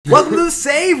Welcome to the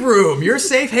Save Room, your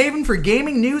safe haven for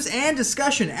gaming news and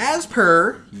discussion. As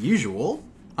per usual,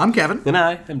 I'm Kevin. And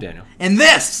I am Daniel. And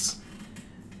this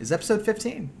is episode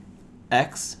 15.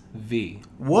 XV.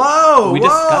 Whoa! We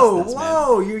discussed this,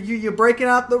 whoa! You're breaking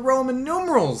out the Roman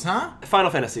numerals, huh?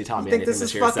 Final Fantasy taught me think anything this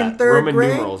is this year. Is fucking that third Roman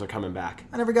grade? numerals are coming back.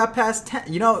 I never got past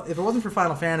 10. You know, if it wasn't for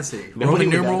Final Fantasy, Nobody Roman would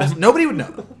know numerals, them. nobody would know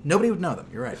them. Nobody would know them.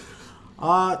 You're right.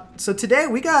 So today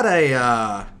we got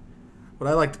a what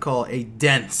I like to call a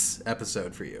dense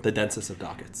episode for you. The densest of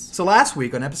dockets. So last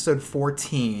week on episode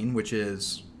 14, which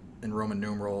is in Roman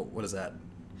numeral, what is that?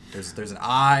 There's an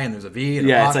I and there's a V and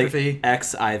Yeah, it's apostrophe. like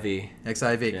XIV.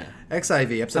 XIV. Yeah.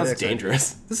 XIV. Episode Sounds XIV.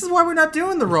 dangerous. This is why we're not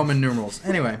doing the Roman numerals.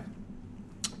 Anyway,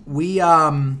 we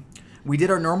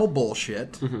did our normal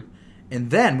bullshit,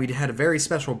 and then we had a very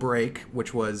special break,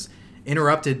 which was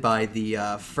interrupted by the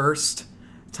first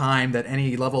time that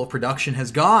any level of production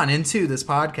has gone into this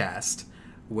podcast.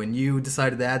 When you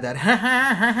decided to add that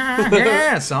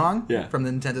yeah song from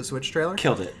the Nintendo Switch trailer.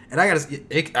 Killed it. And I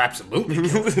gotta... absolutely.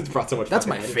 It's brought so much That's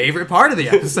my fucking energy. favorite part of the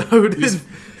episode.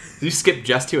 You skip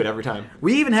just to it every time.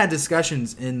 We even had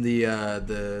discussions in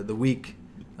the week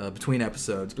between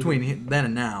episodes, between then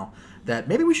and now, that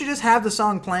maybe we should just have the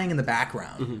song playing in the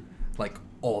background, like,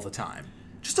 all the time.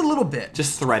 Just a little bit.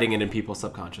 Just threading it in people's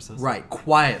subconsciouses. Right,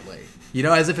 quietly. You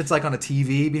know, as if it's like on a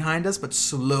TV behind us, but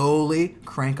slowly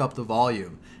crank up the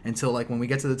volume until, like, when we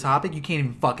get to the topic, you can't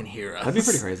even fucking hear us. That'd be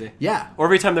pretty crazy. Yeah. Or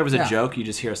every time there was a joke, you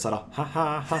just hear a subtle, ha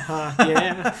ha ha ha,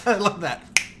 yeah. I love that.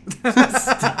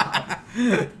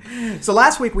 So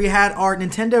last week we had our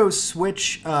Nintendo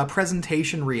Switch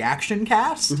presentation reaction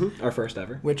cast. Our first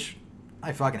ever. Which...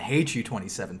 I fucking hate you,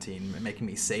 2017, making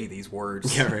me say these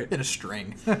words in a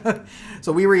string.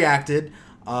 So we reacted.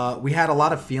 We had a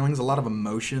lot of feelings, a lot of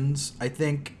emotions. I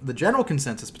think the general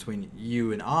consensus between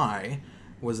you and I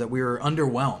was that we were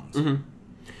underwhelmed.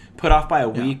 Put off by a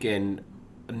week in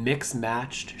a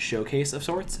mix-matched showcase of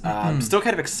sorts. Still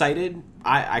kind of excited.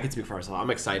 I can speak for myself.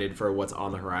 I'm excited for what's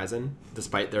on the horizon,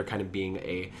 despite there kind of being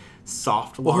a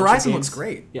soft launch. Well, Horizon of looks games.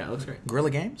 great. Yeah, it looks great. Guerrilla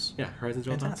Games? Yeah, Horizon's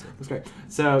real time. Fantastic. Looks great.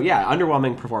 So, yeah,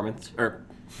 underwhelming performance, or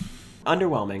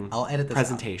underwhelming I'll edit this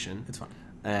presentation. out. It's fine.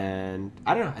 And,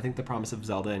 I don't know, I think the promise of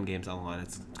Zelda and games online,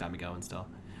 it's got me going still.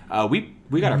 We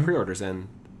got our pre-orders in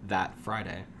that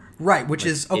Friday. Right, which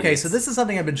is... Okay, idiots. so this is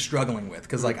something I've been struggling with,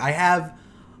 because, like, I have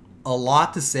a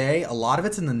lot to say. A lot of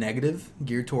it's in the negative,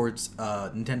 geared towards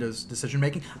Nintendo's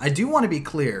decision-making. I do want to be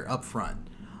clear up front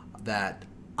that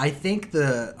I think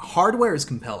the hardware is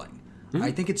compelling.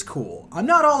 I think it's cool. I'm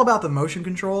not all about the motion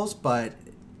controls, but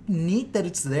neat that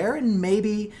it's there, and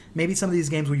maybe some of these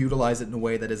games will utilize it in a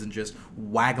way that isn't just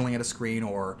waggling at a screen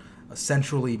or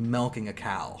essentially milking a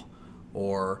cow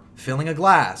or filling a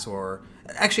glass. Or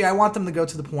actually, I want them to go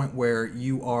to the point where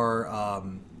you are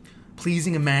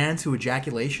pleasing a man to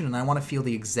ejaculation, and I want to feel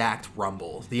the exact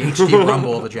rumble, the HD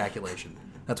rumble of ejaculation.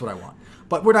 That's what I want.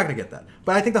 But we're not going to get that.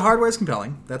 But I think the hardware is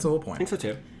compelling. That's the whole point. I think so,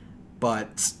 too.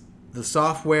 But the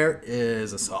software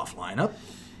is a soft lineup.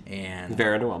 And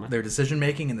Very underwhelming. their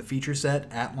decision-making and the feature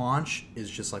set at launch is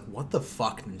just like, what the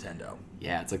fuck, Nintendo?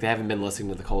 Yeah, it's like they haven't been listening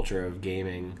to the culture of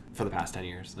gaming for the past 10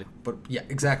 years. Like, But, yeah,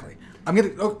 exactly.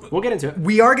 we'll get into it.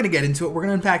 We are going to get into it. We're going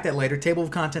to unpack that later. Table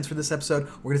of contents for this episode.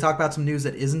 We're going to talk about some news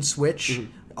that isn't Switch.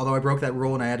 Although I broke that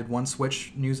rule and I added one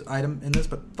Switch news item in this.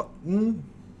 But...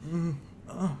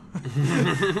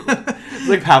 It's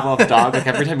like Pavlov's dog. Like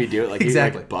every time you do it, like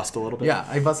Exactly. you like bust a little bit. Yeah,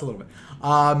 I bust a little bit.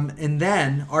 And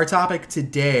then our topic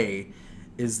today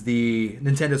is the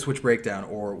Nintendo Switch breakdown,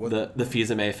 or what The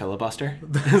Fils-aime Filibuster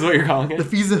is what you're calling it. the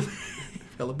Fils-aime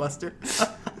Filibuster,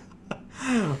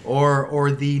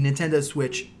 or the Nintendo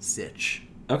Switch Sitch.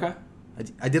 Okay.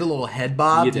 I did a little head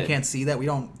bob. You You did. can't see that. We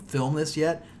don't film this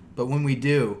yet, but when we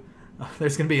do,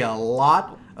 there's going to be a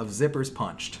lot of zippers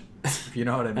punched. If you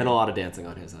know what I mean. And a lot of dancing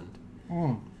on his end.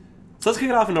 So let's kick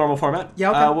it off in normal format. Yeah,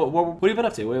 okay. What have you been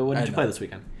up to? What did you play know. this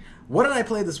weekend? What did I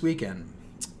play this weekend?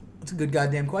 That's a good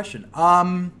goddamn question.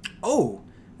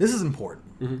 This is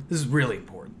important. This is really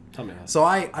important. Tell me about it. So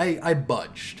I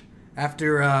budged.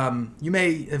 After, you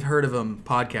may have heard of him,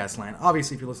 Podcast Land.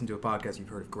 Obviously, if you listen to a podcast, you've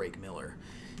heard of Greg Miller.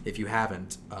 If you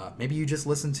haven't, maybe you just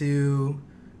listen to,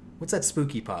 what's that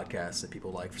spooky podcast that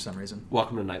people like for some reason?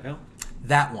 Welcome to Night Vale.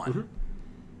 That one.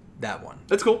 That one.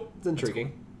 That's cool. It's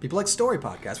intriguing. People like story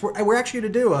podcasts. We're actually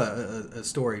going to do a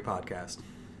story podcast.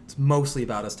 It's mostly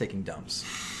about us taking dumps.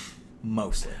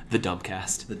 Mostly. The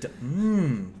Dumpcast.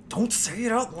 Don't say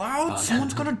it out loud. Oh,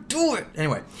 Someone's no. going to do it.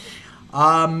 Anyway,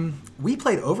 we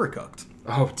played Overcooked.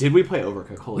 Oh, did we play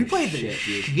Overcooked? Holy We played shit, the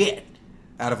dude. shit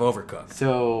out of Overcooked.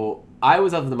 So I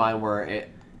was of the mind where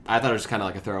I thought it was kind of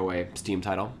like a throwaway Steam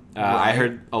title. I Right.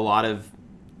 heard a lot of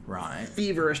Right.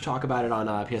 feverish talk about it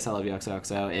on PS I Love You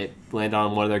XOXO. It landed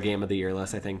on one of their Game of the Year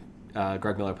lists. I think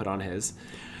Greg Miller put on his.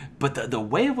 But the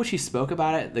way in which he spoke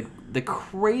about it, the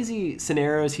crazy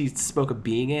scenarios he spoke of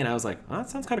being in, I was like, oh, that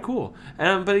sounds kind of cool.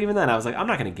 But even then, I was like, I'm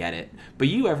not going to get it. But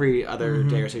you, every other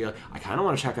day or so, you're like, I kind of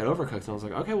want to check out Overcooked. And I was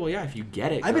like, okay, well, yeah, if you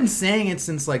get it. I've been saying it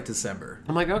since, like, December.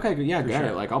 I'm like, okay, yeah, get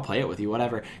it. Like, I'll play it with you,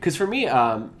 whatever. Because for me,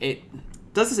 it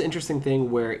does this interesting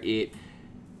thing where it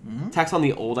tacks on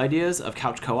the old ideas of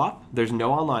couch co-op. There's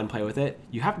no online play with it.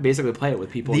 You have to basically play it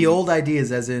with people. The old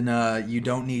ideas, as in you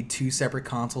don't need 2 separate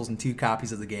consoles and 2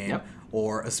 copies of the game. Yep.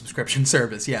 Or a subscription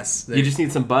service, yes. You just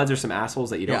need some buds or some assholes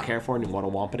that you don't care for and you want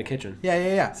to womp in a kitchen.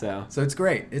 Yeah. So it's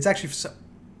great. It's actually,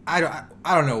 I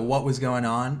don't know what was going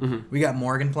on. Mm-hmm. We got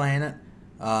Morgan playing it,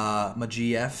 my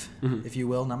GF, if you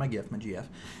will, not my GF, my GF,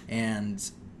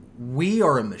 and we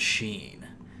are a machine.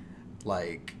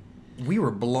 Like, we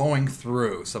were blowing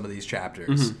through some of these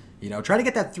chapters. You know, try to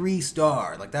get that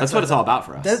 3-star. Like that's what it's all about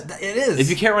for us. It is.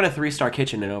 If you can't run a 3-star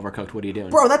kitchen in Overcooked, what are you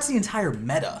doing? Bro, that's the entire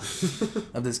meta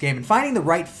of this game. And finding the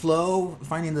right flow,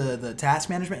 finding the task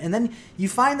management, and then you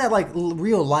find that, like,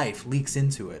 real life leaks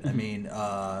into it. I mean,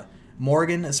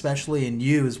 Morgan especially, and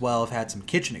you as well, have had some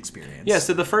kitchen experience. Yeah,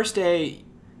 so the first day,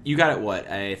 you got it,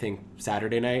 I think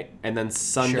Saturday night, and then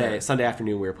Sunday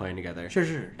afternoon we were playing together.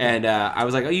 Sure. And I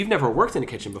was like, oh, you've never worked in a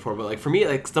kitchen before, but like for me,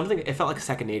 like something, it felt like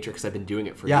second nature because I've been doing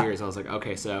it for years. I was like,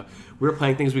 okay, so we were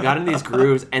playing things, we got into these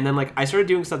grooves, and then like I started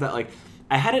doing stuff that like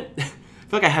I hadn't, I feel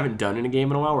like I haven't done in a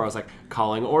game in a while, where I was like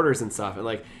calling orders and stuff, and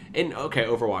like in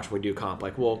Overwatch we do comp,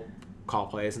 like we'll call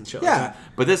plays and shit like that.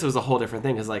 But this was a whole different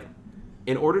thing because like,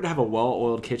 in order to have a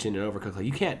well-oiled kitchen in Overcooked, like,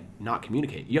 you can't not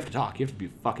communicate. You have to talk. You have to be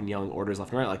fucking yelling orders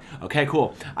left and right. Like, okay,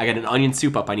 cool. I got an onion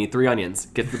soup up. I need 3 onions.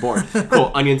 Get to the board.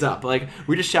 Cool, onions up. Like,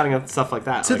 we're just shouting out stuff like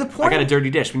that. To the point, I got a dirty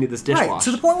dish. We need this dishwash. Right,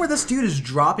 to the point where this dude is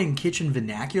dropping kitchen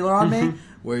vernacular on me,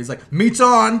 where he's like, meat's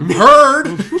on, heard,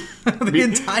 the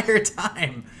entire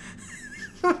time.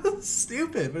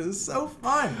 Stupid, but it was so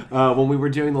fun. When we were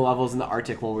doing the levels in the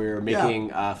Arctic, when we were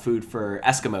making food for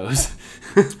Eskimos,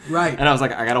 right? And I was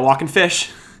like, I gotta walk and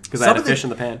fish because I had a fish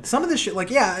in the pan. Some of this shit,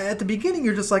 like, at the beginning,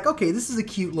 you're just like, okay, this is a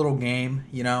cute little game.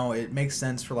 You know, it makes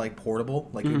sense for like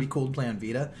portable. Like, it'd be cool to play on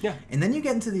Vita. Yeah. And then you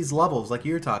get into these levels, like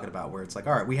you were talking about, where it's like,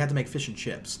 all right, we had to make fish and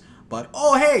chips, but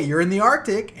oh hey, you're in the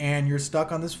Arctic and you're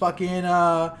stuck on this fucking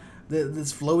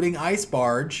this floating ice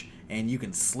barge. And you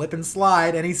can slip and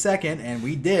slide any second, and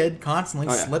we did constantly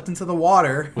slipped into the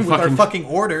water with our fucking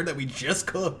order that we just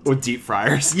cooked. With deep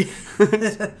fryers.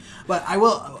 Yeah. But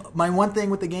my one thing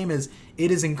with the game is it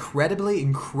is incredibly,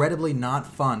 incredibly not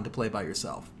fun to play by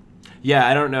yourself. Yeah,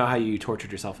 I don't know how you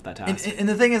tortured yourself with that task. And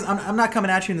the thing is, I'm not coming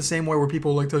at you in the same way where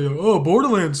people like tell you, oh,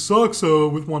 Borderlands sucks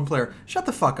with one player. Shut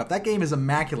the fuck up. That game is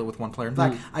immaculate with one player. In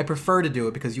fact, I prefer to do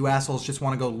it because you assholes just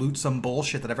want to go loot some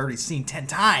bullshit that I've already seen 10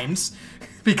 times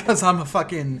because I'm a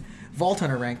fucking Vault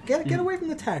Hunter rank. Get away from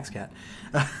the tax cat.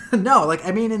 No, like,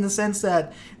 I mean in the sense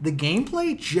that the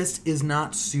gameplay just is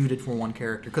not suited for one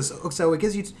character. So it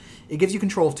gives you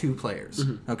control of 2 players,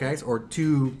 okay? Or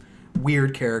 2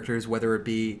 weird characters, whether it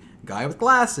be guy with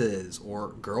glasses or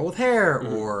girl with hair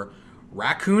or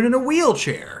raccoon in a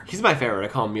wheelchair. He's my favorite. I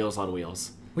call him Meals on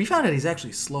Wheels. We found out he's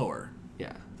actually slower.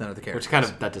 Yeah. Than other characters. Which kind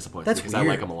of that disappoints me because I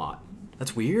like him a lot.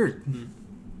 That's weird.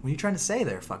 What are you trying to say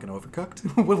there, fucking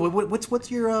Overcooked?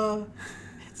 what's your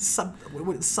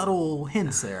subtle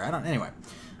hints there? Anyway,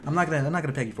 I'm not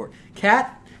gonna peg you for it.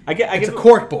 Cat. It's a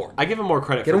cork board. I give him more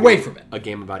credit. Get away from it. A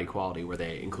game about equality where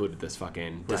they included this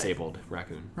fucking disabled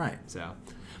raccoon. Right. So,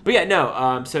 but yeah,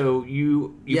 no. So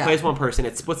you play as one person.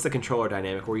 It splits the controller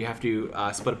dynamic where you have to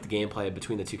split up the gameplay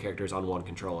between the 2 characters on one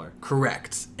controller.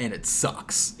 Correct, and it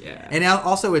sucks. Yeah. And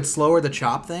also, it's slower to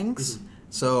chop things.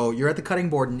 So you're at the cutting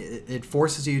board, and it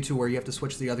forces you to where you have to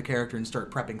switch to the other character and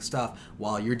start prepping stuff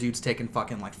while your dude's taking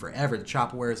fucking like forever to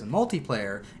chop. Whereas in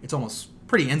multiplayer, it's almost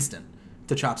pretty instant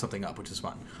to chop something up, which is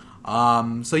fun.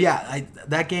 So yeah,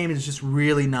 that game is just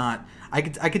really not. I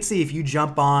could see if you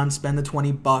jump on, spend the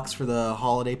 $20 for the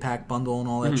holiday pack bundle and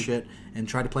all that shit, and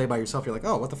try to play by yourself. You're like,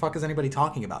 oh, what the fuck is anybody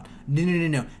talking about?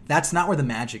 No. That's not where the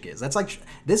magic is. That's like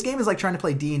this game is like trying to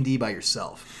play D&D by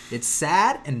yourself. It's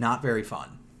sad and not very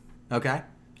fun. Okay.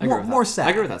 More sad.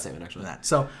 I agree with that statement, actually.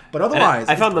 So, but otherwise,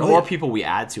 I found the more people we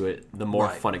add to it, the more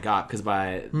fun it got. Because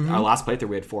by our last playthrough,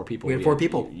 we had 4 people. We had 4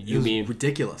 people. You, me,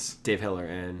 ridiculous. Dave Hiller,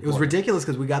 and it was ridiculous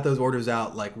because we got those orders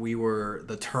out like we were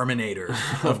the Terminator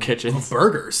of kitchens, of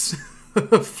burgers,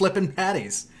 flipping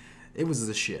patties. It was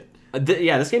the shit.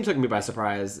 This game took me by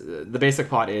surprise. The basic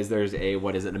plot is there's a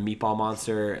meatball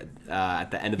monster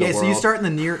at the end of the world. Yeah, so you start in the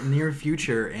near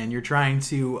future, and you're trying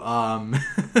to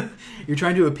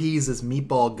appease this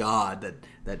meatball god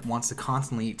that that wants to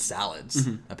constantly eat salads,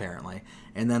 apparently.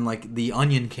 And then like the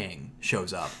Onion King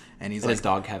shows up, and he's like, his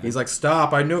dog Kevin. He's like,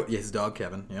 stop! I know his dog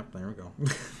Kevin. Yep, there we go.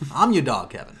 I'm your dog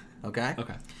Kevin. Okay.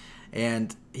 Okay.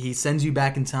 And he sends you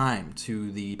back in time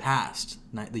to the past,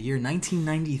 the year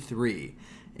 1993,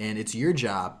 and it's your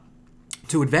job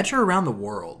to adventure around the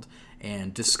world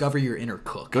and discover your inner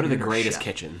cook. Go to the inner greatest chef.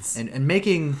 kitchens. And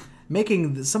making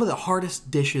some of the hardest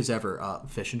dishes ever.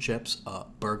 Fish and chips,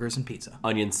 burgers and pizza.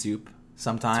 Onion soup.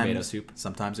 Sometimes tomato soup.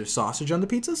 Sometimes there's sausage on the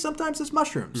pizza. Sometimes there's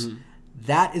mushrooms.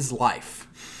 That is life.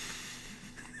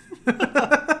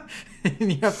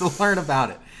 And you have to learn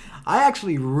about it. I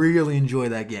actually really enjoy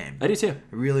that game. I do too.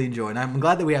 I really enjoy it. And I'm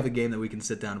glad that we have a game that we can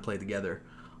sit down and play together.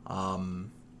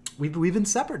 We've been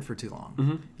separate for too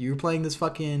long. You were playing this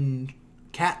fucking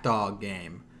cat dog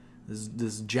game.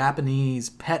 This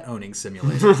Japanese pet owning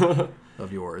simulator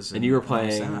of yours. And you were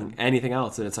playing anything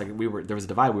else, and it's like there was a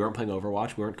divide. We weren't playing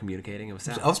Overwatch. We weren't communicating. It was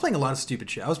sad. I was playing a lot of stupid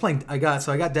shit. I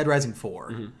got Dead Rising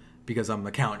 4 because I'm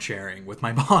account sharing with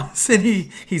my boss, and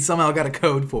he somehow got a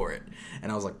code for it.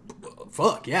 And I was like,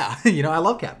 fuck yeah. I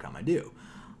love Capcom. I do.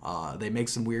 They make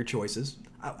some weird choices.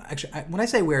 When I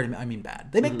say weird, I mean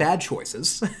bad. They make bad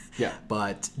choices. Yeah.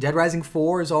 But Dead Rising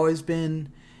 4 has always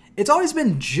been... It's always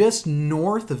been just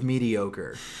north of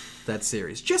mediocre, that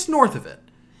series. Just north of it.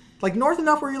 Like, north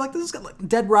enough where you're like, this is like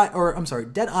Dead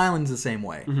Island's the same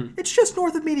way. It's just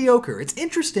north of mediocre. It's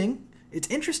interesting. It's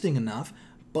interesting enough.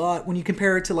 But when you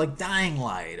compare it to, like, Dying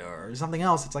Light or something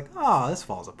else, it's like, oh, this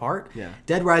falls apart. Yeah.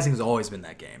 Dead Rising has always been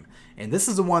that game. And this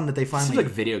is the one that they finally... It seems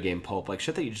like video game pulp. Like,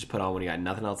 shit that you just put on when you got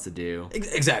nothing else to do.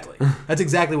 Exactly. That's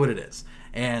exactly what it is.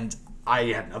 And I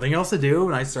had nothing else to do,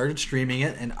 and I started streaming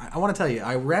it. And I want to tell you,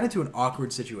 I ran into an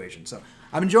awkward situation. So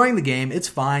I'm enjoying the game. It's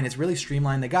fine. It's really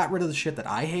streamlined. They got rid of the shit that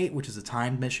I hate, which is the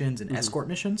timed missions and escort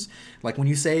missions. Like, when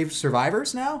you save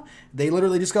survivors now, they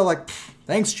literally just go like,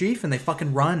 thanks, Chief, and they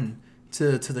fucking run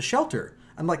to the shelter.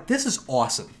 I'm like, this is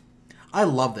awesome. I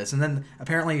love this. And then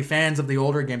apparently fans of the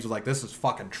older games were like, this is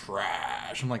fucking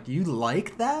trash. I'm like, you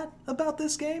like that about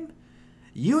this game?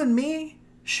 You and me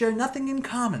share nothing in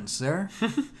common, sir.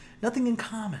 Nothing in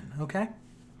common, okay?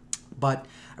 But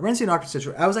I ran into an awkward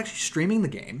situation. I was actually streaming the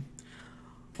game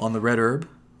on the Red Herb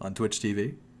on Twitch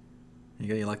TV.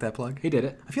 You like that plug? He did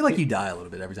it. I feel like you die a little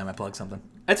bit every time I plug something.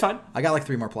 It's fine. I got like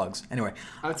 3 more plugs. Anyway.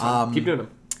 That's fine. Keep doing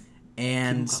them.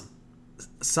 And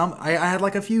I had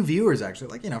like a few viewers actually.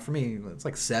 Like, for me, it's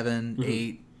like 7,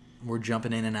 8. We're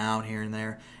jumping in and out here and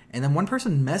there. And then one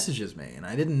person messages me, and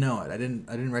I didn't know it. I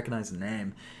didn't recognize the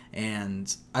name.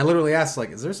 And I literally asked,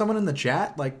 like, is there someone in the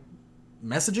chat, like,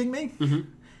 messaging me?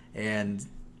 And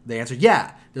they answered,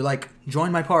 yeah. They're like,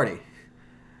 join my party.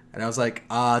 And I was like,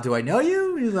 do I know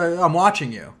you? He's like, I'm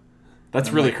watching you.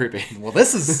 That's really creepy. Well,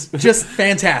 this is just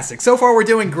fantastic. So far, we're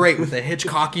doing great with the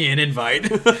Hitchcockian invite.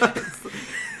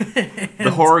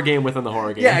 The horror game within the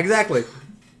horror game. Yeah, exactly.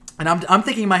 And I'm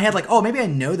thinking in my head, like, oh, maybe I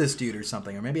know this dude or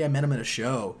something. Or maybe I met him at a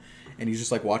show. And he's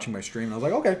just, like, watching my stream. And I was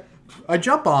like, okay. I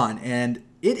jump on, and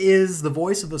it is the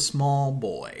voice of a small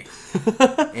boy.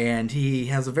 And he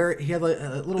had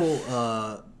a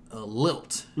little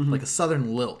lilt, like a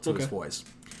southern lilt to his voice.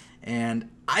 And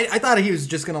I thought he was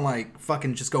just gonna like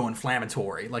fucking just go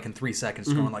inflammatory, like in 3 seconds,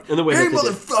 just going like, "Hey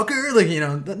motherfucker!"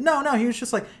 Like, no, he was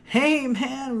just like, "Hey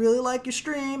man, really like your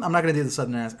stream." I'm not gonna do the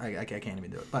southern ass. I can't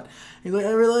even do it. But he's like,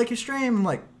 "I really like your stream." I'm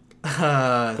like,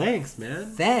 thanks,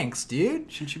 man. Thanks,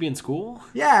 dude. Shouldn't you be in school?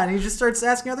 Yeah, and he just starts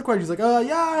asking other questions. He's like,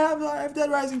 yeah, I have Dead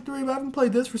Rising 3, but I haven't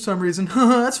played this for some reason.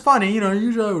 That's funny.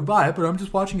 Usually I would buy it, but I'm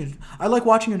just watching it. I like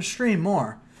watching it stream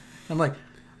more. I'm like,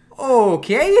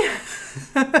 okay.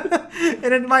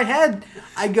 And in my head,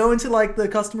 I go into like the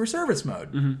customer service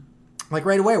mode, like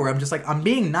right away, where I'm just like, I'm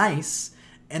being nice,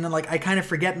 and then like I kind of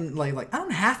forget, and like I don't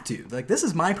have to. Like, this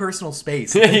is my personal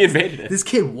space. He invaded it. This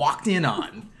kid walked in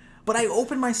on. But I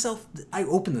opened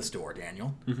this door,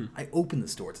 Daniel. I opened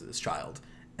this door to this child.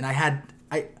 And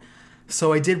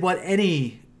so I did what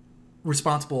any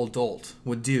responsible adult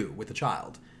would do with a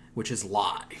child, which is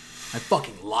lie. I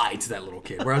fucking lied to that little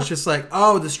kid. Where I was just like,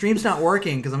 oh, the stream's not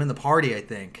working because I'm in the party, I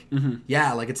think.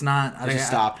 Yeah, like it's not. I just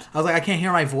stopped. I was like, I can't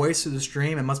hear my voice through the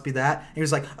stream. It must be that. And he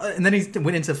was like, and then he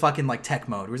went into fucking like tech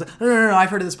mode. He was like, no, I've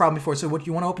heard of this problem before. So what,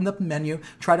 you want to open up the menu,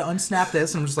 try to unsnap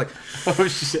this. And I'm just like, oh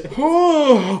shit.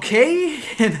 Oh, okay.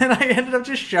 And then I ended up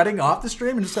just shutting off the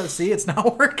stream and just had to see it's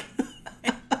not working.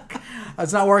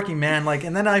 It's not working, man. Like,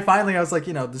 and then I was like,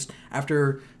 just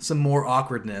after some more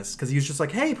awkwardness, because he was just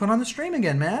like, "Hey, put on the stream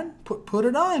again, man. Put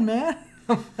it on, man."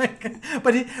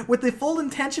 But with the full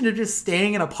intention of just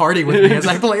staying in a party with me as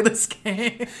I play this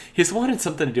game. He just wanted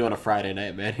something to do on a Friday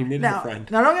night, man. He needed a friend.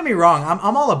 Now, don't get me wrong.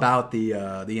 I'm all about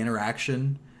the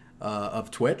interaction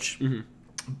of Twitch,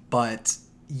 but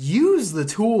use the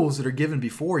tools that are given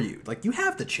before you. Like, you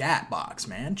have the chat box,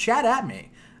 man. Chat at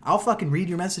me. I'll fucking read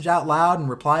your message out loud and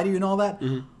reply to you and all that.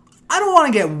 I don't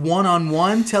want to get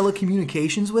one-on-one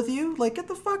telecommunications with you. Like, get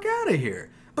the fuck out of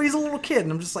here. But he's a little kid,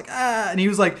 and I'm just like, and he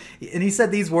was like, and he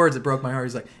said these words that broke my heart.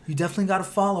 He's like, you definitely got to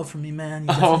follow from me, man. You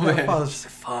definitely got to follow. I was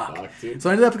just like, fuck. So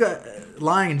I ended up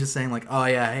lying and just saying, like, oh,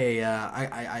 yeah, hey,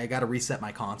 I got to reset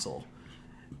my console.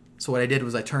 So what I did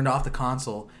was I turned off the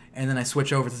console, and then I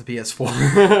switched over to the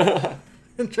PS4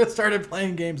 and just started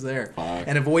playing games there. Fuck.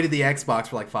 And avoided the Xbox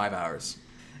for like 5 hours.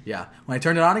 Yeah. When I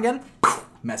turned it on again,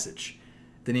 message.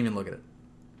 Didn't even look at it.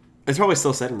 It's probably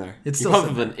still sitting there. It's you still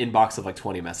probably have an inbox of like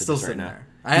 20 messages still right sitting now. there.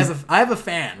 I have a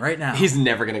fan right now. He's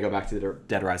never going to go back to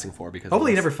Dead Rising 4 because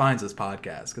hopefully he never finds this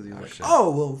podcast because he's like, shit.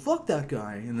 oh, well, fuck that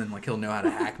guy. And then like he'll know how to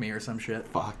hack me or some shit.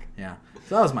 Fuck. Yeah.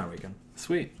 So that was my weekend.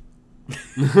 Sweet.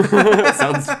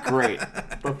 Sounds great.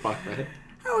 The fuck, man.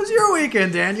 How was your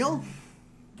weekend, Daniel?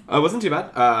 It wasn't too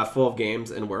bad. Full of games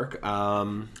and work.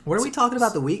 What are we talking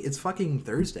about the week? It's fucking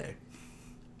Thursday.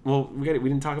 Well, we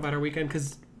didn't talk about our weekend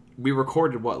because we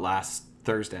recorded last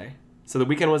Thursday. So the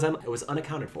weekend was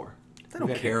unaccounted for. They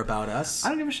don't care about us. I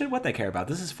don't give a shit what they care about.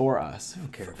 This is for us. I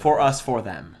don't care about for us, for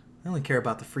them. I only care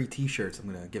about the free T-shirts I'm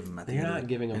going to give them at the end. You're not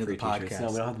giving them free T-shirts. No,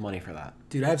 we don't have the money for that.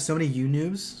 Dude, I have so many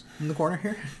U-Noobs in the corner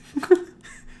here.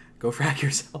 Go frack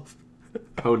yourself.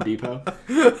 Home Depot.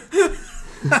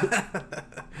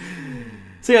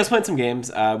 So yeah, I was playing some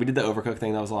games. We did the Overcooked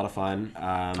thing. That was a lot of fun.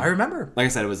 I remember. Like I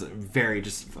said, it was very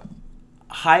just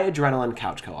high adrenaline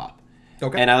couch co-op.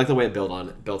 Okay. And I like the way it built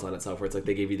on itself, where it's like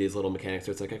they gave you these little mechanics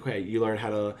where it's like, okay, you learn how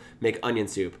to make onion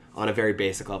soup on a very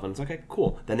basic level. And it's like, okay,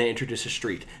 cool. Then they introduce a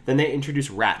street. Then they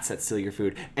introduce rats that steal your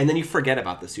food. And then you forget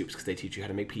about the soups because they teach you how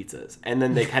to make pizzas. And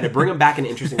then they kind of bring them back in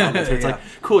interesting moments where it's like,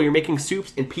 cool, you're making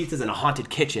soups and pizzas in a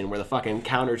haunted kitchen where the fucking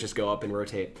counters just go up and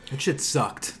rotate. That shit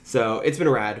sucked. So it's been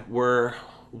rad. We're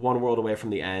one world away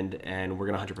from the end, and we're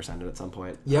going to 100% it at some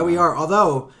point. Yeah, we are.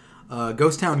 Although,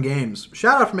 Ghost Town Games,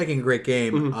 shout out for making a great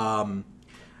game. Mm-hmm.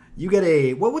 You get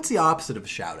a... what's the opposite of a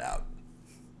shout out?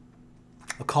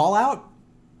 A call out?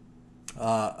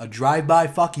 A drive-by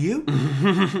fuck you?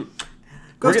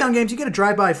 Ghost Town Games, you get a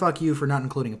drive-by fuck you for not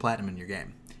including a platinum in your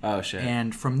game. Oh, shit.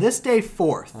 And from this day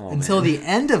forth until the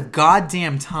end of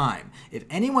goddamn time, if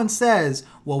anyone says,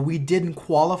 well, we didn't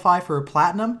qualify for a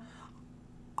platinum,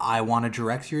 I want to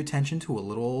direct your attention to a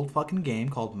little old fucking game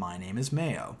called My Name is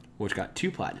Mayo. Which got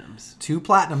 2 platinums. 2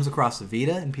 platinums across the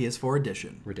Vita and PS4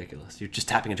 edition. Ridiculous. You're just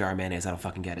tapping a jar of mayonnaise. I don't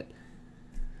fucking get it.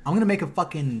 I'm going to make a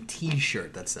fucking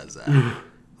t-shirt that says that.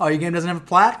 Oh, your game doesn't have a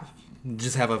plat?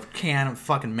 Just have a can of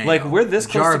fucking mayo. Like, we're this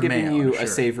close to giving mayo, you sure. a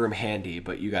save room handy,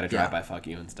 but you got to drive-by fuck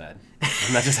you instead.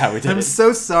 And that's just how we did it. I'm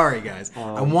so sorry, guys.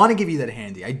 I want to give you that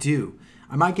handy. I do.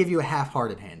 I might give you a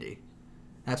half-hearted handy.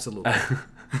 Absolutely.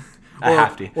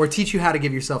 Or teach you how to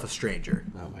give yourself a stranger.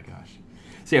 Oh my gosh.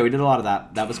 So yeah, we did a lot of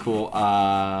that. That was cool.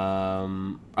 I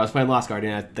was playing Lost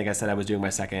Guardian. I think I said I was doing my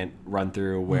second run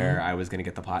through where I was going to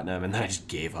get the platinum, and then I just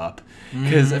gave up.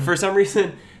 Because for some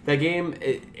reason, that game,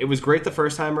 it was great the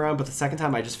first time around, but the second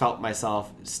time I just felt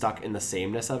myself stuck in the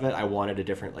sameness of it. I wanted a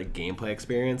different gameplay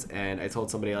experience, and I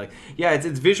told somebody yeah,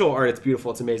 it's visual art, it's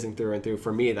beautiful, it's amazing through and through,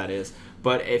 for me that is,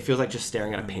 but it feels like just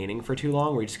staring at a painting for too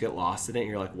long where you just get lost in it and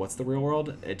you're like, what's the real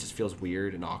world? It just feels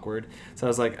weird and awkward. So I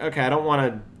was like, okay, I don't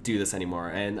want to do this anymore,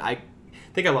 and I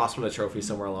think I lost one of the trophies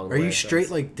somewhere along the way. Are you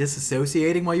straight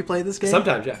disassociating while you play this game?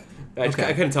 Sometimes, yeah. I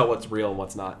couldn't tell what's real and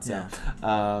what's not. So,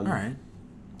 all right.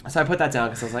 So I put that down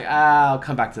because I was like, I'll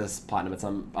come back to this platinum at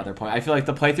some other point. I feel like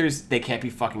the playthroughs, they can't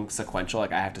be fucking sequential.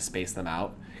 Like, I have to space them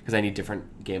out because I need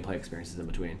different gameplay experiences in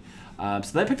between. So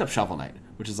then I picked up Shovel Knight,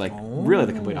 which is really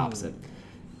the complete opposite.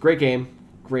 Great game.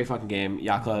 Great fucking game.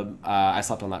 Yacht Club. I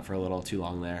slept on that for a little too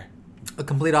long there. A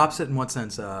complete opposite in what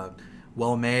sense?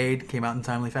 Well made, came out in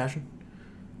timely fashion?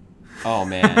 Oh,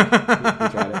 man. We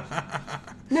tried it.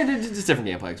 No, just different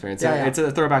gameplay experience. Yeah. It's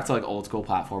a throwback to old school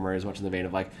platformers, much in the vein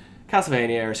of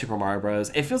Castlevania or Super Mario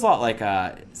Bros. It feels a lot like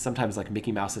sometimes like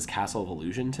Mickey Mouse's Castle of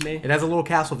Illusion to me. It has a little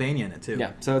Castlevania in it too.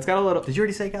 Yeah, so it's got a little... Did you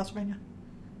already say Castlevania?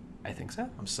 I think so.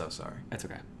 I'm so sorry. It's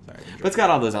okay. Sorry. But it's got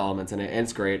all those elements in it, and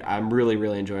it's great. I'm really,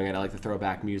 really enjoying it. I like the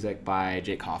throwback music by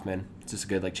Jake Kaufman. It's just a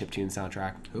good chiptune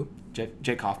soundtrack. Who?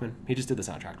 Jake Kaufman. He just did the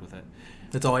soundtrack with it.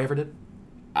 That's all I ever did?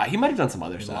 He might have done some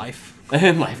other stuff. Life?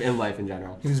 in life in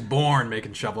general. He was born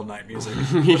making Shovel Knight music.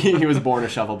 He was born a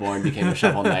Shovel Boy and became a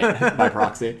Shovel Knight by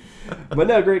proxy. But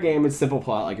no, great game. It's simple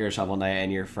plot. You're a Shovel Knight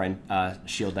and your friend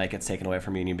Shield Knight gets taken away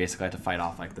from you, and you basically have to fight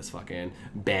off this fucking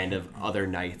band of other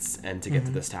knights and to get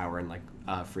to this tower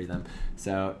and free them.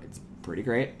 So it's pretty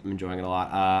great. I'm enjoying it a lot.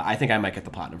 I think I might get the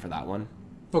platinum for that one.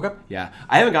 Okay. Yeah.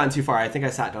 I haven't gotten too far. I think I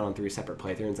sat down on 3 separate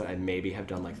playthroughs that I'd maybe have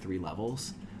done like 3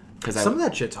 levels. Some of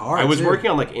that shit's hard. I was too.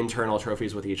 working on like internal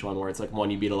trophies with each one, where it's like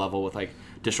one you beat a level with like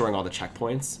destroying all the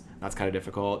checkpoints. That's kind of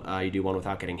difficult. You do one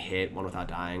without getting hit, one without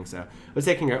dying. So I was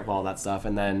taking care of all that stuff,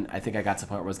 and then I think I got to the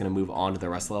point where I was going to move on to the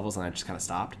rest of the levels, and I just kind of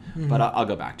stopped. Mm-hmm. But I'll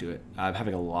go back to it. I'm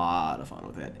having a lot of fun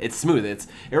with it. It's smooth. It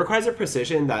requires a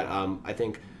precision that I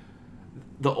think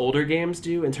the older games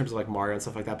do in terms of like Mario and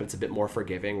stuff like that, but it's a bit more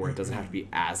forgiving, where it doesn't have to be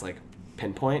as like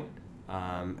pinpoint.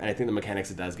 And I think the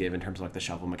mechanics it does give in terms of like the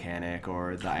shovel mechanic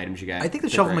or the items you get. I think the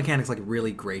shovel mechanic's like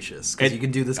really gracious because you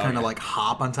can do this kind of like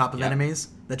hop on top of enemies.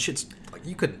 That shit's like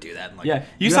you couldn't do that. In, like,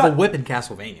 you have a whip in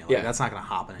Castlevania. Like, that's not gonna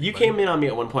hop in. You came in on me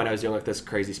at one point. I was doing like this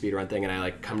crazy speedrun thing, and I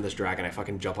like come to this dragon. I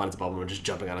fucking jump on its bubble and just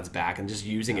jumping on its back and just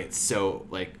using it so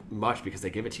like much because they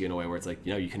give it to you in a way where it's like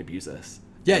you can abuse this.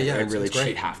 Yeah, and really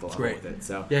cheat half the level with it.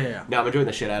 So no, I'm enjoying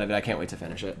the shit out of it. I can't wait to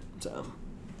finish it. So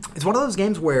it's one of those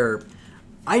games where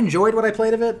I enjoyed what I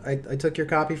played of it. I took your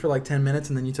copy for like 10 minutes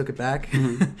and then you took it back.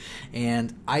 Mm-hmm.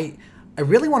 And I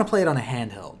really want to play it on a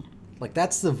handheld. Like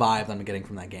that's the vibe that I'm getting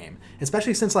from that game.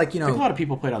 Especially since like, I think a lot of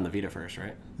people played on the Vita first,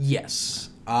 right? Yes.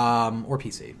 Or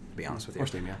PC, to be honest with you. Or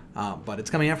Steam, yeah. But it's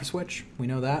coming out for Switch. We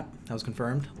know that. That was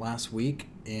confirmed last week.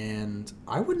 And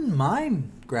I wouldn't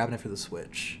mind grabbing it for the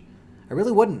Switch. I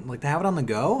really wouldn't. Like to have it on the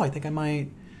go, I think I might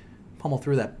pummel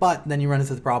through that. But then you run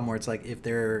into the problem where it's like if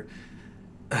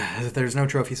there's no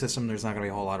trophy system, there's not going to be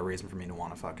a whole lot of reason for me to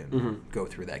want to fucking go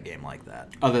through that game like that.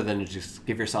 Other than to just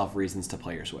give yourself reasons to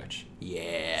play your Switch.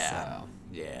 Yeah. So.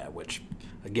 Yeah, which,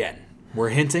 again, we're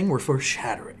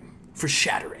foreshadowing.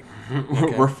 Foreshadowing.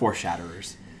 Okay. We're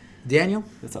foreshadowers. Daniel?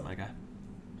 What's up, my guy?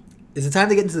 Is it time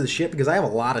to get into the shit? Because I have a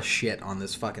lot of shit on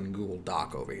this fucking Google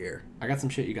Doc over here. I got some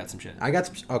shit, you got some shit. I got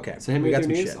some... Okay. So hit me with your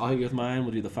news, I'll hit you with mine,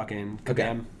 we'll do the fucking...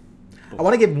 Okay. I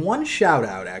want to give one shout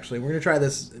out, actually. We're going to try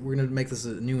this. We're going to make this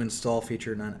a new install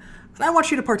feature. And I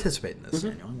want you to participate in this,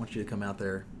 Daniel. I want you to come out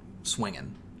there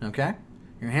swinging. Okay?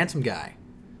 You're a handsome guy.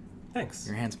 Thanks.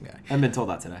 You're a handsome guy. I haven't been told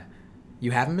that today.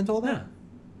 You haven't been told that?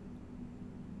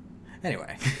 No.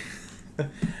 Anyway.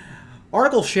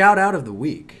 Article shout out of the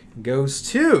week goes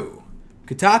to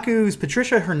Kotaku's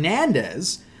Patricia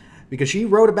Hernandez, because she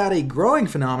wrote about a growing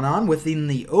phenomenon within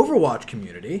the Overwatch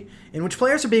community in which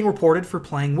players are being reported for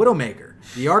playing Widowmaker.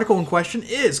 The article in question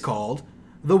is called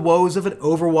The Woes of an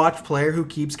Overwatch Player Who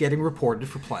Keeps Getting Reported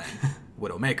for Playing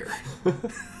Widowmaker.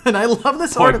 And I love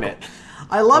this article.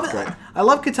 I love it. I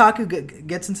love Kotaku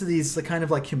gets into these kind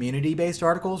of like community-based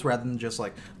articles rather than just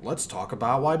like, let's talk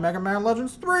about why Mega Man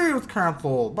Legends 3 was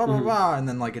canceled, blah, blah, blah. And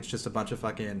then like it's just a bunch of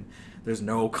fucking... There's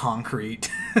no concrete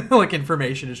like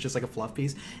information. It's just like a fluff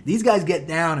piece. These guys get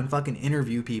down and fucking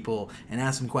interview people and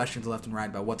ask them questions left and right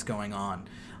about what's going on.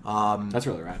 That's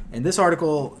really rad. In this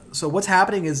article, so what's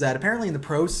happening is that apparently in the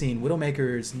pro scene,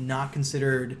 Widowmaker is not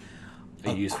considered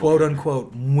a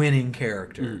quote-unquote winning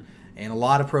character. Mm. And a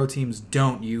lot of pro teams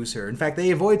don't use her. In fact,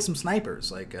 they avoid some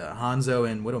snipers like Hanzo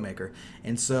and Widowmaker.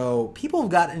 And so people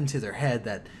have gotten into their head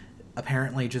that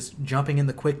apparently just jumping in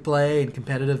the quick play and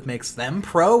competitive makes them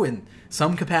pro in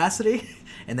some capacity,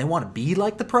 and they want to be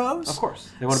like the pros. Of course.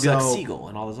 They want to be like Siegel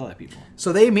and all those other people.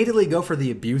 So they immediately go for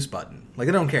the abuse button. Like,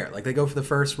 they don't care. Like, they go for the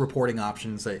first reporting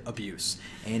option and say abuse.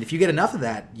 And if you get enough of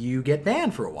that, you get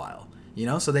banned for a while.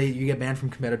 So you get banned from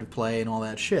competitive play and all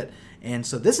that shit. And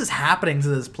so this is happening to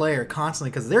this player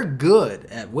constantly because they're good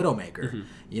at Widowmaker,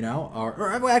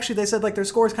 or actually they said like their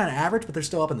score is kind of average, but they're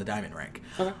still up in the diamond rank.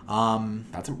 Okay.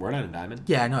 We're not in diamond.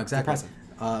 Yeah, I know exactly.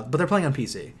 But they're playing on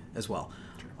PC as well,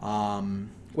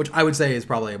 which I would say is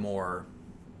probably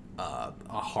a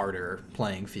harder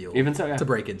playing field even so, yeah. to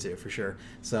break into for sure.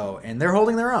 So and they're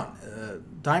holding their own.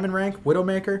 Diamond rank,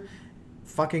 Widowmaker,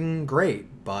 fucking great.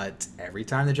 But every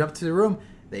time they jump to the room,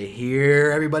 they hear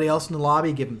everybody else in the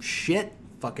lobby give them shit,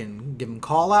 fucking give them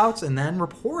call-outs, and then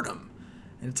report them.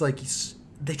 And it's like,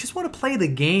 they just want to play the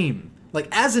game, like,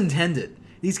 as intended.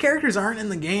 These characters aren't in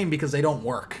the game because they don't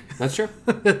work. That's true.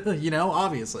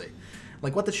 Obviously.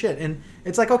 Like, what the shit? And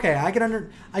it's like, okay, I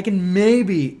can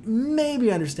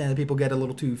maybe understand that people get a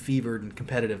little too fevered in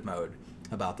competitive mode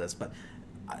about this. But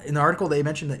in the article, they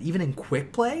mentioned that even in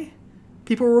quick play,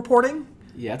 people were reporting.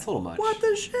 Yeah, it's a little much. What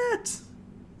the shit?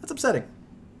 That's upsetting.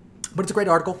 But it's a great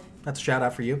article. That's a shout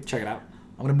out for you. Check it out.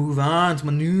 I'm going to move on to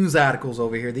my news articles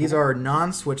over here. These are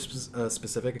non-Switch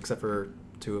specific, except for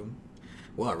 2 of them.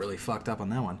 Well, I really fucked up on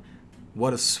that one.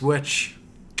 What a Switch.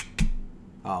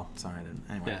 Oh, sorry, I didn't.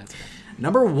 Anyway. Yeah, that's okay.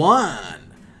 Number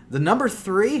 1. The number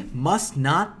 3 must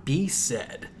not be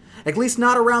said. At least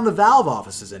not around the Valve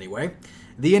offices, anyway.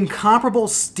 The incomparable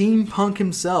steampunk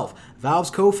himself,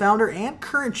 Valve's co-founder and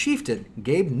current chieftain,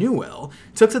 Gabe Newell,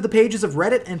 took to the pages of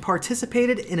Reddit and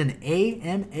participated in an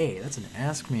AMA. That's an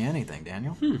Ask Me Anything,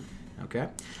 Daniel. Okay.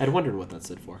 I'd wondered what that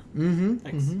stood for.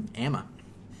 Thanks. AMA.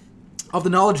 Of the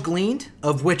knowledge gleaned,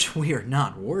 of which we are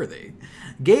not worthy,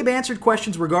 Gabe answered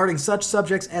questions regarding such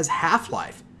subjects as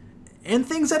Half-Life and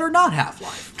things that are not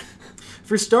Half-Life.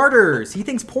 For starters, he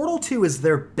thinks Portal 2 is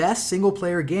their best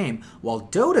single-player game, while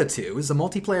Dota 2 is a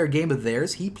multiplayer game of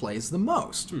theirs he plays the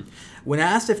most. When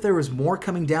asked if there was more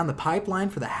coming down the pipeline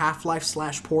for the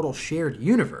Half-Life/Portal shared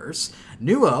universe,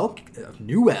 Newell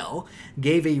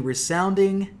gave a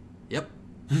resounding, yep.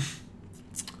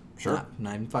 Sure.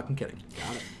 Not even fucking kidding.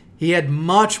 Got it. He had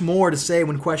much more to say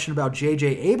when questioned about J.J.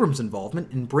 Abrams'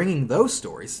 involvement in bringing those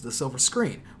stories to the silver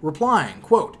screen, replying,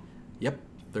 quote, "Yep,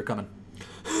 they're coming."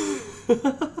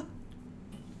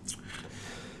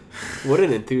 What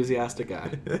an enthusiastic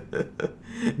guy.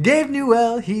 Gabe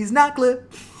Newell, he's not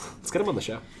glib. Let's get him on the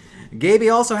show. Gabe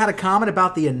also had a comment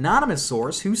about the anonymous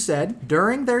source who said,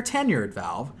 during their tenure at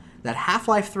Valve, that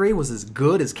Half-Life 3 was as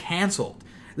good as canceled.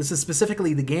 This is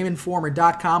specifically the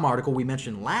GameInformer.com article we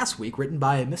mentioned last week, written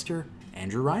by Mr.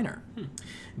 Andrew Reiner.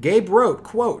 Gabe wrote,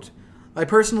 quote, "I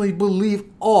personally believe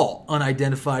all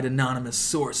unidentified anonymous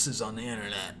sources on the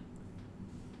internet."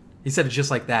 He said it just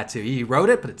like that, too. He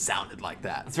wrote it, but it sounded like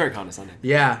that. It's very condescending.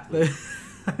 Yeah.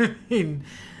 I mean,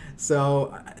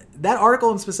 so that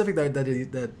article in specific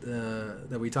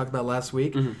that we talked about last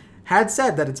week had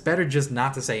said that it's better just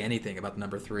not to say anything about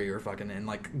number 3 or fucking, and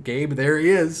like Gabe, there he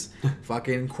is,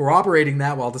 fucking corroborating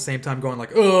that while at the same time going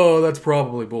like, oh, that's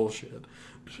probably bullshit.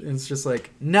 And it's just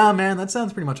like, nah, man, that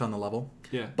sounds pretty much on the level.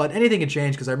 Yeah. But anything could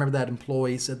change, because I remember that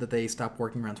employee said that they stopped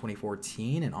working around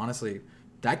 2014, and honestly,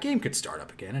 that game could start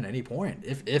up again at any point,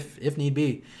 if need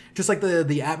be. Just like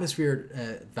the atmosphere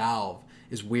at Valve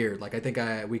is weird. Like I think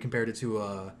we compared it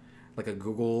to like a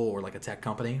Google or like a tech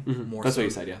company. More That's so, what you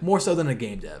said, yeah. More so than a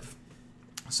game dev.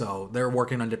 So they're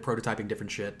working on prototyping different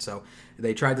shit. So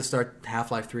they tried to start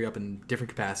Half-Life 3 up in different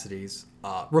capacities,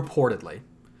 purportedly,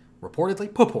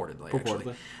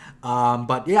 actually.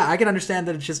 But yeah, I can understand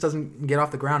that it just doesn't get off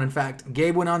the ground. In fact,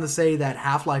 Gabe went on to say that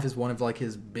Half-Life is one of like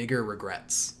his bigger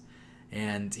regrets.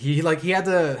 And he had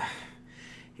to...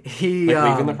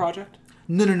 leaving the project?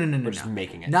 No. Or just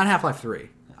making it? Not Half-Life 3.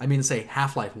 I mean to say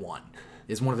Half-Life 1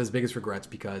 is one of his biggest regrets,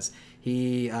 because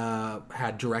he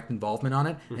had direct involvement on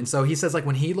it. And so he says, like,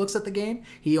 when he looks at the game,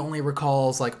 he only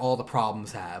recalls, like, all the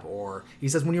problems have. Or he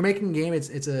says when you're making a game,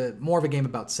 it's more of a game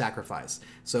about sacrifice.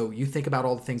 So you think about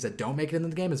all the things that don't make it into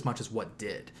the game as much as what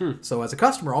did. So as a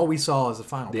customer, all we saw is the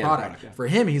final product. Yeah. For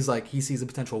him, he's like, he sees the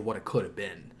potential of what it could have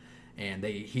been. And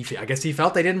I guess he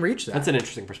felt they didn't reach that. That's an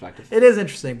interesting perspective. It is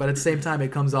interesting, but at the same time,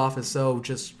 it comes off as so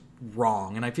just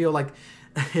wrong. And I feel like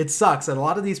it sucks that a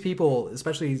lot of these people,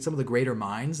 especially some of the greater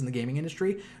minds in the gaming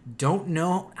industry, don't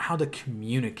know how to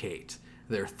communicate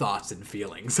their thoughts and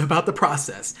feelings about the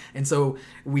process. And so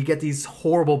we get these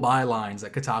horrible bylines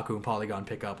that Kotaku and Polygon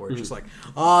pick up, where it's just like,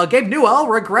 Gabe Newell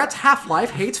regrets Half-Life,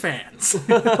 hates fans.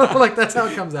 Like, that's how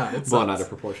it comes out. It's blown out of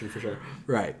proportion, for sure.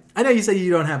 Right. I know you say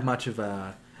you don't have much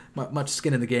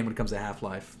skin in the game when it comes to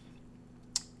Half-Life.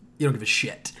 You don't give a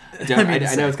shit. I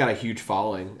know it's got a huge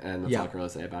following, and that's all I can really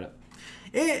say about it.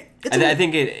 I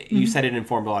think you said it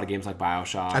informed a lot of games like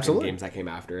BioShock and games that came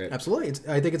after it. Absolutely.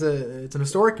 I think it's an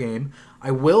historic game.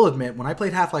 I will admit, when I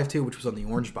played Half-Life 2, which was on the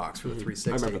orange box for the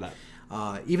 360, I remember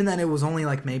that. Even then, it was only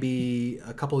like maybe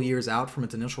a couple years out from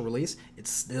its initial release. It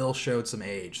still showed some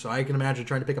age. So I can imagine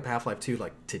trying to pick up Half-Life 2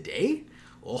 like today.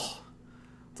 Oh,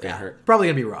 it's gonna hurt. Probably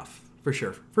gonna be rough. For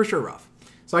sure rough.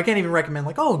 So I can't even recommend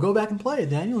like, oh, go back and play it,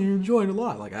 Daniel. You're enjoying it a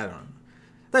lot. Like, I don't know.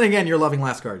 Then again, you're loving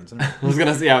Last Guardians. I was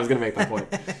gonna make that point.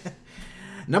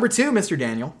 Number 2, Mr.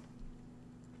 Daniel.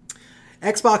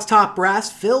 Xbox top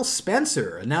brass Phil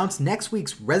Spencer announced next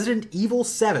week's Resident Evil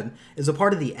 7 is a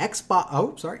part of the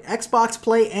Xbox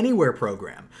Play Anywhere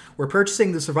program, where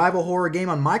purchasing the survival horror game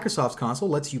on Microsoft's console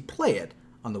lets you play it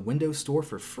on the Windows Store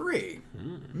for free.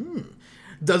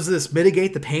 Does this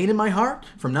mitigate the pain in my heart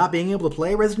from not being able to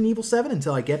play Resident Evil 7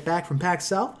 until I get back from PAX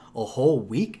South a whole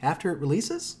week after it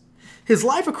releases? Is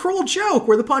life a cruel joke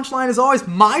where the punchline is always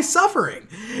my suffering?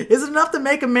 Is it enough to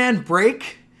make a man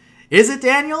break? Is it,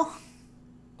 Daniel?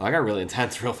 I got really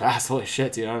intense real fast. Holy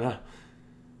shit, dude, I don't know.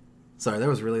 Sorry, that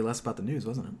was really less about the news,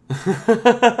 wasn't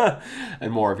it?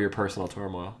 And more of your personal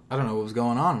turmoil. I don't know what was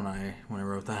going on when I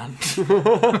wrote that.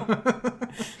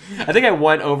 I think I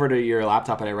went over to your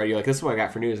laptop and I read, you're like, this is what I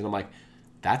got for news. And I'm like,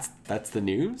 that's the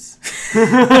news?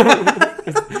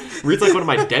 Reads like one of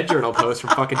my Dead Journal posts from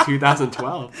fucking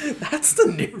 2012. That's the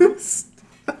news?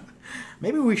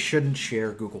 Maybe we shouldn't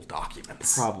share Google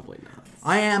Documents. Probably not.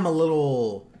 I am a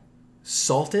little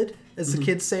salted, as the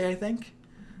kids say, I think,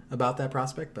 about that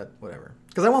prospect, but whatever.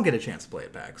 Because I won't get a chance to play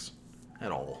at PAX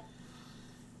at all.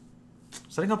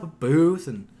 Setting up a booth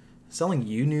and selling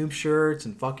U-Noob shirts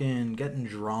and fucking getting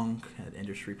drunk at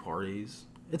industry parties.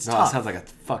 It's tough. It sounds like a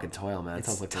fucking toil, man. It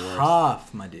sounds like the worst.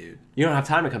 Tough, my dude. You don't have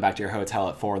time to come back to your hotel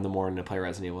at 4 a.m. to play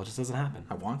Resident Evil. It just doesn't happen.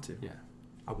 I want to. Yeah.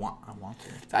 I want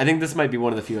to. I think this might be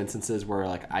one of the few instances where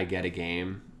like I get a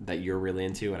game that you're really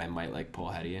into and I might like pull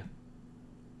ahead of you.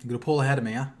 You're going to pull ahead of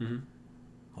me, huh? Mm-hmm.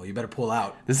 Oh, you better pull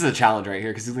out. This is a challenge right here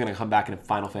because he's going to come back in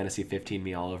Final Fantasy 15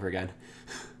 me all over again.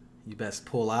 You best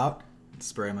pull out and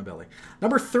spray on my belly.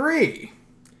 Number 3.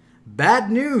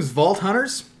 Bad news, Vault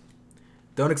Hunters.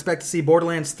 Don't expect to see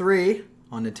Borderlands 3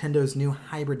 on Nintendo's new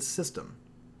hybrid system.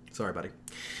 Sorry, buddy.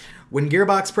 When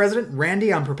Gearbox president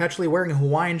Randy, I'm perpetually wearing a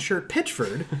Hawaiian shirt,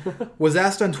 Pitchford, was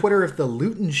asked on Twitter if the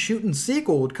lootin' shootin'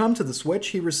 sequel would come to the Switch,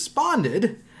 he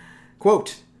responded,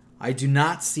 quote, I do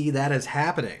not see that as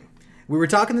happening. We were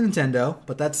talking to Nintendo,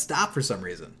 but that stopped for some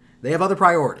reason. They have other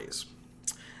priorities.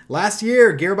 Last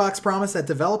year, Gearbox promised that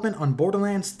development on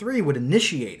Borderlands 3 would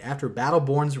initiate after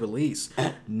Battleborn's release.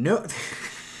 No...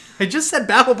 I just said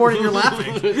Battleborn and you're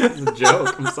laughing. It's a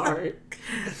joke. I'm sorry.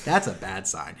 That's a bad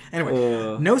sign.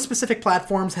 Anyway, no specific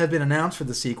platforms have been announced for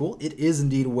the sequel. It is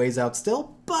indeed a ways out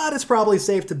still, but it's probably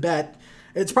safe to bet.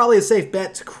 It's probably a safe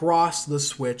bet to cross the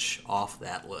Switch off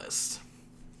that list.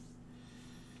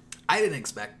 I didn't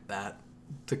expect that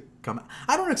to come out.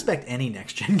 I don't expect any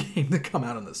next-gen game to come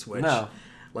out on the Switch. No.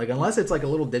 Like, unless it's like a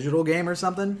little digital game or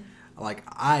something. Like,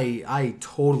 I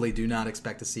totally do not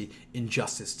expect to see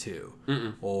Injustice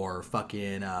 2 or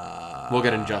fucking... we'll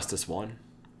get Injustice 1.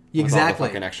 Exactly. With all the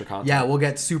fucking extra content. Yeah, we'll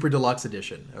get Super Deluxe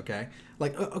Edition, okay?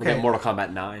 Like, okay. We'll get Mortal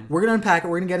Kombat 9. We're going to unpack it.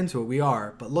 We're going to get into it. We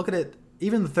are. But look at it.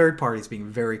 Even the third party's being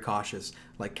very cautious.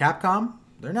 Like, Capcom,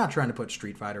 they're not trying to put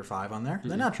Street Fighter 5 on there.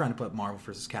 They're not trying to put Marvel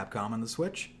vs. Capcom on the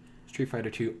Switch. Street Fighter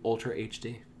 2 Ultra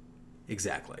HD.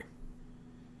 Exactly.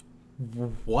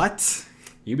 What?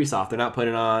 Ubisoft, they're not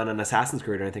putting on an Assassin's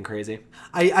Creed or anything crazy.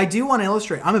 I do want to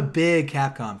illustrate. I'm a big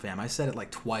Capcom fan. I said it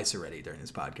like twice already during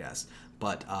this podcast.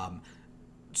 But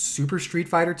Super Street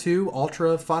Fighter 2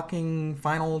 Ultra fucking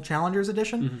Final Challengers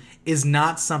Edition is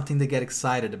not something to get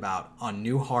excited about on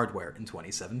new hardware in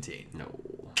 2017. No.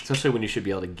 Especially when you should be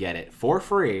able to get it for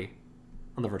free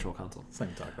on the Virtual Console. Let's not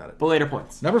even talk about it. But later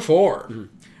points. Number 4.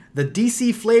 The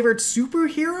DC-flavored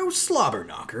superhero slobber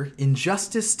knocker,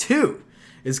 Injustice 2,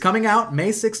 is coming out May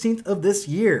 16th of this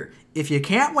year. If you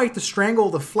can't wait to strangle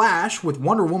the Flash with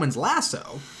Wonder Woman's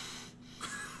lasso,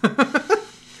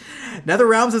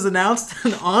 NetherRealms has announced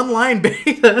an online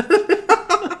beta.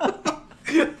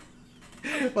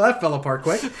 Well, that fell apart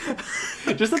quick.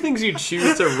 Just the things you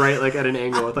choose to write like at an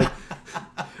angle. It's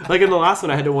like in the last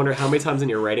one, I had to wonder how many times in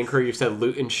your writing career you've said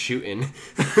loot and shootin'.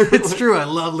 It's true. I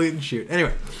love loot and shoot.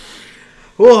 Anyway.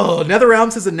 Whoa,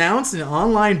 NetherRealms has announced an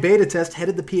online beta test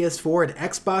headed to PS4 and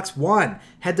Xbox One.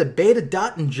 Head to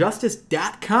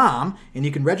beta.injustice.com and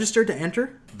you can register to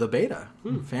enter the beta.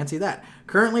 Fancy that.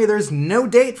 Currently, there's no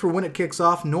date for when it kicks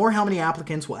off, nor how many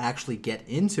applicants will actually get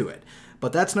into it.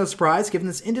 But that's no surprise, given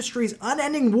this industry's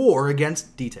unending war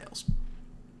against details.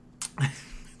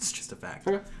 It's just a fact.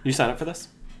 Okay. You sign up for this?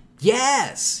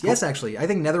 Yes! Yes, actually. I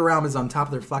think NetherRealm is on top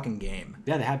of their fucking game.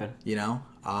 Yeah, they have been. You know?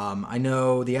 I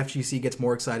know the FGC gets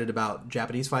more excited about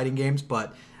Japanese fighting games,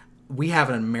 but we have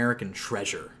an American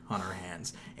treasure on our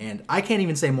hands. And I can't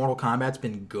even say Mortal Kombat's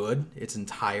been good its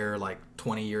entire,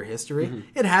 20-year history.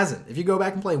 It hasn't. If you go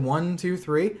back and play 1, 2,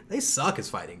 3, they suck as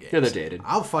fighting games. Yeah, they're dated.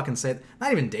 I'll fucking say it.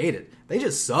 Not even dated. They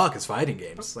just suck as fighting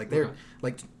games.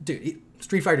 Dude,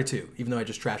 Street Fighter 2, even though I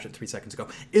just trashed it 3 seconds ago,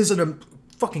 is a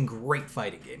fucking great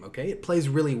fighting game, okay? It plays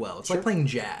really well. It's like playing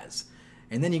jazz.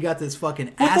 And then you got this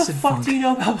fucking acid funk. What the fuck do you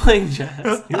know about playing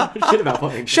jazz? You don't know shit about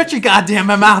playing jazz. Shut your goddamn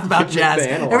mouth about jazz.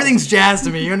 Everything's jazz to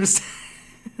me, you understand?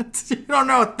 You don't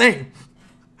know a thing.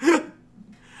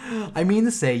 I mean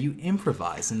to say you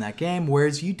improvise in that game,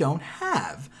 whereas you don't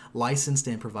have license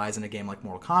to improvise in a game like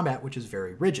Mortal Kombat, which is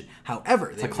very rigid.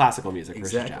 However... It's like classical music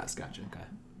versus jazz. Gotcha, okay.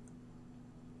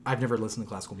 I've never listened to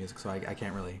classical music, so I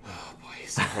can't really... Oh, boy,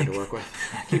 it's so hard to work with.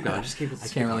 Keep going, just keep it. I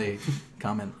can't really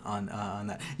comment on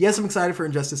that. Yes, I'm excited for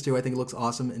Injustice 2. I think it looks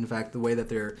awesome. In fact, the way that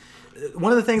they're...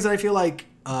 One of the things that I feel like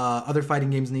other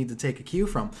fighting games need to take a cue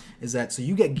from is that, so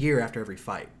you get gear after every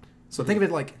fight. So think of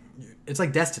it like... It's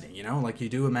like Destiny, you know? Like, you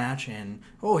do a match and,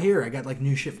 oh, here, I got,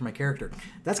 new shit for my character.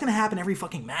 That's going to happen every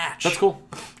fucking match. That's cool.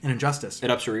 In Injustice.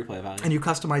 It ups your replay value. And you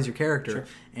customize your character. Sure.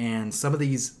 And some of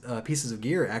these pieces of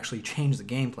gear actually change the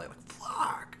gameplay. Like,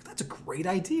 fuck, that's a great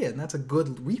idea. And that's a good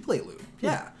replay loop.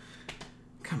 Yeah.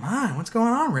 Come on, what's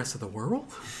going on, rest of the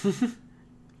world?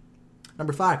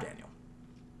 Number 5, Daniel.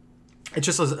 It's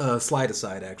just a slide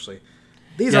aside, actually.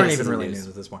 These aren't even really news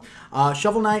at this point.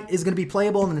 Shovel Knight is going to be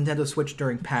playable on the Nintendo Switch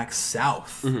during PAX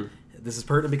South. Mm-hmm. This is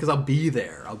pertinent because I'll be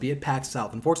there. I'll be at PAX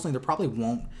South. Unfortunately, there probably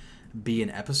won't be an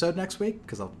episode next week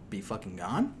because I'll be fucking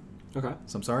gone. Okay.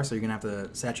 So I'm sorry. So you're going to have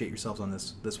to saturate yourselves on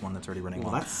this one that's already running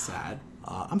long. Well, that's sad.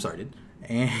 I'm sorry, dude.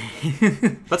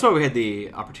 And that's why we had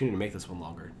the opportunity to make this one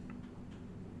longer.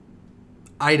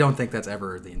 I don't think that's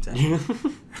ever the intention.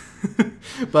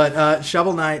 But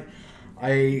Shovel Knight,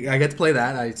 I get to play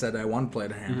that. I said I wanted to play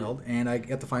it handheld, and I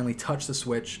get to finally touch the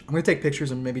Switch. I'm going to take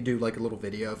pictures and maybe do like a little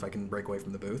video if I can break away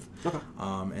from the booth. Okay.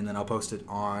 And then I'll post it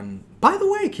on... By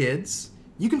the way, kids,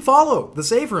 you can follow the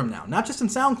Save Room now, not just in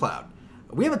SoundCloud.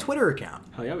 We have a Twitter account.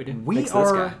 Oh yeah, we do. We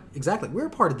are exactly. We're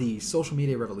part of the social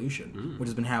media revolution, which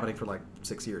has been happening for like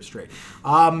 6 years straight.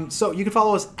 So you can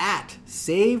follow us at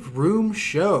Save Room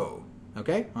Show,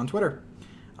 okay, on Twitter.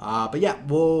 But yeah,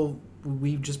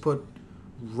 we've just put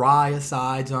wry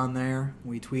asides on there.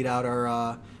 We tweet out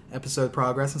our episode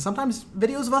progress and sometimes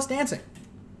videos of us dancing.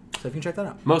 So you can check that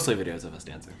out. Mostly videos of us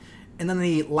dancing. And then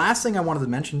the last thing I wanted to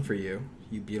mention for you,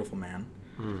 you beautiful man.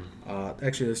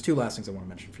 Actually, there's two last things I want to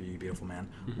mention for you, beautiful man.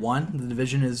 One, The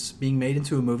Division is being made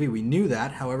into a movie. We knew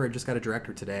that. However, it just got a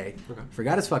director today. Okay.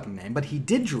 Forgot his fucking name, but he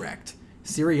did direct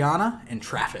Syriana and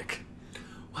Traffic.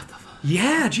 What the fuck?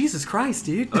 Yeah, Jesus Christ,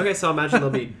 dude. Okay, so I imagine they'll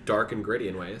be dark and gritty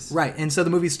in ways. Right, and so the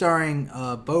movie's starring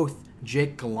both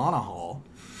Jake Gyllenhaal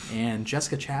and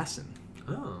Jessica Chastain.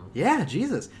 Oh. Yeah,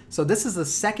 Jesus. So this is the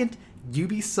second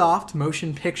Ubisoft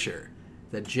motion picture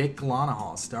that Jake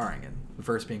Gyllenhaal is starring in. The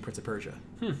first being Prince of Persia.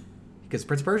 Because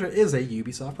Prince of Persia is a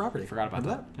Ubisoft property. Forgot about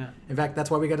that. Yeah. In fact,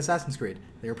 that's why we got Assassin's Creed.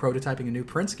 They were prototyping a new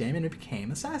Prince game, and it became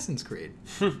Assassin's Creed.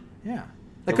 Yeah.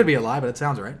 That could be a lie, but it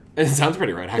sounds right. It sounds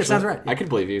pretty right, actually. It sounds right. Yeah. I could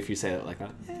believe you if you say it like that.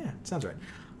 Yeah, it sounds right.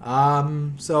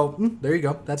 So, there you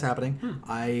go. That's happening.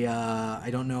 I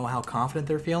don't know how confident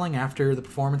they're feeling after the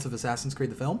performance of Assassin's Creed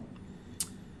the film.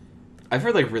 I've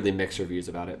heard like really mixed reviews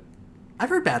about it. I've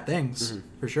heard bad things,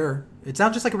 for sure. It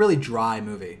sounds just like a really dry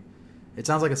movie. It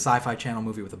sounds like a Sci-Fi Channel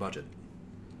movie with a budget.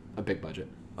 A big budget.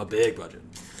 A big budget.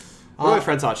 One of my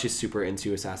friends thought she's super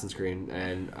into Assassin's Creed,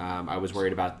 and I was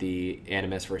worried about the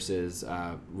animus versus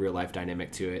real life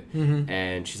dynamic to it.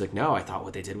 And she's like, "No, I thought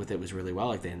what they did with it was really well.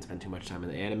 Like they didn't spend too much time in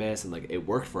the animus, and like it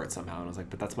worked for it somehow." And I was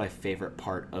like, "But that's my favorite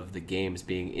part of the games,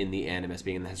 being in the animus,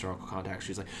 being in the historical context."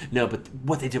 She's like, "No, but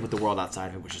what they did with the world outside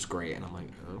of it, which is great." And I'm like,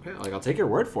 "Okay, like I'll take your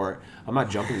word for it. I'm not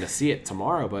jumping to see it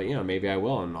tomorrow, but you know maybe I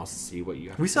will, and I'll see what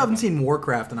you have." We still haven't seen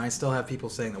Warcraft, and I still have people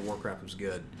saying that Warcraft was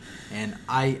good. And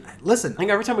listen. I think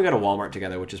every time we go to Walmart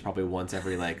together, which is probably once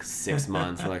every like 6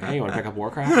 months, we're like, "Hey, you want to pick up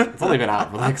Warcraft?" It's only been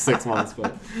out for like 6 months,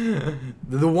 but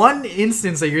the one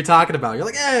instance that you're talking about, you're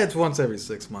like, it's once every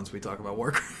 6 months we talk about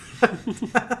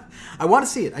Warcraft. I want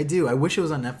to see it. I do. I wish it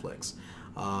was on Netflix.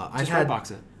 Just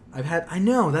Redbox it. I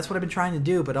know that's what I've been trying to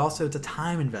do, but also it's a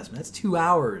time investment. That's 2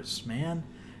 hours, man.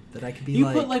 That I could be. You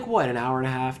put like what, an hour and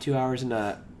a half, 2 hours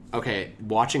into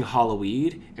watching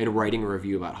Halloween and writing a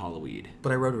review about Halloween.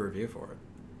 But I wrote a review for it.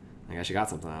 I guess you got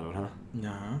something out of it, huh?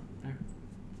 Uh-huh.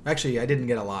 Actually, I didn't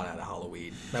get a lot out of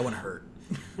Halloween. That one hurt.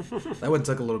 That one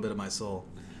took a little bit of my soul.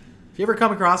 If you ever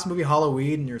come across a movie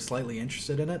Halloween and you're slightly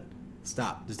interested in it,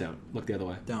 stop. Just don't. Look the other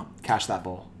way. Don't. Cash that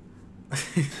bowl.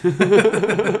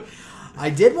 I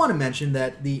did want to mention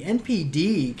that the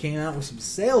NPD came out with some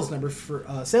sales numbers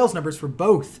for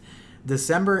both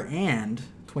December and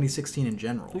 2016 in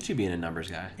general. You should be a numbers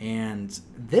guy. And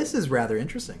this is rather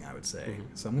interesting, I would say.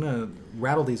 So I'm going to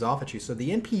rattle these off at you. So the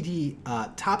NPD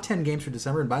top 10 games for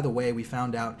December, and by the way, we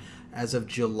found out as of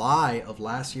July of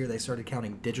last year, they started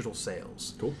counting digital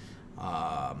sales. Cool.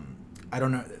 I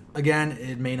don't know. Again,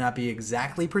 it may not be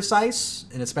exactly precise,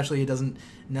 and especially it doesn't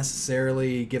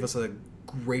necessarily give us a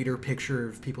greater picture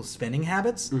of people's spending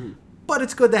habits, but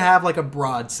it's good to have like a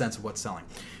broad sense of what's selling.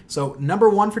 So number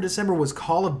 1 for December was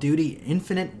Call of Duty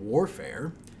Infinite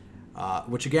Warfare,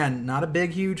 which again, not a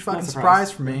big, huge fucking surprise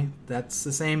for me. That's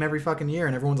the same every fucking year,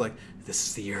 and everyone's like, this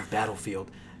is the year of Battlefield.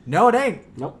 No, it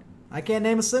ain't. Nope. I can't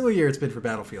name a single year it's been for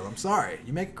Battlefield. I'm sorry.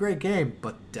 You make a great game,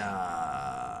 but you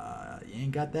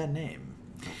ain't got that name.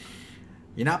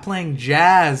 You're not playing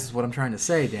jazz is what I'm trying to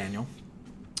say, Daniel.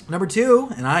 Number 2,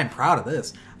 and I'm proud of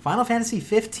this, Final Fantasy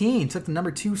 15 took the number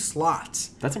 2 slot.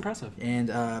 That's impressive. And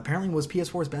apparently was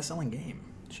PS4's best-selling game.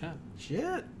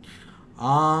 Shit.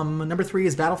 Number 3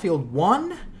 is Battlefield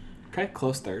 1. Okay,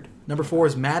 close third. Number 4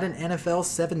 is Madden NFL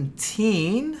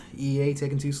 17. EA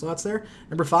taking 2 slots there.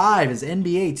 Number 5 is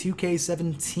NBA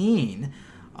 2K17.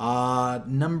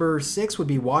 Number 6 would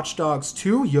be Watch Dogs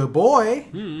 2, ya boy.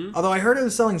 Although I heard it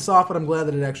was selling soft, but I'm glad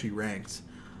that it actually ranked.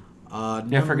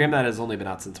 For a game that has only been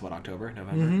out since, October,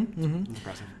 November?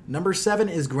 Impressive. Number 7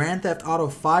 is Grand Theft Auto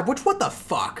 5, which, what the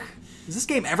fuck? Is this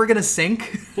game ever going to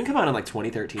sync? It didn't come out in,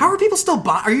 2013. How are people still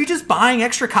buying? Are you just buying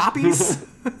extra copies?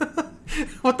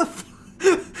 What the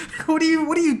What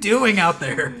are you doing out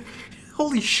there?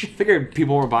 Holy shit. Figured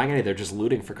people weren't buying any, they're just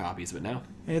looting for copies, but no.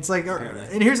 And it's like,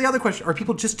 and here's the other question. Are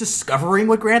people just discovering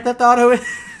what Grand Theft Auto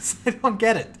is? I don't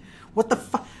get it. What the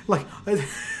fuck? Like, don't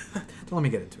let me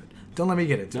get into it. Don't let me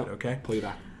get into it, okay? Pull you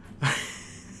back.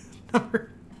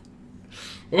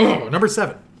 Number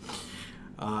 7.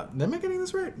 Am I getting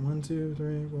this right? 1, 2,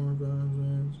 3, 4, 5,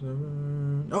 6,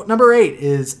 7. Oh, number 8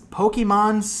 is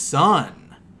Pokemon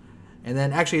Sun. And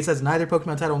then actually it says neither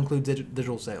Pokemon title includes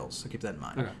digital sales, so keep that in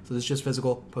mind. Okay. So this is just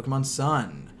physical Pokemon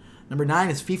Sun. Number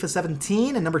 9 is FIFA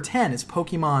 17, and number 10 is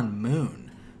Pokemon Moon.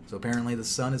 So apparently the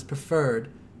sun is preferred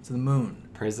to the moon.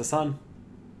 Praise the sun.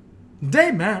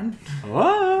 Day man.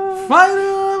 Oh. Fighter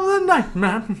of the night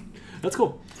man. That's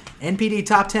cool. NPD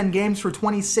top 10 games for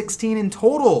 2016 in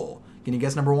total. Can you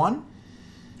guess number 1?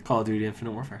 Call of Duty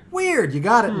Infinite Warfare. Weird, you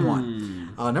got it in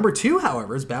 1. Number 2,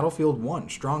 however, is Battlefield 1.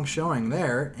 Strong showing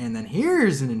there. And then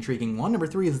here's an intriguing one. Number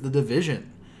 3 is The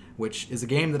Division, which is a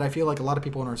game that I feel like a lot of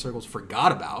people in our circles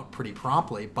forgot about pretty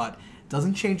promptly, but it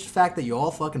doesn't change the fact that you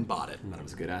all fucking bought it. That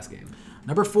was a good ass game.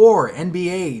 Number 4,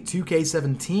 NBA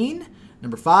 2K17.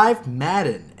 Number 5,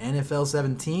 Madden NFL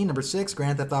 17. Number 6,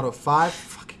 Grand Theft Auto 5.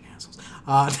 Fucking assholes.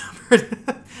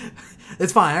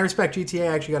 It's fine. I respect GTA.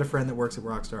 I actually got a friend that works at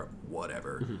Rockstar.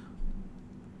 Whatever.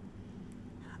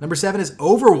 Number 7 is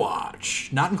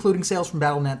Overwatch, not including sales from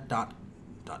Battle.net.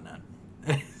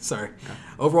 Sorry. Okay.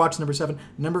 Overwatch number 7.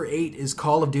 Number 8 is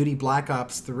Call of Duty Black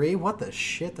Ops 3. What the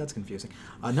shit? That's confusing.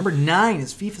 Number 9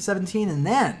 is FIFA 17. And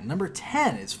then number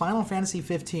 10 is Final Fantasy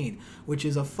 15, which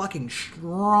is a fucking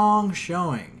strong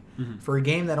showing for a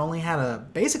game that only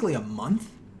had basically a month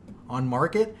on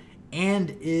market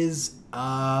and is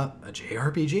a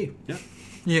JRPG. Yeah.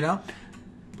 You know?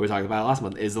 We talked about it last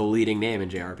month. Is the leading name in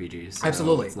JRPGs. So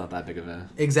absolutely. It's not that big of a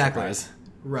exactly. surprise.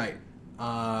 Right.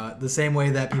 The same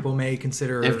way that people may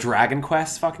consider... If Dragon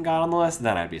Quest fucking got on the list,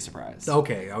 then I'd be surprised.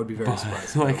 Okay, I would be very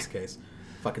surprised in this case.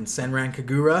 Fucking Senran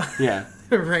Kagura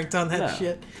ranked on that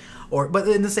shit. But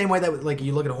in the same way that like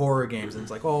you look at horror games and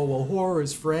it's like, oh, well, horror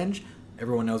is fringe.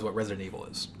 Everyone knows what Resident Evil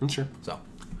is. Sure. So,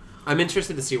 I'm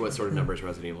interested to see what sort of numbers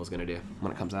Resident Evil is going to do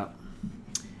when it comes out.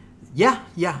 Yeah,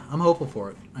 I'm hopeful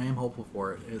for it. I am hopeful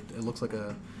for it. It looks like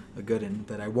a good one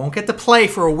that I won't get to play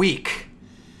for a week.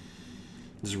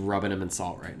 Just rubbing him in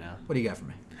salt right now. What do you got for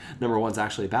me? Number 1's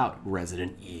actually about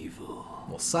Resident Evil.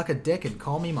 Well, suck a dick and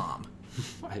call me mom.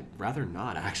 I'd rather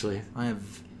not, actually. I have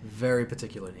very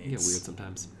particular needs. You get weird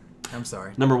sometimes. I'm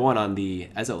sorry. Number 1 on the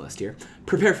EZO list here.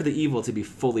 Prepare for the evil to be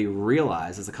fully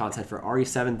realized as the content for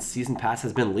RE7 Season Pass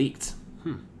has been leaked.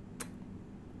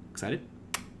 Excited?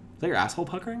 Is that your asshole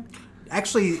puckering?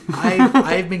 Actually,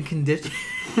 I've been conditioned...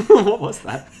 What was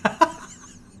that?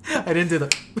 I didn't do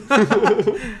that.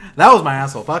 That was my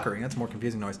asshole puckering. That's a more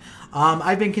confusing noise.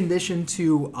 I've been conditioned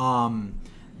to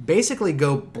basically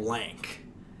go blank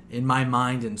in my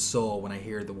mind and soul when I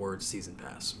hear the word Season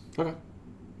Pass. Okay.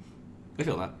 I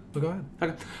feel that. But go ahead.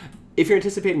 Okay. If you're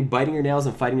anticipating biting your nails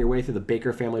and fighting your way through the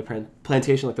Baker family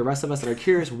plantation like the rest of us and are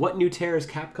curious what new terrors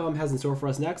Capcom has in store for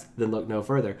us next, then look no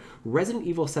further. Resident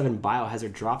Evil 7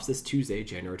 Biohazard drops this Tuesday,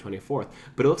 January 24th,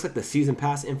 but it looks like the Season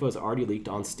Pass info is already leaked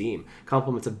on Steam.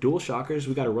 Compliments of Dual Shockers,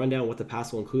 we got a rundown what the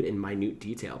pass will include in minute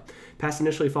detail. Pass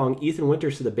initially following Ethan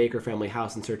Winters to the Baker family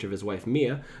house in search of his wife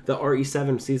Mia, the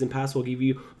RE7 Season Pass will give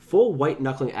you full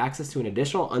white-knuckling access to an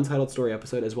additional untitled story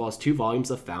episode as well as 2 volumes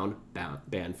of found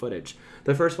band footage.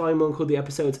 The first volume will include the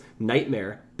episodes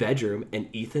Nightmare, Bedroom, and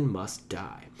Ethan Must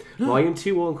Die. Volume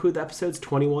 2 will include the episodes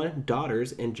 21,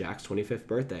 Daughters, and Jack's 25th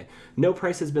birthday. No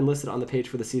price has been listed on the page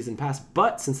for the Season Pass,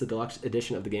 but since the deluxe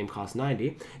edition of the game costs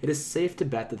 $90, it is safe to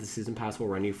bet that the Season Pass will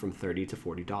run you from $30 to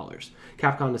 $40.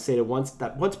 Capcom has stated once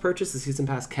purchased, the Season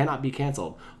Pass cannot be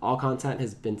canceled. All content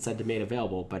has been said to be made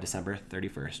available by December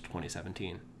 31st,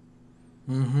 2017.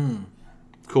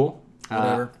 Cool.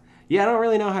 Whatever. Yeah, I don't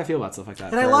really know how I feel about stuff like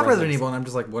that. And I love Resident Evil, and I'm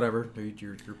just like, whatever.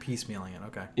 You're piecemealing it.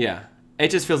 Okay. Yeah.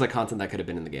 It just feels like content that could have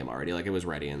been in the game already. Like, it was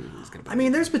ready and it's going to be... I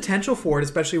mean, there's potential for it,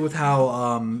 especially with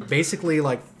how basically,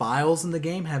 like, files in the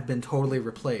game have been totally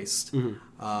replaced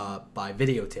by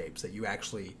videotapes that you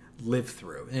actually live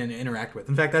through and interact with.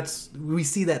 In fact, we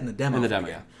see that in the demo. In the demo,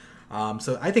 yeah.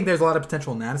 So I think there's a lot of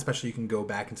potential in that, especially you can go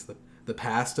back into the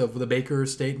past of the Baker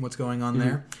estate and what's going on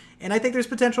there. And I think there's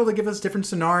potential to give us different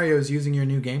scenarios using your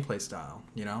new gameplay style.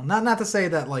 You know, not to say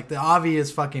that like the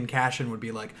obvious fucking cash-in would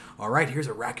be like, all right, here's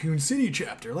a Raccoon City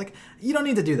chapter. Like, you don't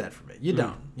need to do that for me. You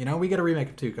don't. You know, we got a remake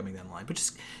of 2 coming down the line, but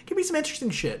just give me some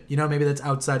interesting shit. You know, maybe that's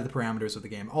outside of the parameters of the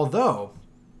game. Although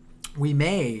we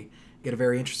may get a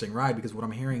very interesting ride because what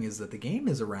I'm hearing is that the game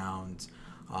is around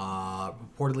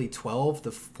reportedly 12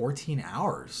 to 14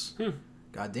 hours.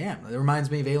 God damn. It reminds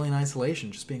me of Alien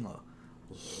Isolation just being a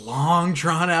long,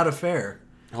 drawn-out affair.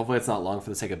 Hopefully it's not long for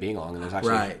the sake of being long, and there's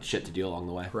actually shit to do along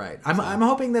the way. Right. I'm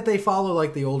hoping that they follow,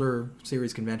 like, the older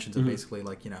series conventions of basically,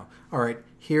 like, you know, all right,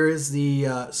 here is the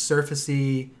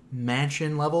surfacey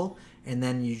mansion level, and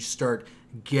then you start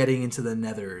getting into the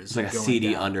nethers. It's like a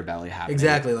seedy underbelly happening.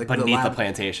 Exactly. Like beneath the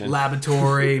plantation.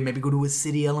 Laboratory, maybe go to a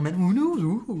city element.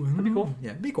 That'd be cool. Yeah,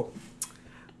 it'd be cool.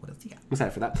 What else you got? I'm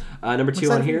excited for that. Number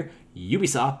 2 on here,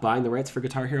 Ubisoft buying the rights for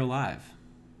Guitar Hero Live.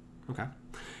 Okay.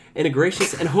 In a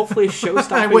gracious and hopefully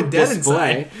show-stopping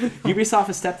display, Ubisoft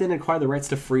has stepped in and acquired the rights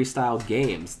to Freestyle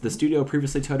Games. The studio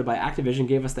previously touted by Activision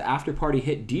gave us the after-party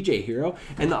hit DJ Hero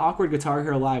and the awkward Guitar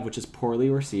Hero Live, which is poorly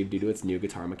received due to its new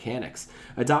guitar mechanics.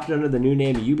 Adopted under the new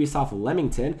name Ubisoft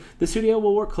Leamington, the studio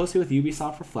will work closely with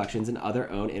Ubisoft Reflections and other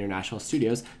own international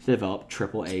studios to develop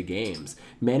AAA games.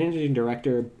 Managing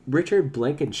Director Richard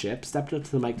Blankenship stepped up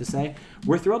to the mic to say,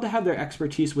 "We're thrilled to have their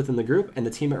expertise within the group, and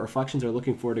the team at Reflections are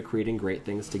looking forward to creating great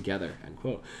things together." End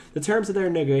quote. The terms of their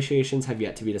negotiations have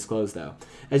yet to be disclosed, though.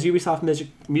 As Ubisoft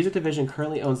Music Division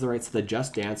currently owns the rights to the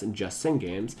Just Dance and Just Sing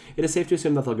games, it is safe to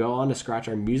assume that they'll go on to scratch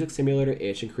our music simulator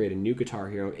itch and create a new Guitar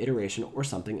Hero iteration or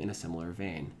something in a similar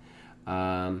vein.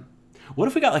 What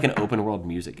if we got like an open world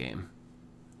music game?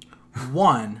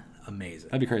 Amazing.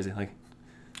 That'd be crazy. Like,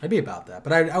 I'd be about that,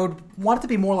 but I would want it to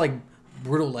be more like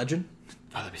Brutal Legend.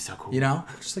 Oh, that'd be so cool. You know,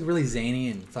 just like really zany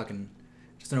and fucking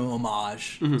just an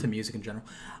homage to music in general.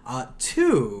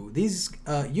 2,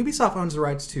 Ubisoft owns the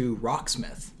rights to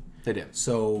Rocksmith. They do.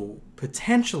 So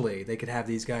potentially they could have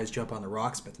these guys jump on the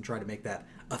Rocksmith and try to make that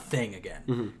a thing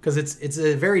again, because it's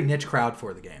a very niche crowd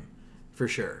for the game, for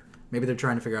sure. Maybe they're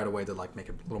trying to figure out a way to like make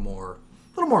it a little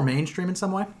more mainstream in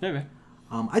some way. Maybe.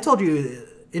 I told you,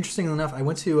 interestingly enough, I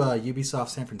went to Ubisoft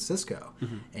San Francisco,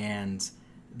 and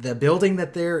the building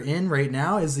that they're in right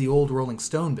now is the old Rolling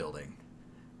Stone building,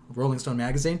 Rolling Stone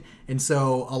magazine, and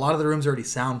so a lot of the rooms are already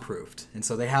soundproofed, and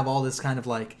so they have all this kind of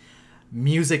like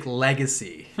music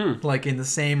legacy, like in the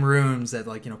same rooms that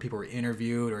like, you know, people were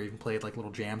interviewed or even played like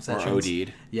little jam sessions. Or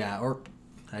OD'd. Yeah, or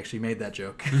I actually made that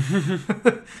joke.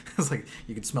 It's like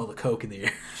you could smell the coke in the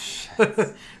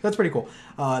air. That's pretty cool.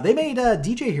 They made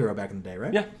DJ Hero back in the day,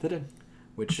 right? Yeah, they did.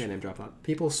 Which name drop that.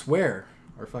 People swear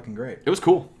are fucking great. It was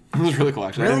cool. It was really cool,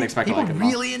 actually. Really? I didn't expect people to like it at all.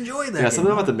 really enjoyed that. Yeah,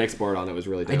 something about the mix board on it was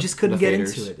really dope. I just couldn't get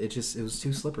faders. into it. It was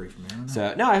too slippery for me. I don't know.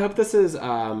 So no, I hope this is.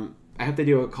 I hope they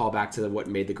do a call back to what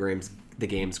made the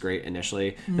games great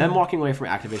initially. Them walking away from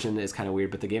Activision is kind of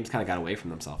weird, but the games kind of got away from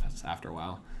themselves after a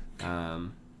while.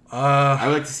 I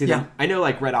would like to see them. I know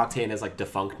like Red Octane is like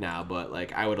defunct now, but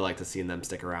like I would have liked to see them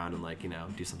stick around and like, you know,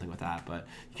 do something with that. But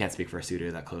you can't speak for a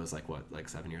studio that closed like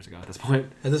 7 years ago at this point.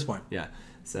 At this point, yeah.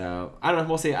 So I don't know.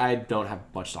 We'll see. I don't have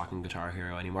much stock in Guitar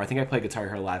Hero anymore. I think I played Guitar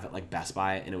Hero Live at like Best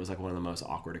Buy, and it was like one of the most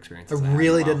awkward experiences. I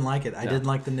really didn't like it. I didn't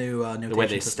like the new notation the way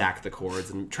they system. stacked the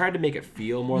chords and tried to make it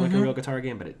feel more like a real guitar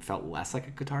game, but it felt less like a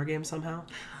guitar game somehow.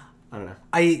 I don't know.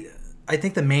 I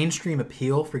think the mainstream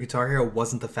appeal for Guitar Hero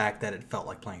wasn't the fact that it felt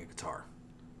like playing a guitar.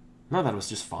 No, that was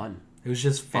just fun. It was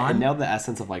just fun. It nailed the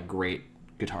essence of like great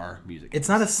guitar music. It's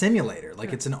not a simulator.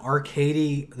 Like it's an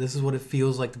arcadey. This is what it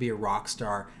feels like to be a rock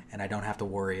star, and I don't have to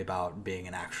worry about being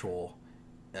an actual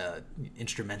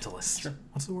instrumentalist. Sure.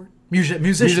 What's the word?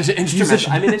 Musician.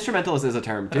 I mean, instrumentalist is a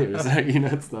term too. So, you know,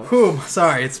 it's not. Whew,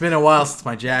 sorry, it's been a while since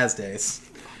my jazz days.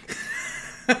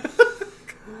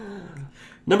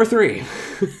 Number 3.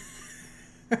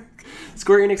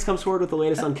 Square Enix comes forward with the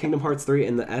latest on Kingdom Hearts 3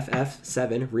 and the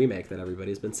FF7 remake that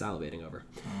everybody's been salivating over.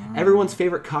 Everyone's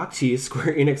favorite cock tease,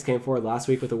 Square Enix came forward last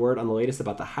week with a word on the latest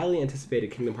about the highly anticipated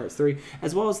Kingdom Hearts 3,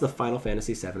 as well as the Final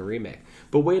Fantasy VII remake.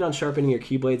 But wait on sharpening your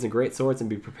keyblades and great swords and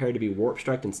be prepared to be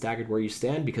warp-struck and staggered where you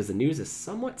stand, because the news is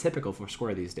somewhat typical for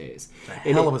Square these days.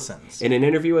 A hell of a sentence. In an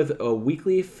interview with a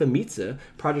weekly Famitsu,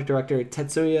 project director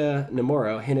Tetsuya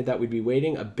Nomura hinted that we'd be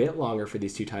waiting a bit longer for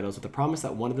these two titles, with the promise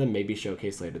that one of them may be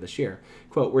showcased later this year.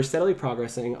 Quote, "We're steadily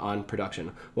progressing on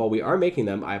production. While we are making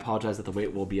them, I apologize that the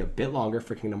wait will be a bit longer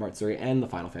for Kingdom Hearts 3 and the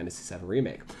Final Fantasy VII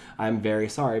remake. I'm very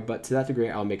sorry, but to that degree,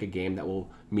 I'll make a game that will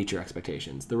meet your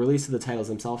expectations. The release of the titles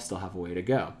themselves still have a way to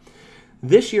go."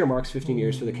 This year marks 15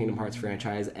 years for the Kingdom Hearts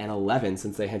franchise and 11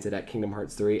 since they hinted at Kingdom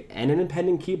Hearts 3 and an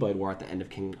impending Keyblade War at the end of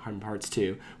Kingdom Hearts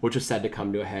 2, which was said to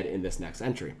come to a head in this next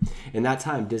entry. In that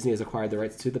time, Disney has acquired the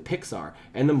rights to the Pixar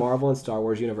and the Marvel and Star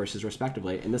Wars universes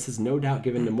respectively, and this has no doubt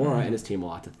given Nomura and his team a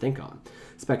lot to think on.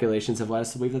 Speculations have led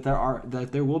us to believe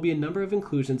that there will be a number of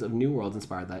inclusions of new worlds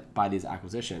inspired by these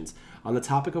acquisitions. On the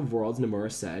topic of worlds,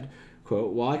 Nomura said,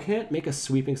 quote, "While I can't make a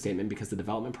sweeping statement because the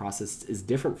development process is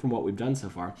different from what we've done so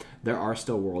far, there are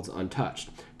still worlds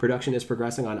untouched. Production is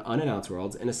progressing on unannounced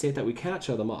worlds in a state that we cannot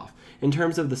show them off. In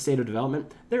terms of the state of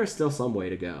development, there is still some way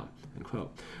to go." End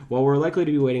quote. While we're likely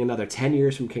to be waiting another 10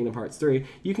 years from Kingdom Hearts 3,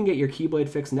 you can get your Keyblade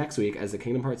fix next week as the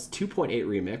Kingdom Hearts 2.8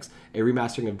 remix, a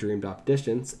remastering of Dream Drop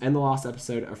Distance, and the lost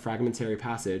episode of Fragmentary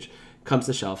Passage comes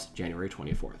to shelves January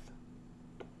 24th.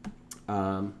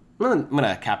 I'm going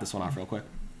to cap this one off real quick.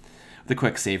 The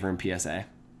quick savor and PSA.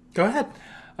 Go ahead.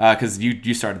 Because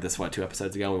you started this, 2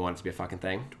 episodes ago, and we want it to be a fucking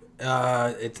thing?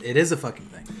 It is a fucking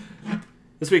thing.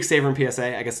 This week's savor and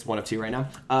PSA, I guess it's 1 of 2 right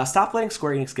now. Stop letting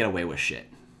Square Enix get away with shit.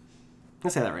 I'm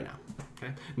going to say that right now.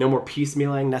 Okay. No more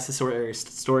piecemealing necessary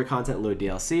story content in lieu of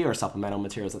DLC or supplemental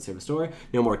materials that serve a story.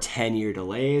 No more 10-year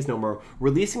delays. No more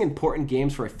releasing important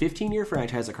games for a 15-year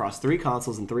franchise across 3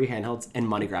 consoles and 3 handhelds and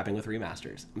money grabbing with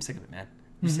remasters. I'm sick of it, man.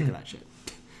 I'm sick of that shit.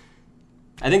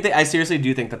 I seriously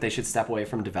do think that they should step away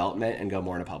from development and go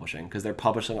more into publishing, because their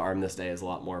publishing arm this day is a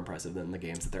lot more impressive than the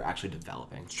games that they're actually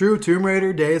developing. It's true. Tomb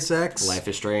Raider, Deus Ex, Life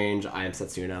is Strange, I Am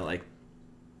Setsuna. Like,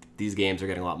 these games are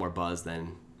getting a lot more buzz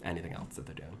than anything else that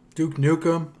they're doing. Duke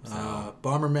Nukem,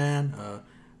 Bomberman.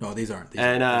 No, these aren't.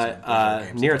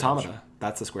 Nier Automata.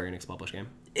 That's a Square Enix published game.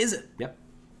 Is it? Yep.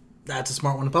 That's a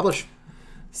smart one to publish.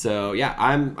 So yeah,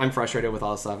 I'm frustrated with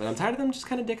all this stuff, and I'm tired of them just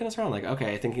kind of dicking us around. Like,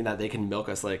 okay, thinking that they can milk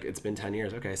us like it's been 10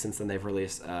 years. Okay, since then they've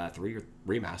released 3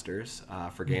 remasters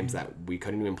for games that we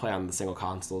couldn't even play on the single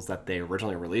consoles that they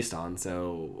originally released on.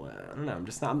 So I don't know. I'm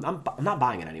just not. I'm not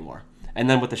buying it anymore. And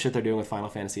then with the shit they're doing with Final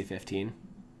Fantasy 15,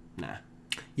 nah.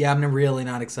 Yeah, I'm really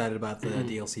not excited about the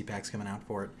DLC packs coming out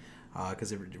for it.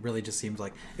 Because it really just seems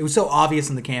like it was so obvious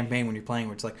in the campaign when you're playing,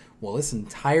 where it's like, well, this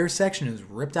entire section is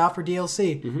ripped out for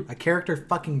DLC. A character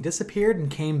fucking disappeared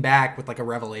and came back with like a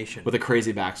revelation with a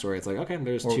crazy backstory. It's like, okay,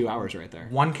 there's 2 hours right there.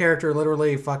 One character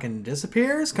literally fucking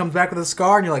disappears, comes back with a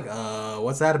scar, and you're like,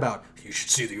 what's that about? You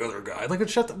should see the other guy. Like,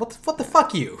 what the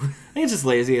fuck you? I think it's just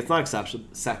lazy. It's not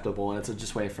acceptable, and it's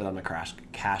just a way for them to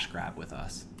cash grab with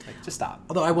us. Like, just stop.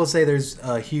 Although I will say there's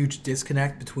a huge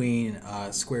disconnect between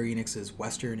Square Enix's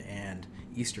Western and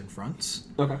Eastern fronts.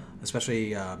 Okay.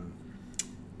 Especially,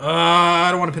 I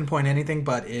don't want to pinpoint anything,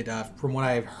 but it from what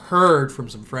I've heard from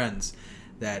some friends,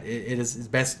 that it is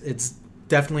best. It's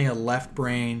definitely a left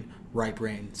brain, right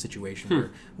brain situation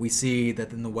where we see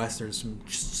that in the West there's some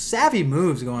savvy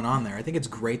moves going on there. I think it's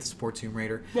great to support Tomb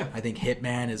Raider. Yeah. I think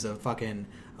Hitman is a fucking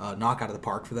knock out of the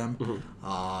park for them.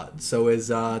 So is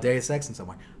Deus Ex in some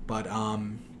way. But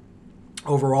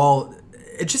overall,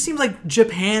 it just seems like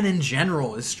Japan in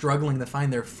general is struggling to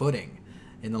find their footing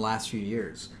in the last few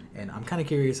years. And I'm kind of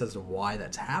curious as to why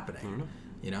that's happening.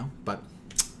 You know? But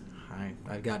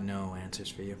I've got no answers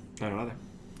for you. I don't either.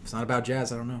 If it's not about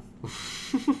jazz, I don't know.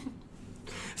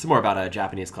 It's more about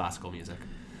Japanese classical music.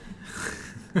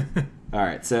 All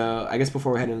right, so I guess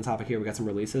before we head into the topic here, we got some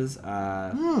releases.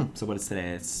 So what is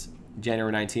today? It's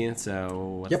January 19th,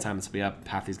 so at the time this will be up,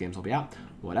 half these games will be out.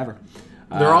 Whatever.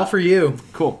 They're all for you.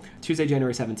 Cool. Tuesday,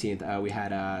 January 17th, we had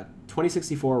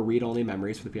 2064 read-only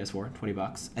memories for the PS4,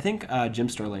 $20. I think Jim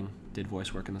Sterling did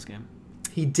voice work in this game.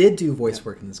 He did do voice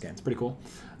work in this game. It's pretty cool.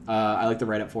 I like the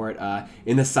write-up for it.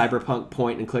 In the cyberpunk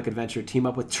point-and-click adventure, team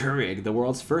up with Turing, the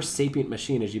world's first sapient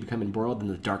machine, as you become embroiled in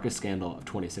the darkest scandal of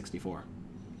 2064.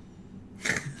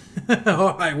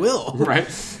 Oh, I will. Right.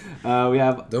 We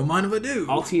have Don't mind if I do.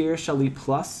 Altair Shali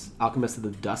Plus, Alchemist of the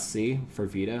Dust Sea for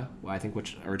Vita, I think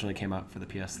which originally came out for the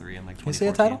PS3 in like 2014. Can you say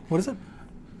a title? What is it?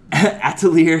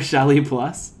 Atelier Shali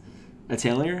Plus.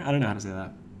 Atelier? I don't know how to say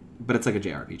that. But it's like a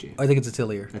JRPG. I think it's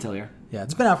Atelier. Atelier? Yeah,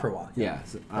 it's been out for a while. Yeah.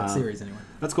 That series, anyway.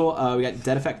 That's cool. We got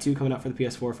Dead Effect 2 coming out for the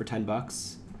PS4 for $10.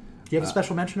 Do you have a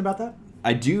special mention about that?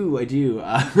 I do. This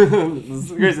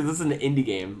is an indie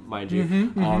game, mind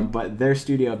you. But their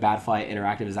studio, Badfly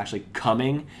Interactive, is actually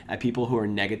coming at people who are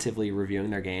negatively reviewing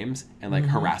their games and like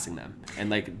harassing them and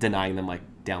like denying them like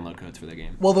download codes for their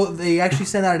game. Well, they actually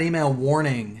sent out an email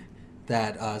warning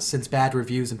that since bad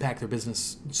reviews impact their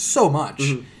business so much,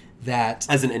 that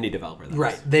as an indie developer,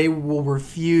 right, they will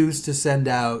refuse to send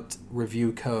out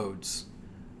review codes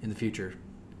in the future.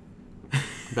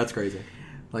 That's crazy.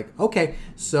 Like, okay,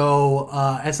 so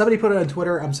as somebody put it on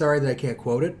Twitter, I'm sorry that I can't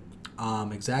quote it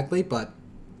exactly, but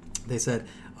they said,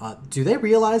 Do they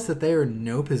realize that they are in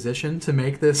no position to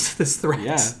make this threat?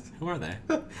 Yeah. Who are they?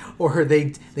 Or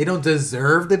they don't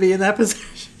deserve to be in that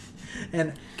position?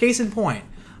 And case in point,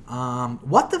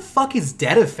 what the fuck is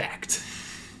Dead Effect?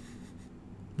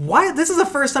 Why? This is the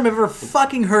first time I've ever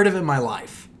fucking heard of it in my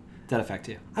life. Dead Effect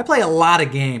 2. I play a lot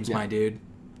of games, my dude.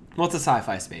 Well, it's a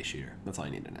sci-fi space shooter. That's all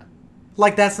you need to know.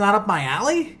 Like, that's not up my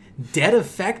alley? Dead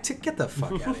Effect? Get the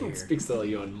fuck out of here. Speaks to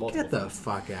you on multiple. Get the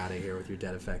fuck out of here with your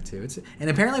Dead Effect 2. And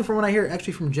apparently, from what I hear,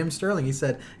 actually from Jim Sterling, he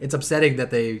said it's upsetting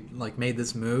that they like made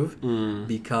this move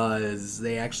because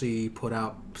they actually put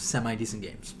out semi-decent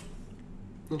games.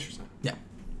 Interesting. Yeah.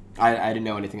 I didn't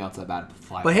know anything else about it.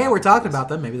 But hey, we're talking about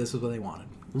them. Maybe this is what they wanted.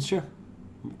 That's true.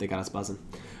 They got us buzzing.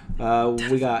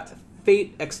 We got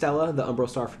Fate Extella, the Umbral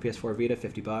Star for PS4 Vita,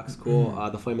 $50. Cool.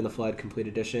 The Flame in the Flood Complete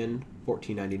Edition,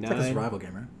 $14.99. It's like a survival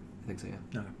game, right? I think so,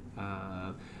 yeah.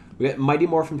 Okay. We got Mighty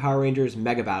Morphin Power Rangers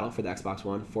Mega Battle for the Xbox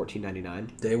One,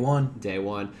 $14.99. Day one.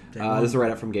 This is a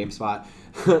write-up from GameSpot.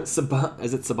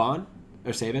 Is it Saban?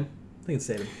 Or Saban? I think it's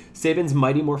Saban. Saban's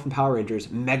Mighty Morphin Power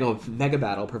Rangers Mega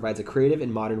Battle provides a creative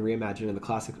and modern reimagining of the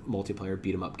classic multiplayer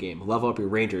beat-em-up game. Level up your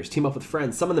Rangers, team up with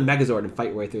friends, summon the Megazord, and fight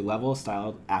your way through levels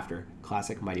styled after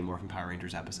classic Mighty Morphin Power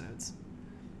Rangers episodes.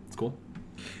 It's cool.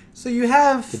 So you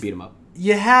have... To beat 'em up.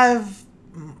 You have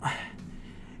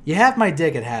my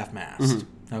dick at half-mast,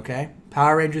 okay?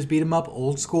 Power Rangers beat 'em up,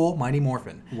 old school, Mighty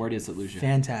Morphin. Where does it lose you?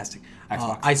 Fantastic.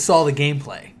 Xbox? I saw the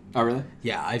gameplay. Oh, really?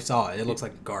 Yeah, I saw it. It looks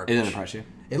like garbage. It didn't impress you?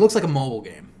 It looks like a mobile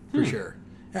game, for sure.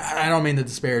 I don't mean to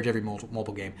disparage every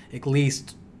mobile game. At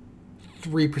least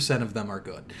 3% of them are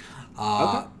good.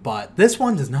 Okay. But this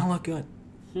one does not look good.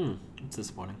 It's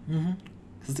disappointing.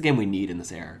 This is the game we need in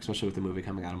this era, especially with the movie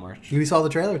coming out in March. You saw the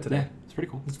trailer today. Yeah, it's pretty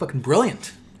cool. It's fucking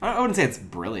brilliant. I wouldn't say it's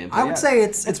brilliant. I would say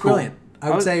it's cool. brilliant.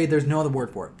 I would say there's no other word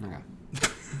for it. Okay.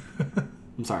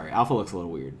 I'm sorry. Alpha looks a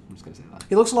little weird. I'm just going to say that.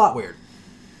 He looks a lot weird.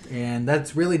 And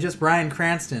that's really just Bryan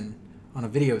Cranston on a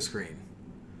video screen.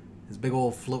 His big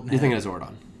old floating head. You're thinking of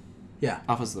Zordon. Yeah.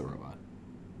 Alpha's the robot.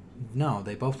 No,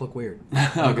 they both look weird.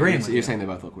 Okay, you're saying they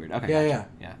both look weird. Okay. Yeah.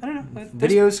 I don't know.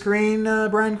 Video screen,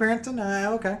 Bryan Cranston?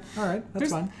 Okay. All right.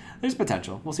 That's fine. There's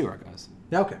potential. We'll see where it goes.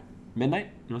 Yeah, okay. Midnight?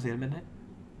 You want to see it at midnight?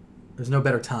 There's no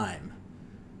better time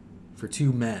for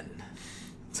two men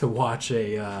to watch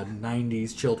a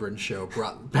 90s children's show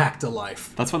brought back to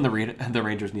life. That's when the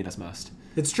Rangers need us most.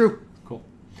 It's true. Cool.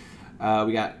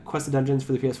 We got Quest of Dungeons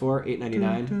for the PS4,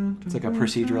 $8.99. It's like a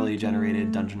procedurally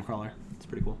generated dungeon crawler. It's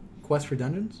pretty cool. Quest for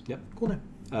Dungeons? Yep. Cool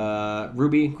name.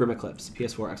 Ruby Grim Eclipse,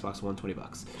 PS4, Xbox One,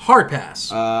 $20. Hard pass.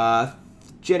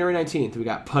 January 19th, we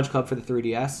got Punch Club for the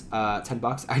 3DS,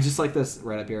 $10. I just like this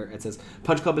right up here. It says,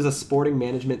 Punch Club is a sporting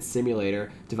management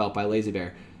simulator developed by Lazy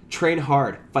Bear. Train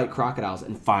hard, fight crocodiles,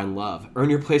 and find love. Earn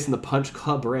your place in the Punch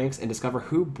Club ranks and discover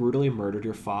who brutally murdered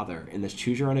your father in this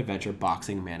choose-your-own-adventure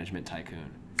boxing management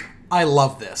tycoon. I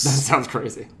love this. That sounds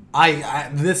crazy.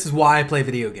 This is why I play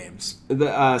video games.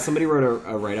 Somebody wrote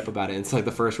a write-up about it, and it's like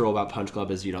the first rule about Punch Club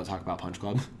is you don't talk about Punch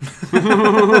Club.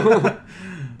 Love it.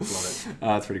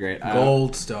 That's pretty great.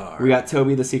 Gold star. We got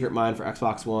Toby the Secret Mine for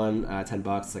Xbox One,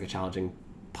 $10. It's like a challenging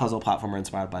puzzle platformer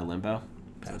inspired by Limbo.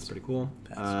 So that's pretty cool.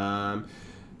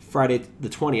 Friday the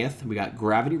 20th, we got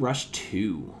Gravity Rush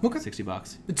 2. Okay.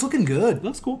 $60. It's looking good. It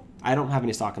looks cool. I don't have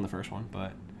any stock in the first one,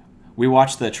 but we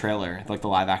watched the trailer, like the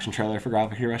live action trailer for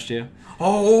Gravity Rush 2.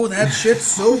 Oh, that shit's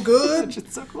so good. That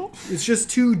shit's so cool. It's just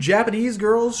two Japanese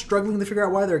girls struggling to figure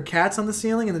out why there are cats on the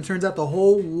ceiling, and it turns out the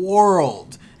whole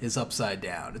world is upside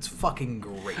down. It's fucking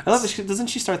great. I love it. Doesn't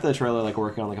she start the trailer like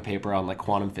working on like a paper on like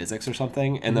quantum physics or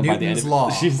something, and then Newton's by the end of it,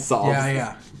 law. she solves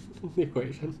the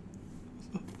equation.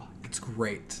 It's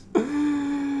great.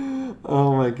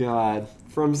 Oh my god.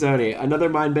 From Sony, another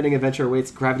mind-bending adventure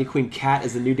awaits Gravity Queen Cat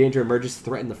as a new danger emerges to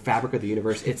threaten the fabric of the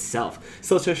universe itself.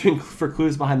 Still searching for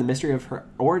clues behind the mystery of her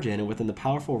origin and within the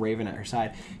powerful Raven at her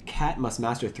side, Cat must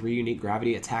master 3 unique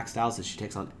gravity attack styles as she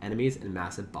takes on enemies and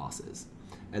massive bosses.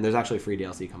 And there's actually free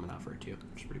DLC coming out for it too,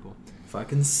 which is pretty cool.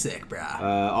 Fucking sick, brah.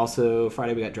 Also,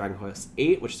 Friday we got Dragon Quest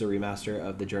VIII, which is a remaster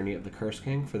of The Journey of the Cursed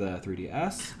King for the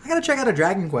 3DS. I gotta check out a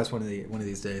Dragon Quest one of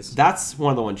these days. That's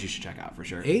one of the ones you should check out for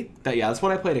sure. 8? That's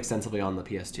one I played extensively on the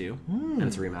PS2, and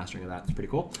it's a remastering of that. It's pretty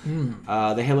cool.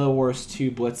 The Halo Wars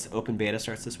 2 Blitz open beta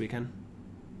starts this weekend.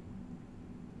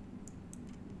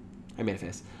 I made a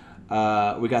face.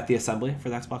 We got The Assembly for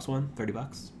the Xbox One,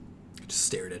 $30. Just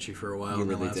stared at you for a while. You in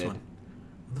really the last did. one.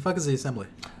 What the fuck is The Assembly?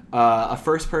 A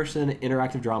first-person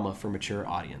interactive drama for mature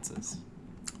audiences.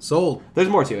 Sold. There's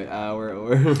more to it.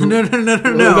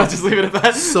 No. Let's just leave it at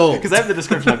that. Sold. Because I have the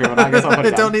description up here, but I guess I'll put it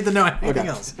down. I don't need to know anything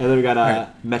else. And then we got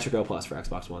Metrico Plus for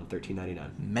Xbox One, $13.99.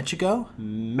 Metrico?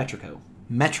 Metrico.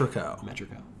 Metrico.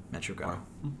 Metrico. Metrico.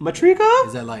 Matrico?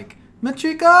 Is that like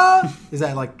Metrico? Is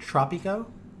that like Tropico?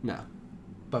 No.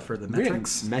 But for the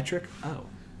metrics? Metric O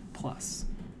plus.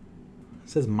 It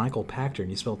says Michael Pachter, and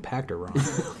you spelled Pachter wrong.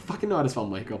 Fucking know how to spell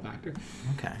Michael Pachter.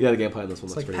 Okay. Yeah, the gameplay on this one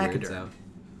It's looks like pretty Pachyderm. weird.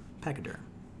 Pachyderm.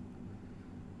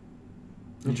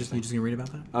 You just gonna read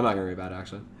about that? I'm not gonna read about it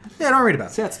actually. Yeah, don't read about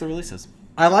it. So yeah, it's the releases.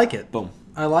 I like it. Boom.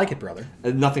 I like it, brother.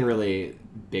 Nothing really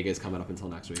big is coming up until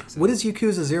next week. So. What is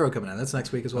Yakuza 0 coming out? That's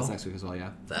next week as well? That's next week as well, yeah.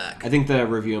 Fuck. I think the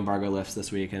review embargo lifts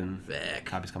this week and Fuck.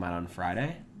 copies come out on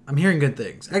Friday. I'm hearing good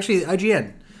things. Actually,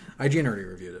 IGN already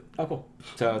reviewed it. Oh, cool.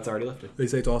 So it's already lifted. They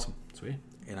say it's awesome. Sweet.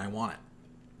 And I want it.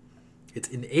 It's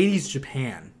in 80s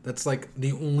Japan. That's like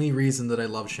the only reason that I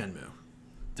love Shenmue.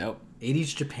 Dope.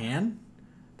 80s Japan?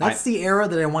 That's the era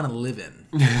that I want to live in.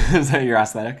 Is that your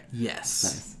aesthetic? Yes.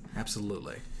 Nice.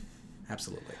 Absolutely.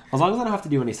 Absolutely. As long as I don't have to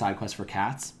do any side quests for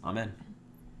cats, I'm in.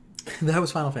 That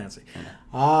was Final Fantasy.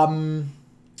 I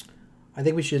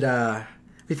think we should,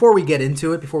 before we get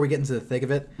into the thick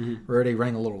of it, we're already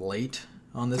running a little late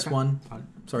on this one. Fine.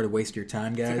 Sorry to waste your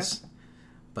time, guys. Okay.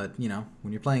 But, you know,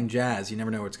 when you're playing jazz, you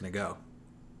never know where it's going to go.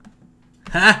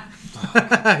 Ha!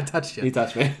 I touched you. He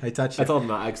touched me. I touched you.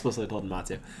 I explicitly told him not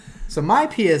to. So my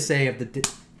PSA of the...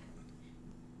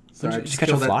 Sorry, Did you catch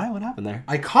a fly? What happened there?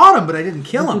 I caught him, but I didn't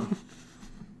kill him.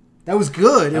 That was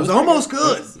good. It was almost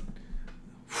good.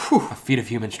 A feat of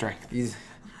human strength. He's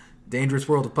dangerous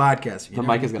world of podcasting. The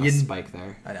mic is going to spike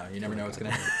there. I know. You never know what's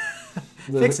going to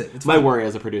fix it. It's my fine. worry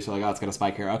as a producer, like, oh, it's going to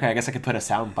spike here. Okay, I guess I could put a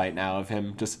sound bite now of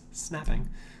him just snapping.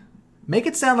 Make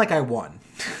it sound like I won.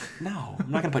 No,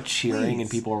 I'm not going to put cheering and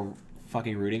people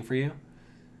fucking rooting for you.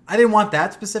 I didn't want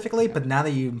that specifically, but now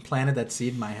that you planted that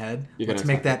seed in my head, let's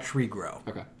make that tree grow.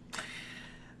 Okay.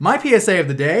 My PSA of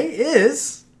the day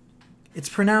is, it's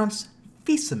pronounced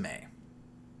Fils-aime.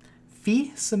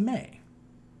 Fils-aime.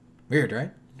 Weird, right?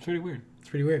 It's pretty weird. It's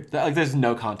pretty weird. Like, there's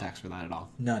no context for that at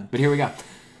all. None. But here we go.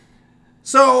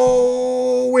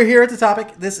 So, we're here at the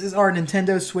topic. This is our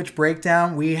Nintendo Switch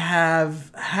breakdown. We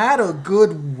have had a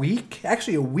good week.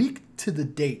 Actually, a week to the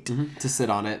date. Mm-hmm. To sit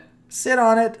on it. Sit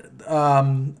on it.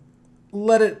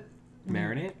 Let it...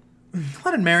 Marinate?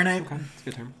 Let it marinate. Okay, that's a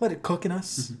good term. Let it cook in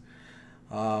us.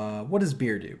 Mm-hmm. What does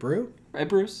beer do? Brew? It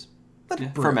brews. Let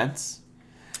it brew. Ferments.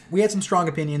 We had some strong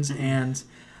opinions, and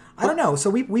I don't know. So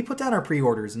we put down our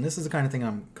pre-orders, and this is the kind of thing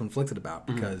I'm conflicted about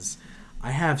because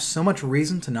I have so much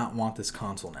reason to not want this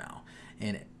console now.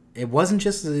 And it wasn't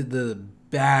just the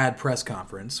bad press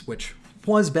conference, which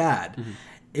was bad. Mm-hmm.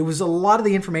 It was a lot of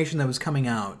the information that was coming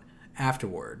out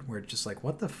afterward, where it's just like,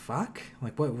 what the fuck?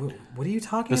 Like, what are you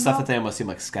talking about? The stuff that they almost seemed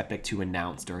like skeptic to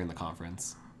announce during the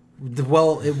conference.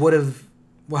 Well, it would have...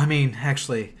 Well, I mean,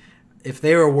 actually, if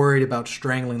they were worried about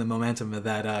strangling the momentum of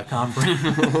that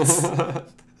conference...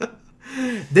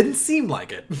 didn't seem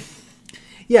like it.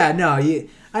 Yeah, no, I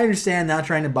understand not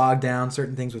trying to bog down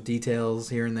certain things with details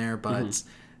here and there, but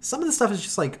some of the stuff is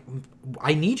just like,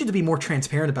 I need you to be more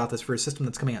transparent about this for a system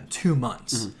that's coming out in 2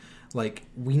 months. Like,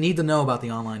 we need to know about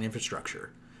the online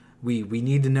infrastructure. We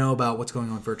need to know about what's going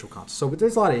on with Virtual Console. So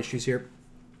there's a lot of issues here.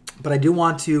 But I do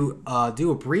want to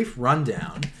do a brief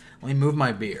rundown. Let me move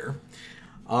my beer.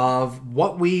 Of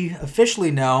what we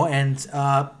officially know. And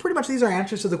pretty much these are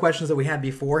answers to the questions that we had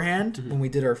beforehand when we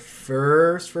did our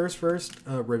first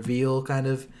reveal kind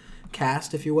of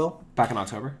cast, if you will. Back in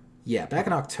October? Yeah, back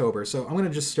in October. So I'm going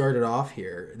to just start it off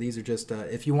here. These are just,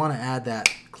 if you want to add that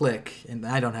click, and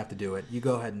I don't have to do it, you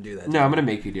go ahead and do that. No, I'm going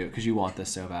to make you do it because you want this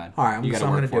so bad. All right, I'm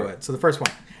going to do it. So the first one.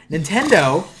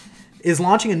 Nintendo is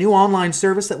launching a new online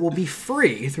service that will be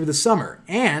free through the summer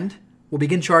and will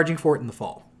begin charging for it in the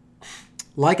fall.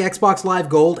 Like Xbox Live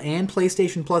Gold and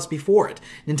PlayStation Plus before it,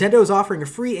 Nintendo is offering a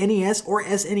free NES or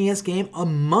SNES game a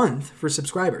month for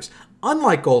subscribers.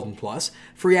 Unlike Gold and Plus,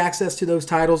 free access to those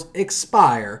titles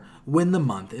expire when the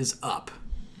month is up.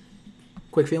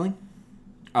 Quick feeling?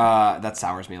 That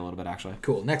sours me a little bit, actually.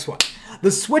 Cool. Next one.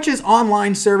 The Switch's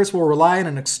online service will rely on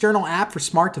an external app for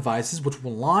smart devices, which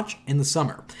will launch in the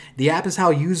summer. The app is how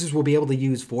users will be able to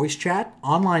use voice chat,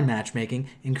 online matchmaking,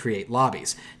 and create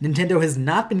lobbies. Nintendo has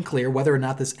not been clear whether or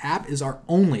not this app is our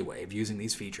only way of using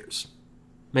these features.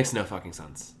 Makes no fucking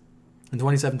sense. In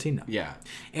 2017, no. Yeah.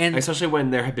 And especially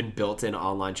when there have been built-in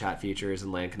online chat features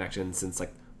and LAN connections since,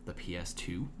 like, the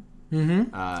PS2.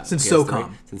 Since PS3.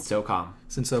 SOCOM.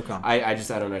 Since SOCOM. I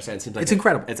don't understand. It seems like it's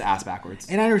incredible. It's ass backwards.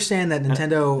 And I understand that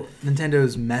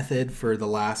Nintendo's method for the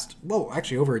last, well,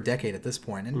 actually over a decade at this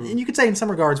point, and you could say in some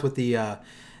regards with the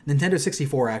Nintendo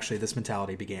 64, actually, this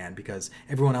mentality began because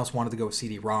everyone else wanted to go with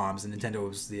CD-ROMs, and Nintendo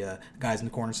was the guys in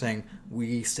the corner saying,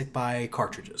 we stick by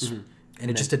cartridges.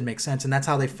 And it just didn't make sense. And that's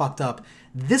how they fucked up.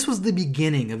 This was the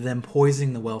beginning of them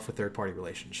poisoning the well for third-party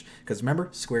relations. Because remember,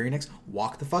 Square Enix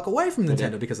walked the fuck away from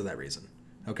Nintendo because of that reason.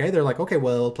 Okay? They're like, okay,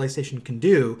 well, PlayStation can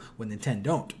do what Nintendo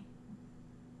don't.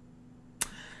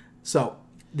 So,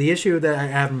 the issue that I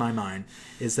have in my mind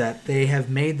is that they have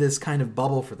made this kind of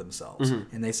bubble for themselves,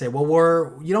 and they say,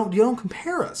 "Well, you don't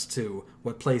compare us to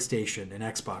what PlayStation and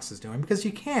Xbox is doing because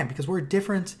you can't because we're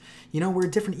different. We're a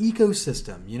different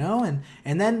ecosystem.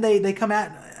 And then they come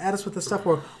at us with the stuff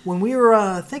where when we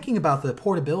were thinking about the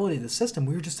portability of the system,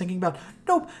 we were just thinking about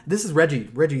nope. This is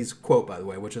Reggie's quote, by the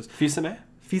way, which is Fils-aime,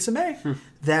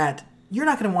 that." You're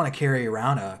not going to want to carry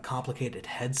around a complicated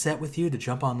headset with you to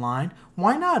jump online.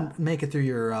 Why not make it through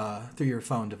your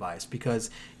phone device? Because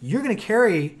you're going to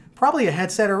carry probably a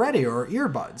headset already or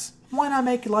earbuds. Why not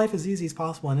make life as easy as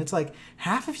possible? And it's like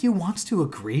half of you wants to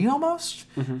agree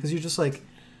almost because you're just like,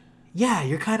 yeah,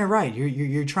 you're kind of right.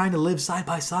 You're trying to live side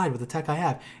by side with the tech I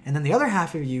have. And then the other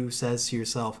half of you says to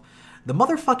yourself, the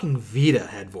motherfucking Vita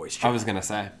had voice chat. I was going to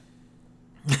say.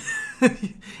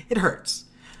 It hurts.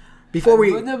 But if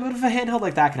a handheld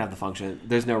like that can have the function,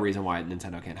 there's no reason why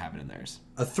Nintendo can't have it in theirs.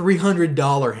 A $300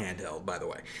 handheld, by the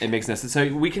way. It makes no sense. So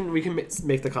we can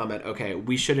make the comment. Okay,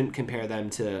 we shouldn't compare them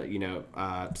to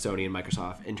Sony and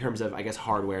Microsoft in terms of I guess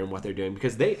hardware and what they're doing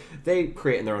because they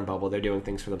create in their own bubble. They're doing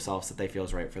things for themselves that they feel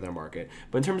is right for their market.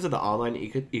 But in terms of the online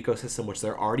ecosystem, which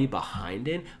they're already behind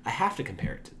in, I have to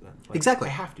compare it to them. Exactly.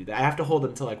 I have to. I have to hold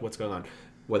them to what's going on.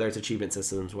 Whether it's achievement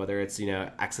systems, whether it's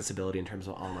accessibility in terms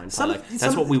of online play,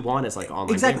 that's what we want is online.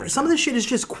 Exactly. Gamers. Some of this shit is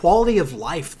just quality of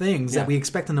life things that we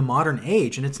expect in the modern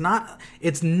age, and it's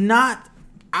not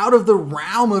out of the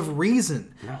realm of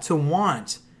reason to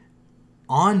want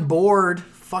onboard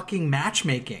fucking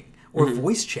matchmaking or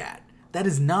voice chat. That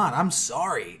is not. I'm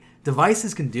sorry.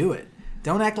 Devices can do it.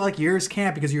 Don't act like yours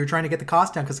can't because you were trying to get the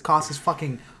cost down because the cost is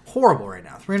fucking horrible right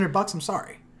now. $300. I'm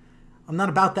sorry. I'm not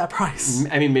about that price.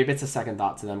 I mean, maybe it's a second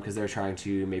thought to them because they're trying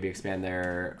to maybe expand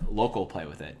their local play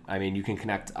with it. I mean, you can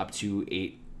connect up to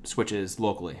 8 Switches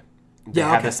locally. They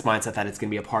have this mindset that it's going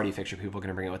to be a party fixture. People are going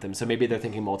to bring it with them. So maybe they're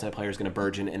thinking multiplayer is going to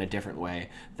burgeon in a different way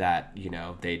that,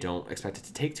 they don't expect it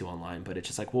to take to online. But it's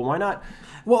just like, well, why not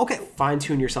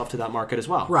fine-tune yourself to that market as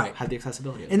well? Right. Have the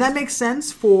accessibility. And that makes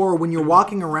sense for when you're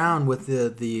walking around with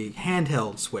the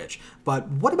handheld Switch. But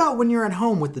what about when you're at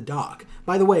home with the dock?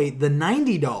 By the way, the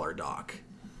 $90 dock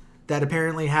that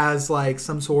apparently has like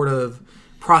some sort of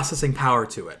processing power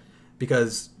to it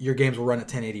because your games will run at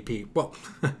 1080p. Well,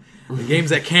 the games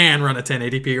that can run at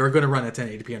 1080p are going to run at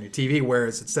 1080p on your TV,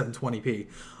 whereas it's 720p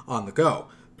on the go.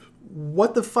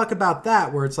 What the fuck about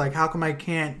that? Where it's like, how come I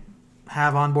can't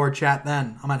have onboard chat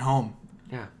then? I'm at home.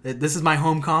 Yeah. This is my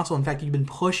home console. In fact, you've been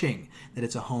pushing that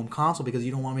it's a home console because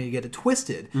you don't want me to get it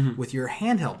twisted with your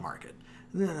handheld market.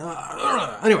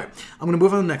 Anyway, I'm going to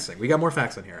move on to the next thing. We got more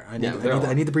facts on here. I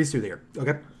need to breeze through here.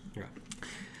 Okay? Yeah.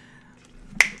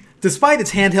 Despite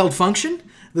its handheld function,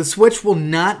 the Switch will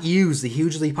not use the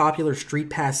hugely popular Street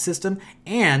Pass system,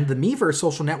 and the Miiverse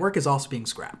social network is also being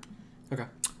scrapped. Okay.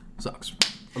 Sucks.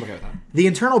 I'm okay with that. The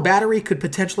internal battery could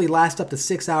potentially last up to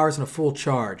 6 hours in a full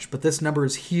charge, but this number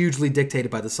is hugely dictated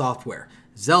by the software.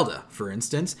 Zelda, for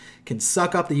instance, can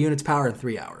suck up the unit's power in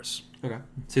 3 hours. Okay.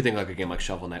 So you think like a game like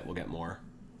Shovel Knight will get more?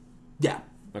 Yeah.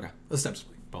 Okay.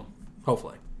 Ostensibly. Boom.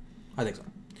 Hopefully. I think so.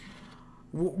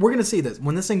 We're going to see this.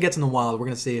 When this thing gets in the wild, we're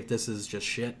going to see if this is just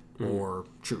shit or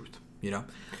truth.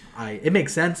 It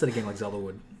makes sense that a game like Zelda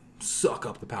would suck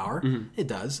up the power. It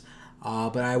does.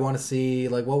 But I want to see,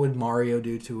 like, what would Mario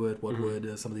do to it? What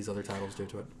would some of these other titles do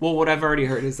to it? Well, what I've already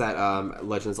heard is that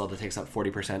Legend of Zelda takes up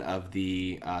 40% of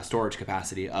the storage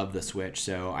capacity of the Switch,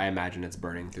 so I imagine it's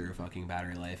burning through fucking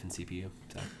battery life and CPU.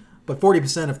 So. But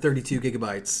 40% of 32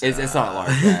 gigabytes... It's not large.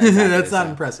 Yeah, exactly. That's not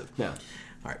impressive. No.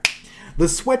 All right. The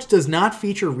Switch does not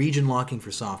feature region locking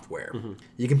for software.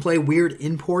 You can play weird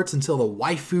imports until the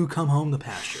waifu come home to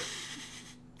pasture.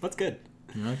 That's good.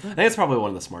 You like that? I think it's probably one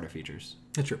of the smarter features.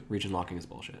 That's true. Region locking is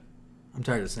bullshit. I'm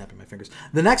tired of snapping my fingers.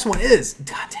 The next one is,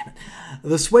 god damn it,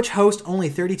 the Switch hosts only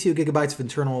 32 gigabytes of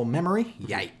internal memory.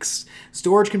 Yikes.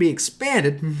 Storage can be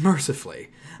expanded, mercifully,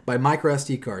 by micro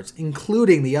SD cards,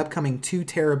 including the upcoming 2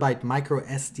 terabyte micro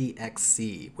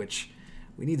SD-XC, which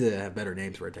we need to have better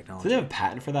names for our technology. Do they have a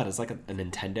patent for that? It's like a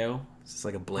Nintendo? Is this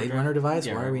like a Blade Runner device?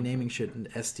 Yeah, why are we naming shit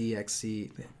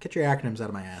SD-XC? Get your acronyms out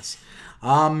of my ass.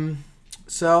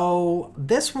 So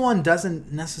this one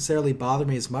doesn't necessarily bother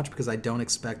me as much because I don't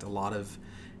expect a lot of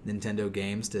Nintendo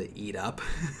games to eat up.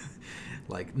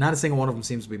 Like, not a single one of them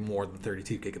seems to be more than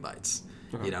 32 gigabytes,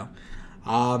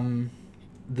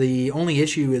 The only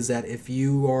issue is that if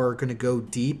you are going to go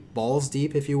deep, balls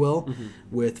deep, if you will,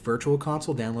 with Virtual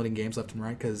Console, downloading games left and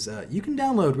right, because you can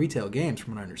download retail games,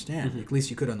 from what I understand. At least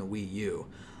you could on the Wii U.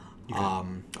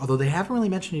 Although they haven't really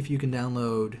mentioned if you can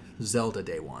download Zelda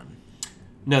Day One.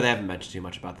 No, they haven't mentioned too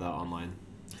much about the online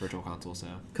Virtual Console, so...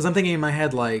 Because I'm thinking in my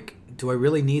head, like, do I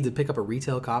really need to pick up a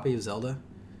retail copy of Zelda?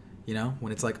 You know?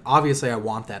 When it's like, obviously I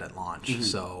want that at launch,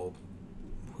 so...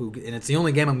 And it's the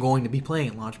only game I'm going to be playing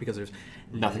at launch because there's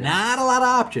not a lot of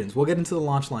options. We'll get into the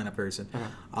launch lineup very soon.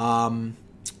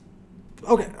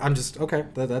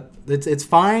 It's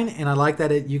fine, and I like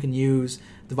that you can use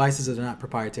devices that are not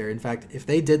proprietary. In fact, if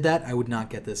they did that, I would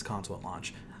not get this console at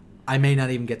launch. I may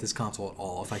not even get this console at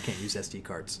all if I can't use SD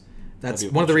cards. That's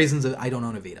one of the reasons that I don't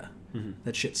own a Vita.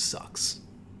 That shit sucks.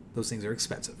 Those things are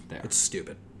expensive. It's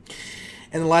stupid.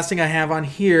 And the last thing I have on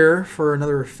here for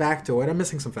another factoid, I'm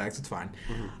missing some facts, it's fine.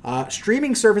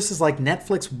 Streaming services like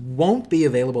Netflix won't be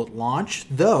available at launch,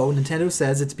 though Nintendo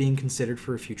says it's being considered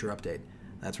for a future update.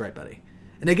 That's right, buddy.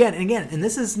 And again, and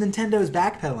this is Nintendo's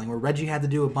backpedaling, where Reggie had to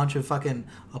do a bunch of fucking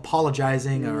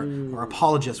apologizing or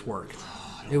apologist work.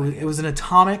 It was an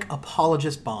atomic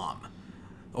apologist bomb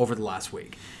over the last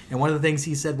week. And one of the things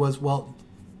he said was, well,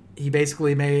 he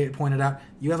basically pointed out,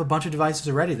 you have a bunch of devices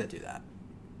already that do that.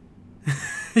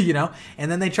 You know?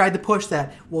 And then they tried to push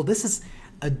that, well, this is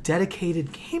a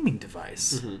dedicated gaming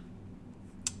device.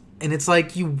 And it's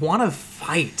like, you want to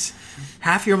fight.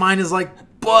 Half your mind is like,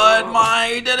 but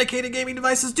my dedicated gaming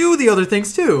devices do the other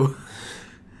things too.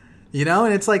 You know?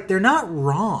 And it's like, they're not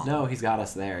wrong. No, he's got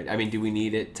us there. I mean, do we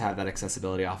need it to have that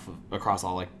accessibility across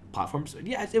all, like, platforms?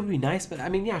 Yeah, it would be nice, but I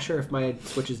mean, yeah, sure, if my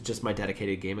Switch is just my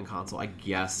dedicated gaming console, I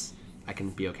guess... I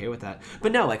can be okay with that.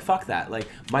 But no, like, fuck that. Like,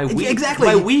 my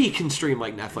Wii can stream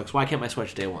like Netflix. Why can't my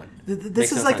Switch Day One?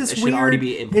 This is like sense. This weird...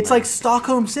 It's like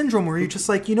Stockholm Syndrome, where you're just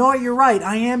like, you know what, you're right.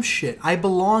 I am shit. I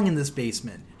belong in this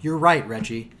basement. You're right,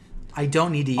 Reggie. I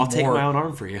don't need to eat more. I'll take my own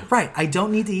arm for you. Right. I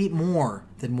don't need to eat more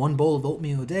than one bowl of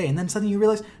oatmeal a day. And then suddenly you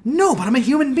realize, no, but I'm a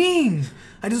human being.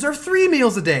 I deserve 3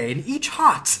 meals a day, and each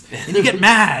hot. And you get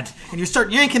mad, and you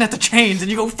start yanking at the chains,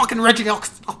 and you go, fucking Reggie, I'll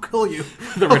kill you.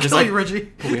 I'll kill you,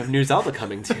 Reggie. Well, we have new Zelda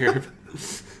coming to you.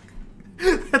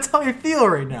 That's how I feel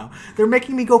right now. They're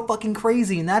making me go fucking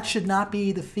crazy, and that should not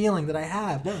be the feeling that I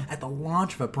have at the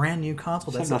launch of a brand new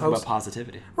console. That's nothing but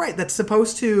positivity. Right, that's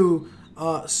supposed to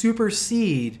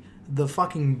supersede the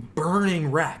fucking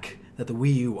burning wreck that the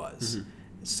Wii U was.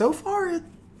 So far,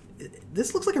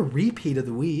 this looks like a repeat of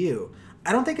the Wii U.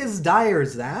 I don't think it's as dire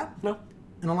as that. No.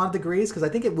 In a lot of degrees, because I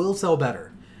think it will sell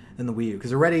better than the Wii U.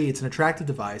 Because already it's an attractive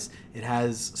device. It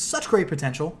has such great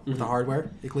potential with the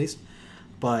hardware, at least.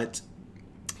 But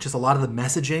just a lot of the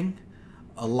messaging,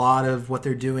 a lot of what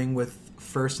they're doing with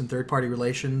first and third party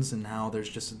relations, and how there's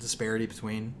just a disparity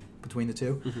between the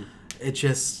two.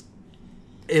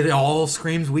 It all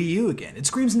screams Wii U again. It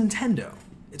screams Nintendo.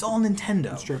 It's all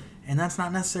Nintendo. That's true. And that's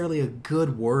not necessarily a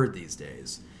good word these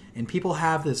days. And people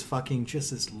have this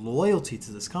loyalty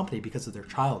to this company because of their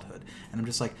childhood. And I'm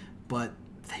just like, but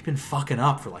they've been fucking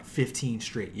up for like 15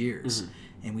 straight years.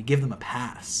 And we give them a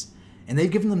pass. And they've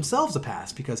given themselves a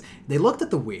pass because they looked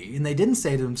at the Wii and they didn't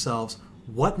say to themselves,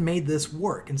 what made this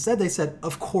work? Instead, they said,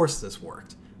 of course this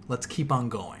worked. Let's keep on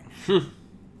going.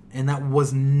 And that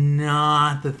was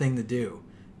not the thing to do.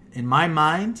 In my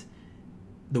mind,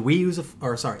 the Wii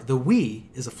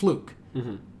is a fluke.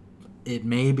 It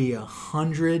may be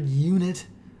 100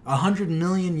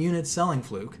 million unit selling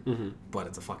fluke, but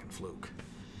it's a fucking fluke.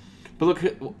 But look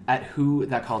at who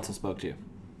that console spoke to.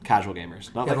 Casual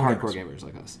gamers. Not like hardcore gamers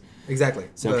like us. Exactly.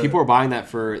 So people were buying that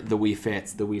for the Wii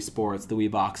Fits, the Wii Sports, the Wii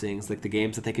Boxings, like the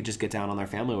games that they could just get down on their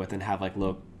family with and have like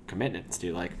low commitments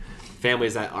to. Like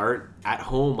families that aren't at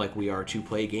home like we are to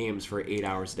play games for 8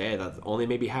 hours a day that only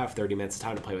maybe have 30 minutes of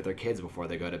time to play with their kids before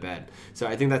they go to bed. So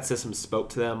I think that system spoke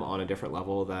to them on a different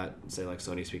level that, say, like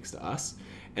Sony speaks to us.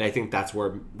 And I think that's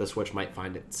where the Switch might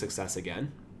find its success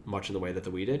again, much in the way that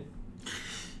the Wii did.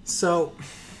 So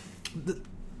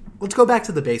let's go back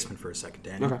to the basement for a second,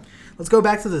 Danny. Okay. Let's go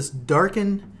back to this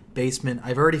darkened basement.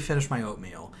 I've already finished my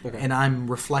oatmeal, and I'm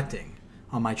reflecting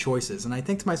on my choices. And I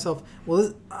think to myself,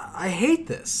 well, I hate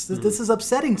this. This is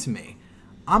upsetting to me.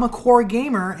 I'm a core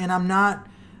gamer, and I'm not...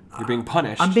 You're being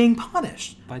punished. I'm being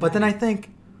punished. But then I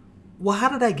think, well, how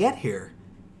did I get here?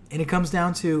 And it comes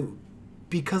down to,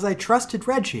 because I trusted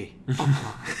Reggie.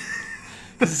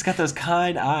 Because it's got those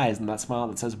kind eyes and that smile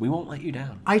that says, we won't let you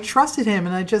down. I trusted him,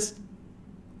 and I just...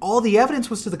 All the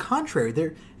evidence was to the contrary.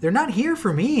 They're not here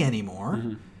for me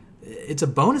anymore. It's a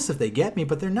bonus if they get me,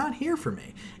 but they're not here for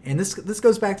me. And this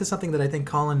goes back to something that I think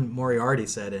Colin Moriarty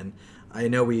said in I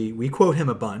know we quote him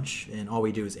a bunch, and all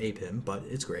we do is ape him, but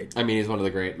it's great. I mean, he's one of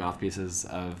the great mouthpieces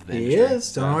of the He industry.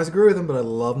 is. Don't always agree with him, but I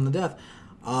love him to death.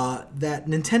 That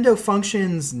Nintendo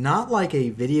functions not like a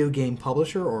video game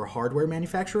publisher or hardware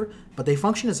manufacturer, but they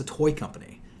function as a toy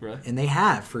company. Really? And they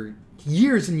have for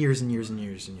years and years and years and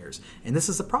years and years. And this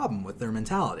is the problem with their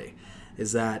mentality,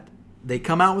 is that they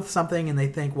come out with something and they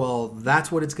think, well,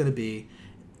 that's what it's going to be.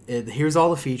 Here's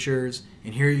all the features,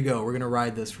 and here you go. We're going to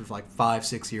ride this for like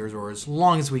 5-6 years or as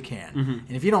long as we can. Mm-hmm.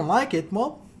 And if you don't like it,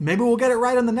 well, maybe we'll get it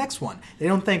right on the next one. They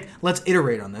don't think, let's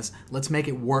iterate on this. Let's make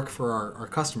it work for our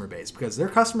customer base. Because their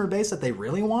customer base that they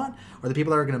really want are the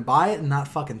people that are going to buy it and not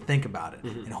fucking think about it.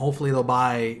 Mm-hmm. And hopefully they'll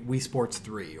buy Wii Sports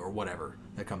 3 or whatever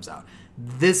that comes out.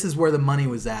 This is where the money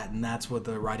was at, and that's what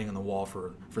the writing on the wall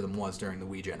for them was during the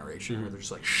Wii generation. Mm-hmm. Where they're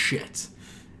just like, shit,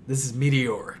 this is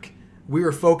meteoric. We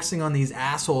were focusing on these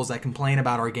assholes that complain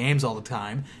about our games all the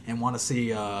time and want to see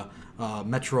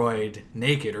Metroid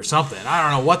naked or something. I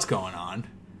don't know what's going on.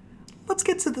 Let's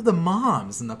get to the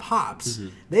moms and the pops. Mm-hmm.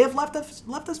 They have left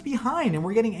us behind, and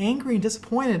we're getting angry and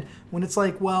disappointed when it's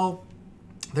like, well,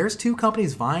 there's two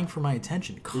companies vying for my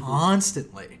attention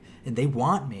constantly, mm-hmm. and they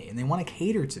want me, and they want to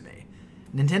cater to me.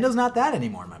 Nintendo's not that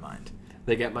anymore in my mind.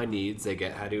 They get my needs. They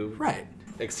get how to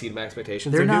exceed my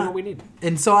expectations. They're doing what we need.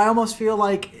 And so I almost feel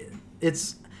like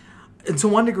it's to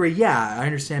one degree, yeah, I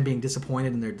understand being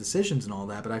disappointed in their decisions and all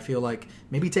that, but I feel like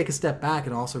maybe take a step back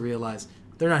and also realize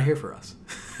they're not here for us.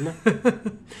 No.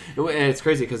 And it's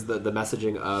crazy because the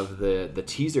messaging of the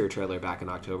teaser trailer back in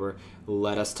October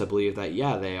led us to believe that,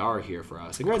 yeah, they are here for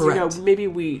us. And granted, maybe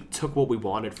we took what we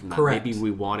wanted from that. Correct. Maybe we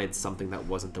wanted something that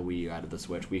wasn't the Wii U out of the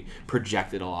Switch. We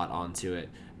projected a lot onto it.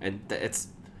 And it's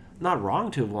not wrong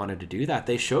to have wanted to do that.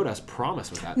 They showed us promise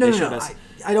with that. No.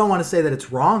 I don't want to say that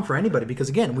it's wrong for anybody because,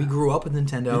 again, we grew up with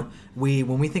Nintendo. Yeah.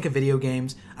 When we think of video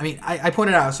games, I mean, I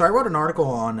pointed out, so I wrote an article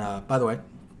on, by the way,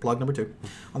 plug number 2,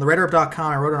 on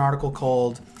TheReddit.com. I wrote an article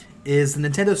called, Is the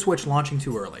Nintendo Switch Launching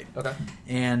Too Early? Okay.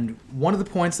 And one of the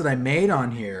points that I made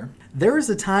on here, there was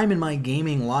a time in my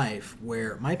gaming life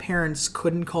where my parents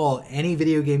couldn't call any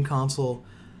video game console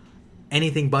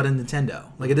anything but a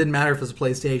Nintendo. Like, it didn't matter if it was a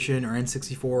PlayStation or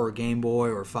N64 or Game Boy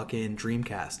or fucking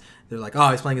Dreamcast. They're like,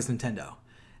 oh, he's playing his Nintendo.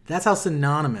 That's how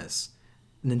synonymous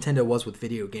Nintendo was with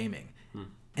video gaming.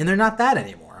 And they're not that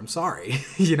anymore. I'm sorry.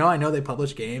 I know they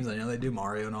publish games. I know they do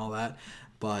Mario and all that.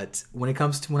 But when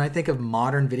I think of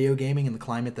modern video gaming and the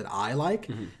climate that I like,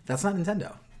 that's not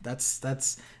Nintendo. That's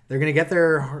they're going to get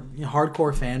their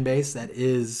hardcore fan base that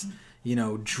is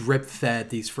drip fed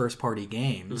these first party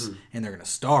games, and they're going to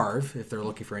starve if they're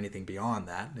looking for anything beyond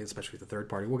that, especially with the third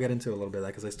party. We'll get into a little bit of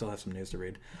that because I still have some news to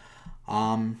read.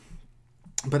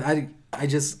 But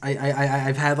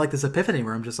I've had like this epiphany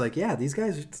where I'm just like, yeah, these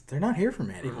guys, they're not here for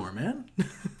me anymore, man.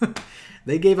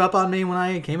 They gave up on me when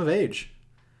I came of age.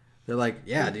 They're like,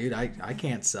 yeah, dude, I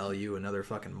can't sell you another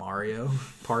fucking Mario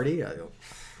Party. I go,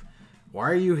 why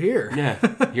are you here? Yeah,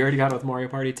 you already got it with Mario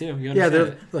Party 2. Yeah,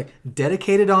 they're like,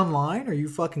 dedicated online? Are you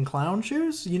fucking clown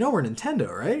shoes? You know we're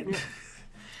Nintendo, right? Yeah.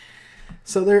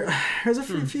 So there's a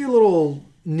few little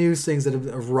news things that have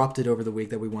erupted over the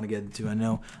week that we want to get into. I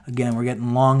know, again, we're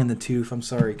getting long in the tooth. I'm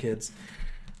sorry, kids.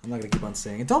 I'm not going to keep on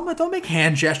saying it. Don't make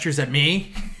hand gestures at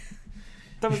me.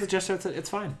 That was the gesture. It's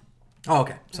fine. Oh,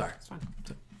 okay. Sorry. It's fine.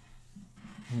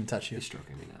 I'm going to touch you. You're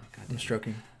stroking me now. I'm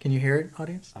stroking. Can you hear it,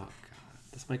 audience? Oh, God.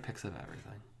 This mic picks up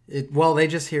everything. Well, they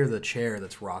just hear the chair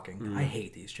that's rocking. I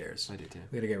hate these chairs. I do, too.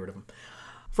 We got to get rid of them.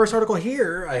 First article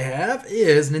here I have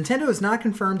is Nintendo has not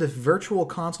confirmed if virtual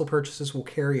console purchases will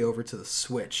carry over to the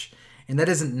Switch. And that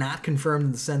isn't not confirmed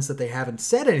in the sense that they haven't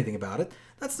said anything about it.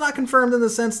 That's not confirmed in the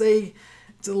sense they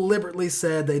deliberately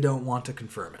said they don't want to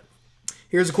confirm it.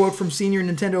 Here's a quote from senior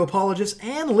Nintendo apologist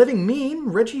and living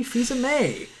meme, Reggie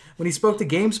Fils-aime, when he spoke to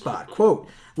GameSpot. Quote,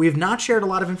 "We have not shared a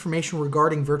lot of information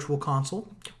regarding Virtual Console.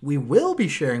 We will be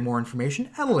sharing more information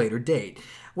at a later date.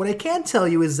 What I can tell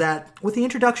you is that with the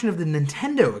introduction of the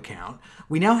Nintendo account,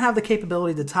 we now have the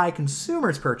capability to tie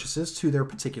consumers' purchases to their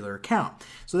particular account.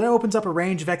 So that opens up a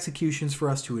range of executions for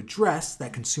us to address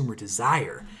that consumer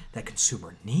desire, that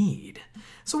consumer need.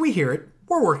 So we hear it.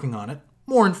 We're working on it.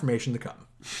 More information to come."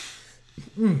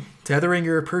 Tethering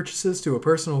your purchases to a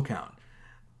personal account.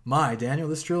 My, Daniel,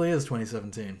 this truly is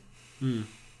 2017.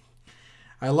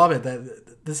 I love it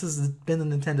that this has been the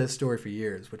Nintendo story for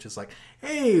years, which is like,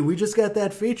 hey, we just got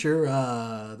that feature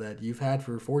that you've had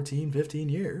for 14, 15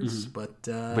 years. But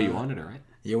you wanted it, right?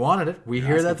 You wanted it. We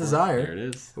hear that desire. There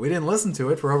it is. We didn't listen to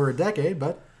it for over a decade,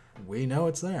 but we know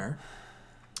it's there.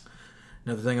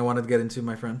 Another thing I wanted to get into,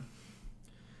 my friend.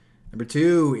 Number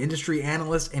 2, industry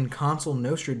analyst and console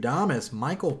Nostradamus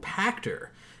Michael Pachter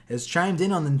has chimed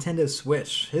in on the Nintendo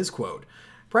Switch. His quote,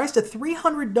 "Priced at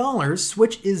 $300,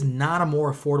 Switch is not a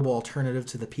more affordable alternative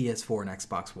to the PS4 and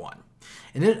Xbox One.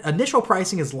 And initial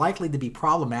pricing is likely to be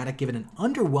problematic given an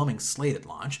underwhelming slate at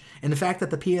launch, and the fact that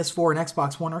the PS4 and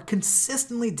Xbox One are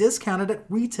consistently discounted at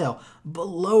retail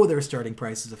below their starting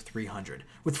prices of $300,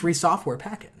 with free software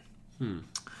packet."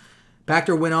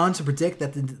 Bacter went on to predict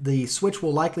that the Switch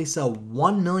will likely sell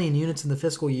 1 million units in the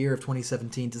fiscal year of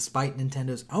 2017, despite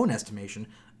Nintendo's own estimation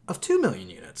of 2 million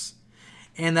units,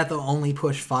 and that they'll only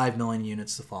push 5 million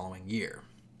units the following year.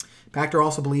 Bacter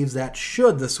also believes that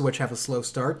should the Switch have a slow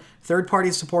start,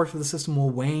 third-party support for the system will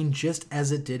wane just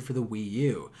as it did for the Wii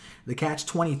U. The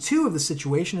catch-22 of the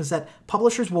situation is that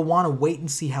publishers will want to wait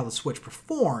and see how the Switch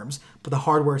performs, but the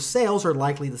hardware sales are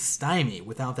likely to stymie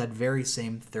without that very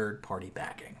same third-party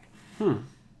backing.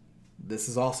 This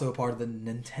is also a part of the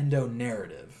Nintendo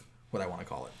narrative, what I want to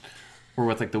call it. Or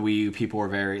with like the Wii U, people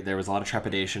were there was a lot of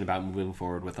trepidation about moving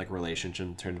forward with like relationships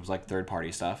in terms of like third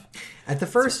party stuff. At the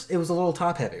first, it was a little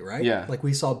top heavy, right? Yeah. Like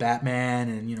we saw Batman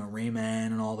and Rayman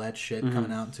and all that shit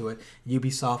coming out into it.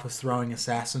 Ubisoft was throwing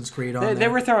Assassin's Creed on. They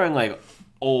were throwing like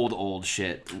old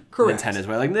shit. Correct. Nintendo's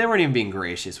way. Like they weren't even being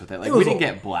gracious with it. Like we didn't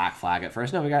get Black Flag at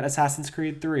first. No, we got Assassin's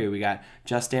Creed 3. We got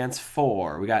Just Dance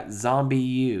 4. We got Zombie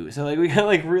U. So like we got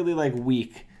like really like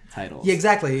weak titles. Yeah,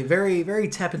 exactly. Very, very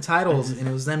tepid titles, and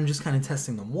it was them just kind of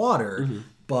testing the water.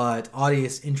 But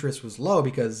audience interest was low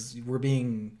because we're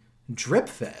being drip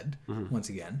fed once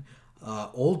again.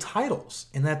 Old titles,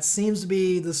 and that seems to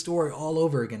be the story all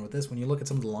over again with this. When you look at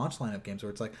some of the launch lineup games, where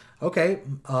it's like, okay,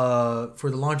 for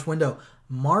the launch window,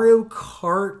 Mario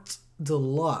Kart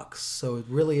Deluxe, so it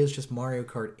really is just Mario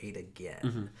Kart 8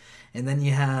 again. And then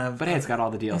you have, but hey, it's got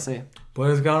all the DLC.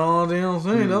 But it's got all the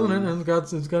DLC, doesn't it? And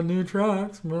it's got new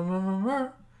tracks.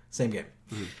 Same game.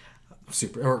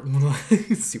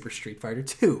 Super Street Fighter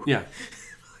 2. Yeah,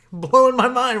 blowing my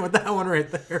mind with that one right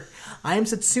there. I Am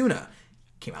Setsuna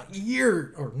came out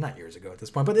not years ago at this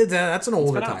point, but that's an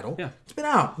older title. Yeah. It's been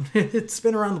out. It's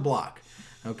been around the block.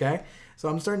 Okay, so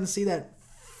I'm starting to see that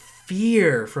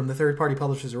fear from the third-party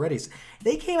publishers already.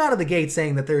 They came out of the gate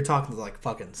saying that they were talking to like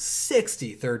fucking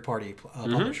 60 third-party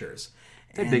publishers.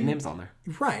 they had big names on there,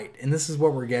 right? And this is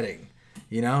what we're getting.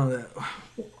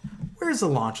 Where's the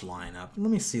launch lineup?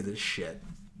 Let me see this shit.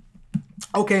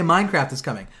 Okay, Minecraft is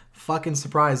coming. Fucking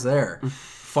surprise there.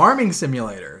 Farming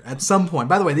Simulator at some point.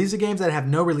 By the way, these are games that have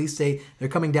no release date. They're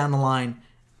coming down the line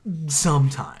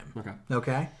sometime.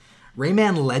 Okay.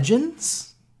 Rayman Legends?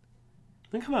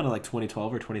 they come out in like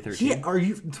 2012 or 2013. Yeah,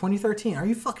 2013? Are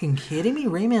you fucking kidding me?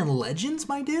 Rayman Legends,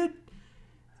 my dude?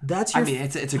 That's your... I mean,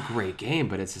 it's a great game,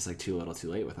 but it's just like too little, too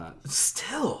late with that.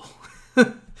 Still,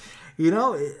 some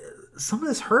of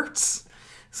this hurts.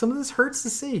 Some of this hurts to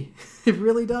see. It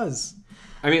really does.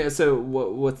 I mean, so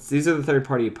what's these are the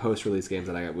third-party post-release games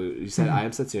that I got. You said I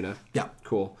Am Setsuna. Yeah.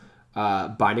 Cool.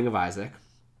 Binding of Isaac.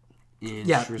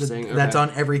 Interesting. Yeah, that's on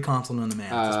every console known to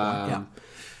man at this point. Yeah.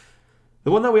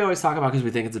 The one that we always talk about because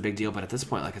we think it's a big deal, but at this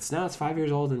point, like it's 5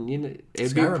 years old, and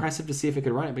it'd be impressive to see if it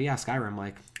could run it. But yeah,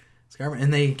 Skyrim,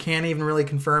 and they can't even really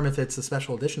confirm if it's a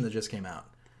special edition that just came out.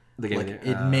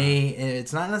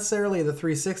 It's not necessarily the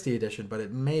 360 edition, but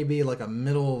it may be like a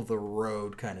middle of the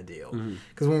road kind of deal.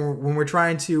 Because when we're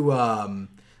trying to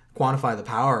quantify the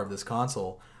power of this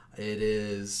console, it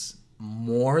is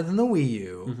more than the Wii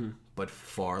U, but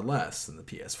far less than the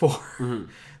PS4.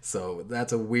 So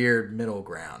that's a weird middle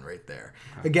ground right there.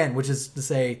 Okay. Again, which is to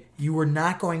say, you were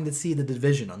not going to see the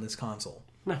Division on this console.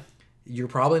 No. You're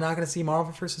probably not going to see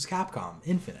Marvel vs. Capcom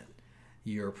Infinite.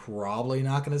 You're probably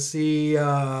not going to see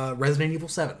Resident Evil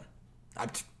 7. I'm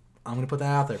going to put that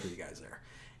out there for you guys there.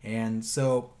 And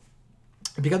so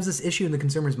it becomes this issue in the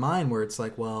consumer's mind where it's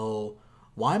like, well,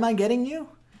 why am I getting you?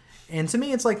 And to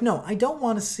me, it's like, no, I don't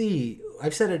want to see...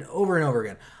 I've said it over and over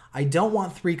again. I don't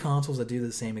want 3 consoles that do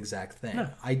the same exact thing. No.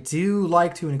 I do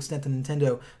like, to an extent, that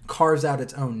Nintendo carves out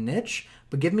its own niche,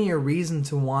 but give me a reason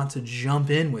to want to jump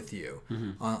in with you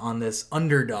on this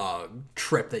underdog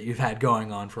trip that you've had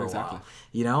going on for a while.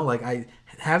 I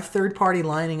have third party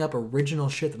lining up original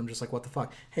shit that I'm just like, what the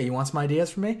fuck? Hey, you want some ideas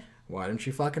from me? Why don't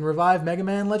you fucking revive Mega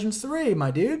Man Legends 3,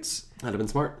 my dudes? That'd have been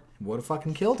smart. Would have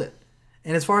fucking killed it.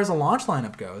 And as far as the launch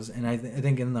lineup goes, and I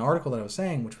think in the article that I was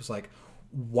saying, which was like,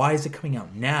 why is it coming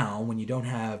out now when you don't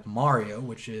have Mario,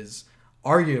 which is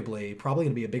arguably probably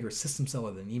going to be a bigger system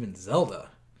seller than even Zelda?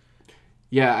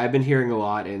 Yeah, I've been hearing a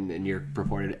lot in your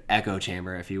purported echo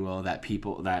chamber, if you will, that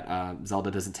Zelda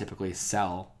doesn't typically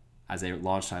sell as a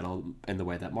launch title in the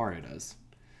way that Mario does.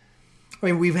 I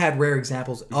mean, we've had rare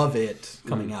examples of it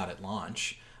coming out at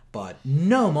launch, but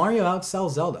no, Mario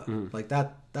outsells Zelda. Like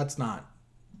that's not...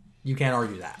 You can't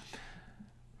argue that.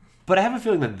 But I have a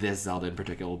feeling that this Zelda in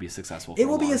particular will be successful. It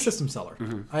will be a system seller.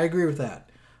 I agree with that.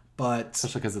 But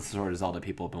especially because it's the sort of Zelda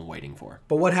people have been waiting for.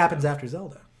 But what happens after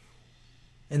Zelda?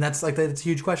 And that's a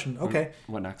huge question. Okay.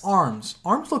 What next? ARMS.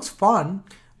 ARMS looks fun,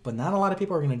 but not a lot of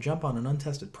people are going to jump on an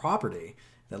untested property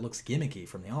that looks gimmicky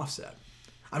from the offset.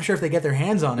 I'm sure if they get their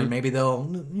hands on it, maybe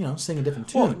they'll sing a different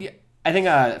tune. Well, yeah. I think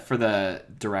for the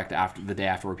direct after the day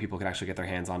after where people could actually get their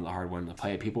hands on the hardware and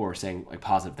play it, people were saying like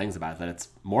positive things about it, that it's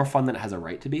more fun than it has a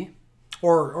right to be.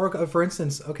 Or for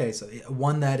instance, okay, so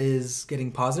one that is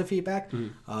getting positive feedback,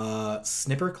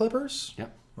 snipper clippers.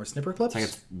 Yep. Or snipper clips. It's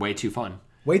like it's way too fun.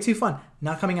 Way too fun.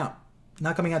 Not coming out.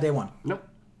 Not coming out day one. Nope.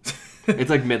 It's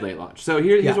like mid-late launch. So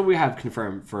here's what we have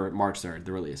confirmed for March 3rd,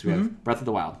 the release. We have Breath of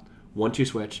the Wild, 1-2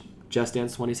 Switch, Just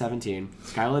Dance 2017,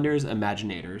 Skylanders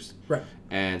Imaginators, right,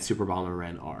 and Super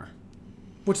Bomberman R.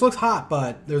 Which looks hot,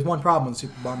 but there's one problem with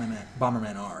Super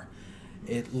Bomberman R.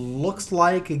 It looks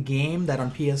like a game that on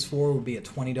PS4 would be a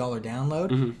 $20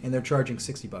 download, and they're charging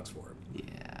 $60 for it.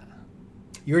 Yeah.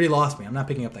 You already lost me. I'm not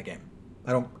picking up that game.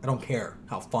 I don't care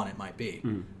how fun it might be.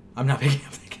 I'm not picking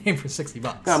up the game for $60.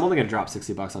 No, I'm only going to drop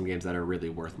 $60 on games that are really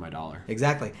worth my dollar.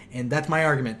 Exactly, and that's my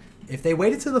argument. If they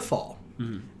waited to the fall,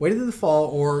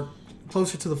 or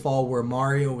closer to the fall where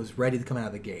Mario was ready to come out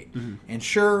of the gate, and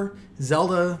sure,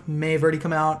 Zelda may have already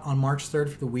come out on March 3rd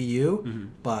for the Wii U,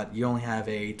 but you only have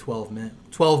a 12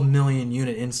 million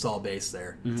unit install base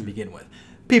there to begin with.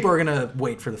 People are going to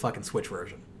wait for the fucking Switch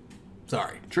version.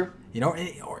 Sorry. True.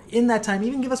 Or in that time,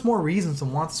 even give us more reasons to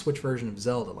want the Switch version of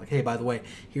Zelda. Like, hey, by the way,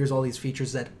 here's all these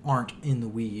features that aren't in the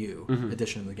Wii U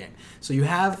edition of the game. So you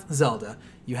have Zelda,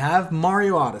 you have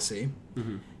Mario Odyssey,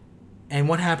 and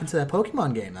what happened to that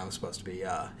Pokemon game that was supposed to be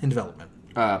in development?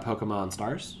 Pokemon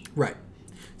Stars? Right.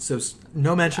 So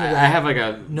no mention of that. I have like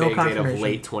a vague date of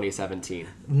late 2017.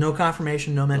 No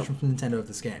confirmation, no mention from Nintendo of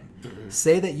this game.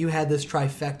 Say that you had this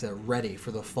trifecta ready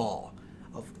for the fall.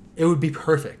 It would be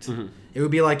perfect. It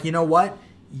would be like, you know what?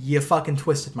 You fucking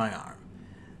twisted my arm.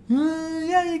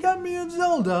 Yeah, you got me a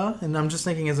Zelda. And I'm just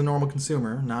thinking as a normal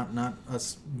consumer, not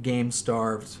us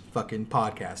game-starved fucking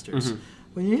podcasters.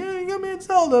 Well, yeah, you got me a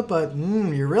Zelda, but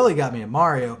you really got me a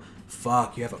Mario.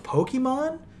 Fuck, you have a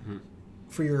Pokemon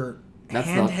for your handheld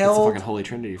that's the fucking holy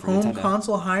trinity for home Nintendo.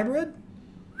 console hybrid?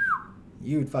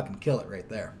 You'd fucking kill it right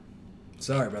there.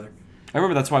 Sorry, brother. I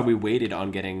remember that's why we waited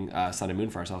on getting Sun and Moon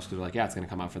for ourselves, because we're like, yeah, it's going to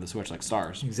come out for the Switch like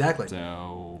Stars. Exactly.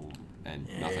 So, and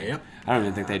nothing. Yep. I don't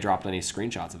even think they dropped any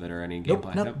screenshots of it or any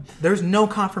gameplay. Nope. There's no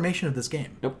confirmation of this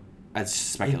game. Nope. It's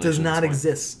speculation. It does not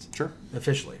exist. Sure.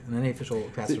 Officially, in any official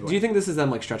capacity. Do you think this is them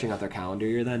like stretching out their calendar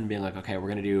year then, being like, okay, we're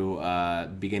going to do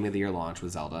beginning of the year launch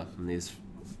with Zelda and these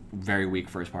very weak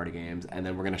first party games, and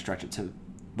then we're going to stretch it to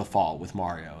the fall with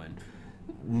Mario and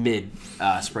mid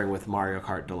spring with Mario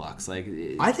Kart Deluxe? Like,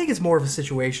 I think it's more of a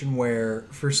situation where,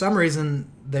 for some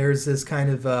reason, there's this kind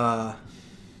of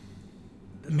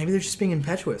maybe they're just being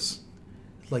impetuous.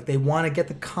 Like, they want to get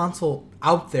the console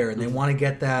out there, and they want to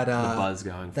get that the buzz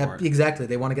going for it. Exactly,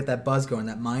 they want to get that buzz going,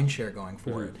 that mind share going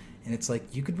for it. And it's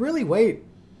like, you could really wait.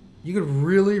 You could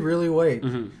really, really wait,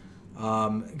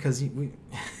 because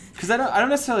because I don't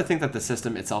necessarily think that the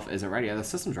system itself isn't ready. The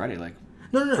system's ready. Like,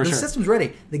 no. The system's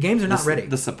ready. The games are not ready.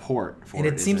 The support for it. And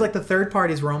it seems isn't. like the third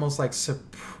parties were almost like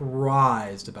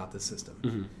surprised about the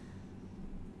system.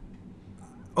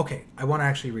 Okay, I want to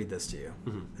actually read this to you.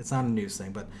 It's not a news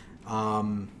thing, but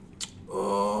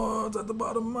it's at the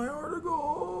bottom of my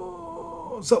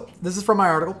article. So this is from my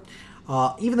article.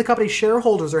 Even the company's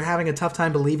shareholders are having a tough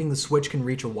time believing the Switch can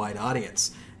reach a wide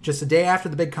audience. Just a day after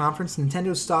the big conference,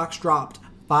 Nintendo's stocks dropped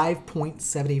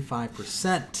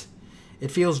 5.75%.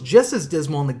 It feels just as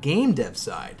dismal on the game dev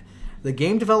side. The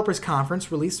Game Developers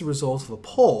Conference released the results of a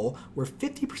poll where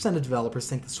 50% of developers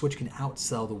think the Switch can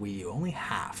outsell the Wii U. Only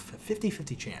half. A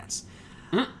 50-50 chance.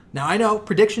 Now, I know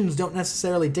predictions don't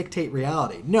necessarily dictate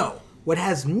reality. No. What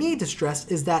has me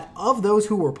distressed is that of those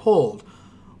who were polled,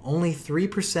 only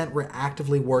 3% were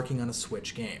actively working on a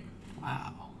Switch game.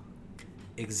 Wow.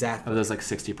 Exactly. Of those like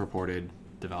 60 purported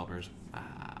developers.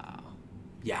 Wow.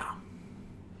 Yeah.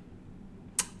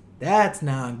 That's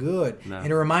not good. No.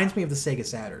 And it reminds me of the Sega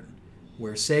Saturn,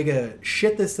 where Sega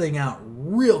shit this thing out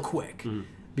real quick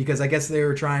because I guess they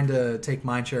were trying to take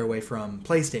mindshare away from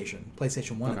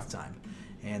PlayStation 1 at the time.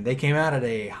 And they came out at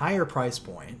a higher price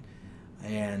point,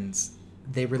 and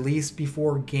they released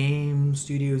before game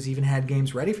studios even had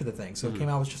games ready for the thing. So it came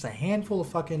out with just a handful of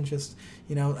fucking just,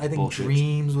 I think Bullshit.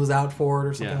 Dreams was out for it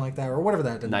or something like that, or whatever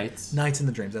that. Nights in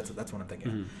the Dreams. That's what I'm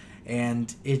thinking.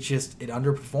 And it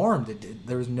underperformed.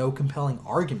 There was no compelling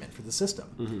argument for the system,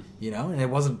 and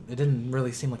it didn't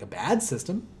really seem like a bad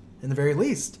system in the very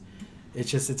least. It's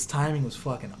just its timing was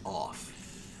fucking off.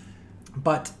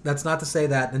 But that's not to say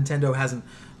that Nintendo hasn't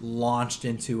launched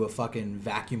into a fucking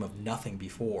vacuum of nothing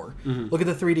before. Look at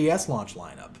the 3DS launch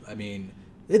lineup. I mean,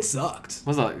 it sucked.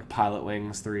 Was it like Pilot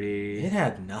Wings 3D? It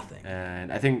had nothing.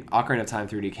 And I think Ocarina of Time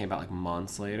 3D came out like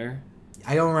months later.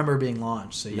 I don't remember it being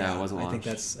launched, so yeah, No, it wasn't launched.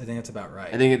 I think that's about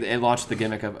right. I think it launched the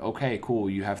gimmick of, okay, cool,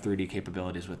 you have 3D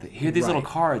capabilities with it. Here are these little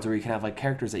cards where you can have like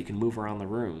characters that you can move around the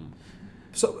room.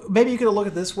 So maybe you could look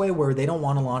at it this way, where they don't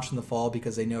want to launch in the fall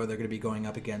because they know they're going to be going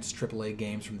up against AAA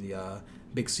games from the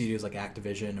big studios like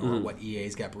Activision or what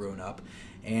EA's got brewing up.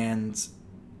 And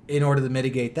in order to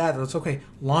mitigate that, it's okay,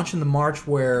 launch in the March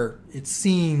where it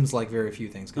seems like very few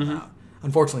things come out.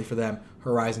 Unfortunately for them,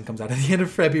 Horizon comes out at the end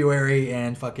of February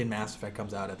and fucking Mass Effect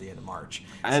comes out at the end of March.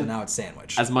 So now it's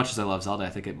sandwiched. As much as I love Zelda, I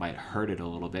think it might hurt it a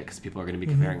little bit because people are going to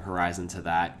be comparing Horizon to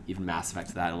that, even Mass Effect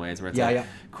to that in ways where it's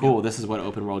cool, this is what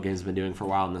open world games have been doing for a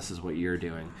while and this is what you're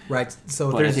doing. Right.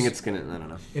 So but I think it's going to, I don't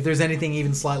know. If there's anything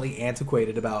even slightly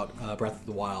antiquated about Breath of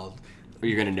the Wild,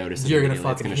 you're going to notice it. You're going to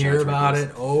fucking hear about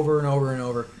it over and over and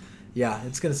over. Yeah,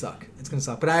 it's going to suck. It's going to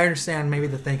suck. But I understand maybe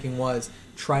the thinking was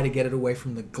try to get it away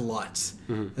from the glut.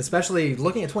 Especially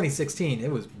looking at 2016, it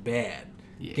was bad.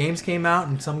 Yeah. Games came out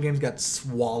and some games got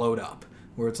swallowed up.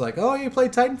 Where it's like, oh, you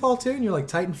played Titanfall 2? And you're like,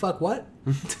 Titan fuck what?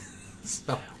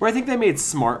 So. Where I think they made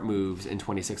smart moves in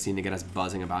 2016 to get us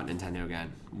buzzing about Nintendo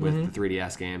again. With the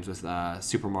 3DS games, with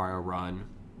Super Mario Run.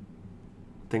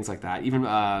 Things like that. Even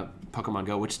Pokemon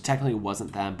Go, which technically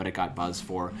wasn't them, but it got buzz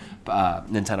for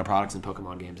Nintendo products and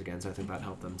Pokemon games again, so I think that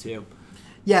helped them too.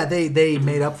 Yeah, they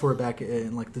made up for it back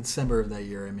in like December of that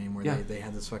year. I mean, where they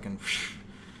had this fucking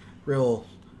real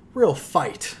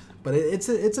fight, but it's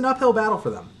an uphill battle for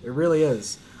them. It really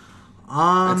is.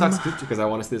 It sucks too because I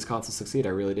want to see this console succeed. I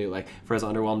really do. Like, for as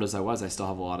underwhelmed as I was, I still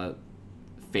have a lot of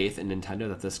faith in Nintendo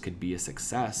that this could be a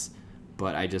success.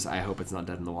 But I hope it's not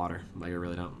dead in the water. Like, I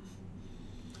really don't.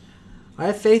 I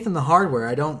have faith in the hardware.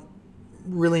 I don't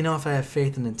really know if I have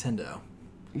faith in Nintendo.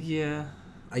 Yeah.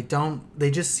 I don't. They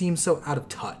just seem so out of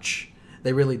touch.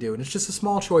 They really do. And it's just the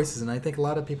small choices, and I think a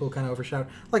lot of people kind of overshadow.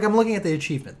 Like, I'm looking at the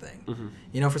achievement thing.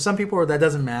 You know, for some people that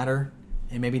doesn't matter,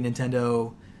 and maybe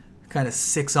Nintendo kind of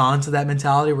sicks on to that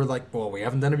mentality. We're like, well, we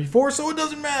haven't done it before, so it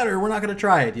doesn't matter. We're not going to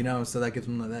try it, you know? So that gives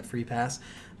them that free pass.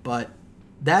 But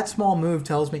that small move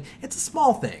tells me, it's the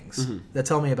small things that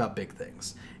tell me about big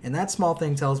things. And that small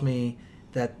thing tells me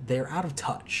that they're out of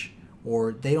touch,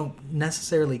 or they don't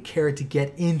necessarily care to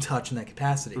get in touch in that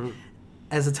capacity.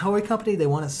 As a toy company, they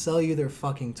want to sell you their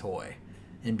fucking toy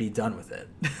and be done with it.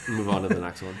 Move on to the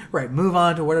next one. Right, move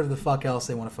on to whatever the fuck else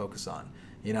they want to focus on,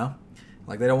 you know?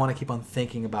 Like, they don't want to keep on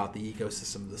thinking about the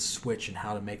ecosystem of the Switch and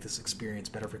how to make this experience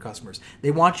better for customers.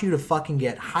 They want you to fucking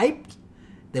get hyped.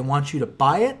 They want you to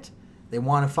buy it. They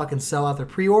want to fucking sell out their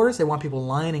pre-orders. They want people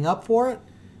lining up for it.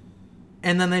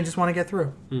 And then they just want to get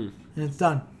through. And it's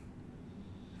done.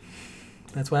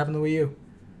 That's what happened to Wii U.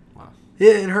 Wow.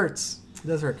 It hurts. It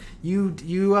does hurt.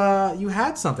 You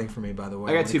had something for me, by the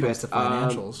way. I got two bits. To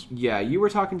financials. Yeah, you were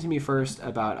talking to me first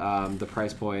about the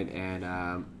price point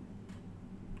and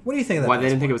what do you think of that? Why they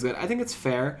didn't think it was good? I think it's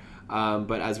fair.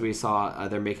 But as we saw,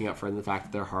 they're making up for the fact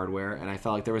that they're hardware, and I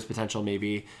felt like there was potential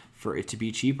maybe for it to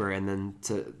be cheaper, and then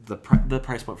to the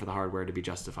price point for the hardware to be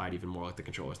justified even more, like the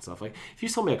controllers and stuff. Like, if you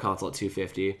sold me a console at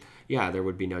 $250, yeah, there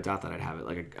would be no doubt that I'd have it.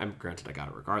 Like, I'm granted I got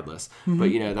it regardless, but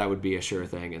you know that would be a sure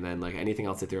thing. And then like anything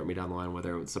else they threw at me down the line,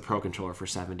 whether it's the Pro controller for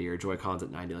 $70 or Joy-Cons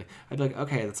at $90, like I'd be like,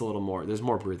 okay, that's a little more. There's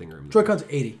more breathing room. Joy-Cons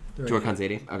 $80. Joy-Cons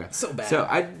 $80. Okay, so bad. So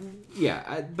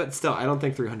but still, I don't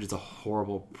think $300 is a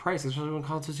horrible price, especially when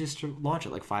consoles used to launch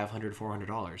at like $500,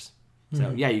 $400.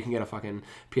 So yeah, you can get a fucking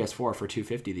PS4 for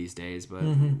 $250 these days, but I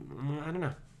don't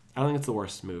know. I don't think it's the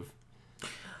worst move.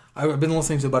 I've been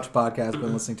listening to a bunch of podcasts,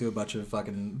 been listening to a bunch of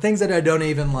fucking things that I don't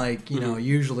even like, you know,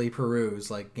 usually peruse,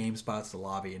 like GameSpot's The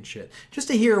Lobby and shit, just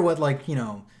to hear what like, you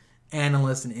know,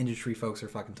 analysts and industry folks are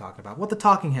fucking talking about, what the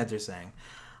talking heads are saying.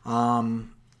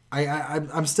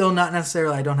 I'm still not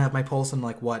necessarily, I don't have my pulse on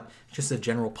like what just the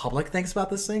general public thinks about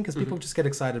this thing, because people just get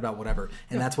excited about whatever,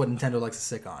 and that's what Nintendo likes to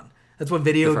sick on. That's what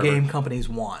video game companies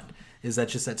want, is that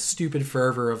just that stupid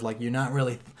fervor of like, you're not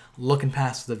really looking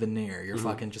past the veneer. You're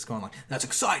fucking just going like, that's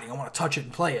exciting, I want to touch it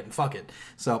and play it and fuck it.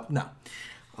 So, no.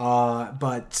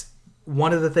 But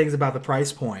one of the things about the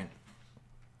price point,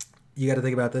 you got to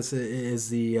think about this, is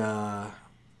the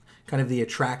kind of the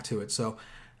attract to it. So,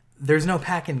 there's no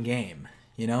pack in game.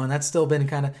 You know, and that's still been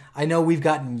kind of... I know we've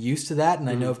gotten used to that, and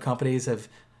I know if companies have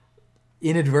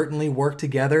inadvertently worked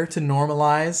together to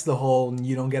normalize the whole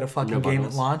you don't get a fucking game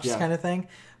at launch kind of thing.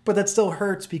 But that still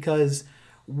hurts because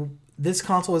this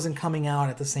console isn't coming out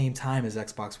at the same time as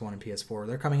Xbox One and PS4.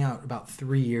 They're coming out about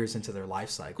 3 years into their life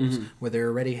cycles, where they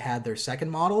already had their second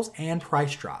models and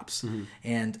price drops.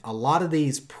 And a lot of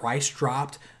these price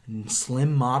dropped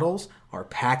slim models are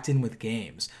packed in with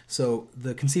games. So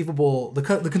the consumer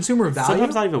value...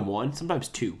 Sometimes not even one, sometimes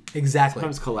two. Exactly.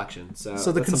 Sometimes collection.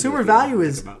 So the consumer value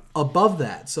is above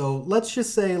that. So let's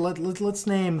just say, let's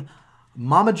name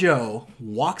Mama Joe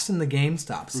walks in the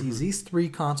GameStop, sees these 3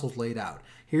 consoles laid out.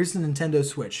 Here's the Nintendo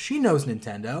Switch. She knows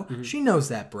Nintendo. She knows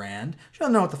that brand. She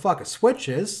doesn't know what the fuck a Switch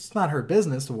is. It's not her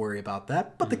business to worry about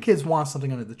that. But the kids want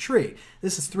something under the tree.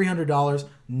 This is $300,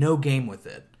 no game with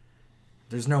it.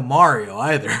 There's no Mario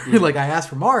either. Like, I asked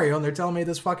for Mario, and they're telling me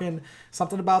this fucking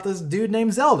something about this dude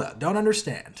named Zelda. Don't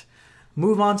understand.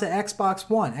 Move on to Xbox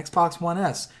One, Xbox One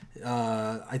S.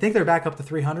 I think they're back up to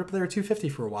 $300, but they were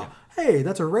 $250 for a while. Yeah. Hey,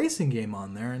 that's a racing game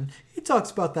on there, and he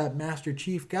talks about that Master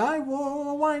Chief guy.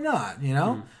 Well, why not? You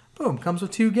know, boom, comes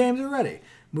with 2 games already.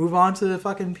 Move on to the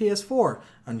fucking PS4.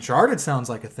 Uncharted sounds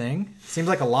like a thing. Seems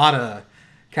like a lot of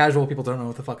casual people don't know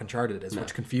what the fuck Uncharted is,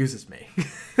 which confuses me.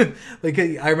 Like,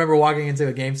 I remember walking into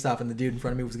a GameStop and the dude in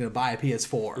front of me was going to buy a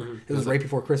PS4. It was right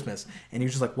before Christmas, and he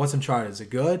was just like, "What's Uncharted? Is it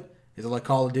good? Is it like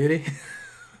Call of Duty?"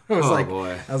 I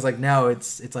was like, no,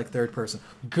 it's like third person.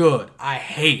 Good. I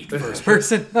hate first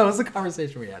person. That was the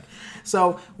conversation we had.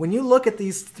 So when you look at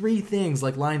these 3 things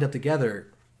like lined up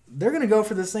together, they're gonna go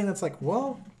for this thing that's like,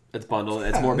 well, it's bundled.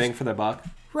 It's more bang for their buck.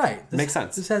 Right. Makes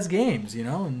sense. This has games,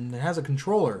 and it has a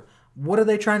controller. What are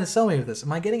they trying to sell me with this?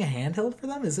 Am I getting a handheld for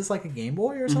them? Is this like a Game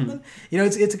Boy or something?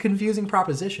 It's a confusing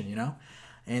proposition,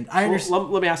 And I understand.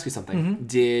 Let me ask you something.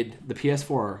 Did the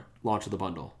PS4 launch with a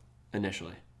bundle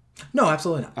initially? No,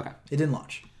 absolutely not. Okay. It didn't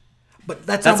launch. But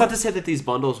that's not to say that these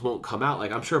bundles won't come out.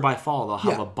 Like, I'm sure by fall they'll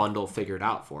have a bundle figured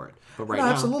out for it. But now...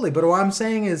 Absolutely. But what I'm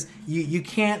saying is you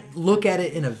can't look at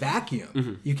it in a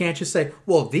vacuum. You can't just say,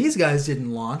 well, these guys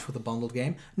didn't launch with a bundled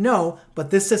game. No,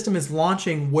 but this system is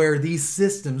launching where these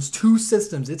systems, 2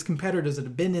 systems, its competitors that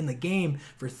have been in the game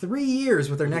for 3 years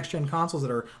with their next-gen consoles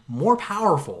that are more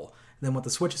powerful than what the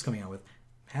Switch is coming out with,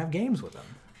 have games with them.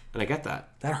 And I get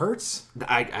that. That hurts.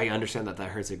 I understand that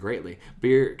hurts it greatly. But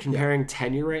you're comparing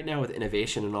tenure right now with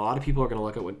innovation, and a lot of people are going to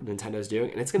look at what Nintendo's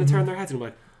doing, and it's going to turn their heads and be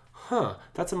like,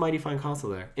 that's a mighty fine console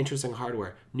there. Interesting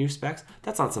hardware. New specs.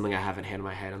 That's not something I haven't had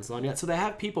my head on yet. So they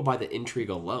have people by the intrigue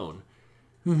alone.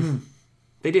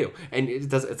 They do. And it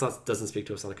doesn't speak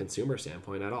to us on a consumer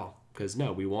standpoint at all. Because,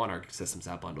 no, we want our systems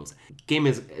to have bundles. Game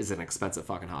is an expensive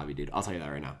fucking hobby, dude. I'll tell you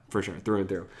that right now. For sure. Through and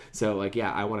through. So,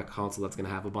 I want a console that's going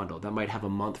to have a bundle. That might have a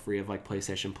month free of,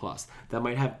 PlayStation Plus. That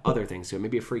might have other things to it.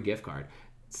 Maybe a free gift card.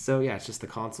 So, yeah, it's just the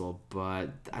console. But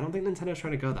I don't think Nintendo's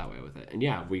trying to go that way with it. And,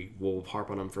 yeah, we will harp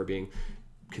on them for being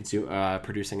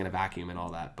producing in a vacuum and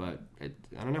all that. But,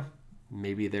 I don't know.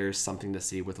 Maybe there's something to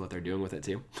see with what they're doing with it,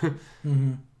 too.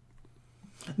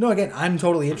 No, again, I'm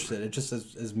totally interested. It just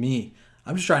as me.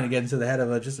 I'm just trying to get into the head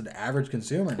of just an average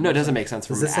consumer. No, it doesn't make sense.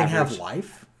 Does this thing have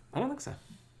life? I don't think so.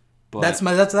 But, that's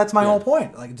my whole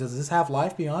point. Like, does this have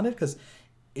life beyond it? Because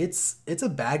it's a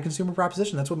bad consumer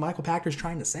proposition. That's what Michael Packer's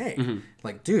trying to say.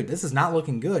 Like, dude, this is not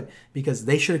looking good because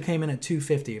they should have came in at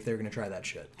 $250 if they were going to try that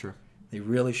shit. True. They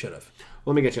really should have.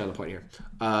 Let me get you on the point here.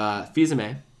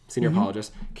 Fils-aime, senior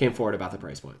apologist, came forward about the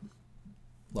price point.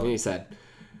 And he said,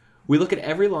 "We look at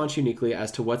every launch uniquely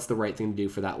as to what's the right thing to do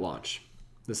for that launch."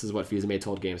 This is what Fils-aime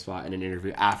told GameSpot in an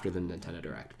interview after the Nintendo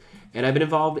Direct. "And I've been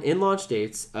involved in launch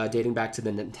dates dating back to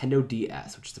the Nintendo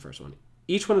DS," which is the first one.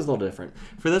 "Each one is a little different.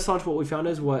 For this launch, what we found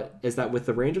is that with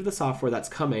the range of the software that's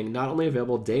coming, not only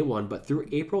available day one, but through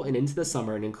April and into the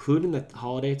summer, and including the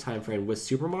holiday timeframe with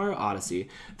Super Mario Odyssey,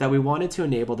 that we wanted to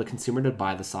enable the consumer to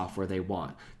buy the software they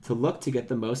want, to look to get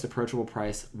the most approachable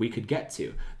price we could get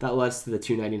to. That led us to the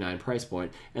 $299 price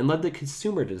point, and led the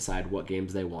consumer to decide what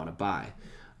games they want to buy."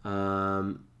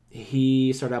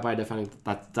 He started out by defining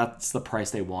that that's the price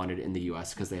they wanted in the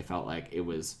US because they felt like it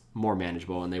was more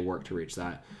manageable and they worked to reach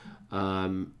that.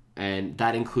 And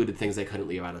that included things they couldn't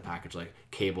leave out of the package, like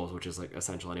cables, which is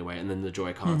essential anyway, and then the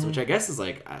Joy-Cons, which I guess is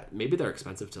maybe they're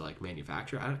expensive to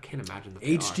manufacture. I can't imagine that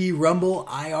they HD Rumble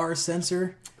IR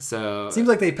sensor. So seems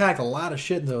like they packed a lot of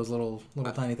shit in those little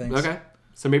tiny things. Okay.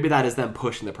 So maybe that is them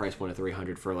pushing the price point at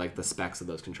 $300 for the specs of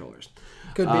those controllers.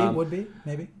 Could be, would be,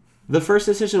 maybe. The first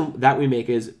decision that we make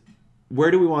is where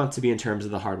do we want to be in terms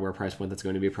of the hardware price point that's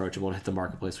going to be approachable and hit the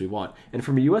marketplace we want? And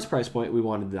from a US price point, we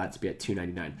wanted that to be at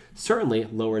 $299. Certainly,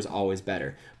 lower is always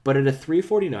better. But at a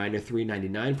 $349 or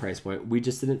 $399 price point, we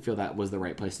just didn't feel that was the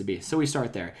right place to be. So we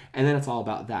start there. And then it's all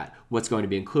about that. What's going to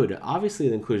be included? Obviously,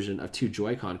 the inclusion of 2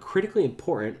 Joy-Con, critically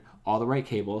important. All the right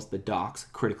cables, the docks,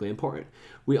 critically important.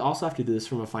 We also have to do this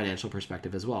from a financial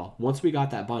perspective as well. Once we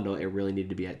got that bundle, it really needed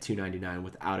to be at $299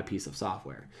 without a piece of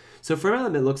software. So for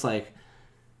them, it looks like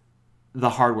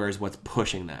the hardware is what's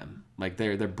pushing them. Like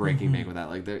they're breaking bank with that.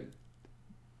 Like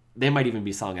they might even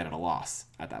be selling it at a loss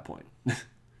at that point.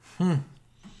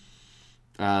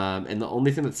 And the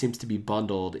only thing that seems to be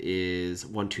bundled is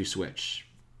 1-2 Switch.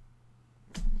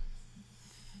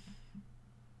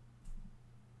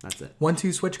 That's it.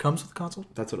 1-2 Switch comes with the console?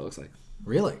 That's what it looks like.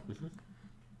 Really? Mm-hmm.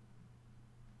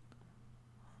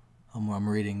 I'm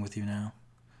reading with you now.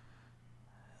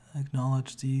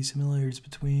 Acknowledge the similarities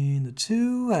between the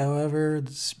two. However,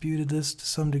 disputed this to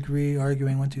some degree,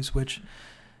 arguing 1-2 Switch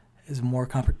is more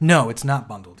No, it's not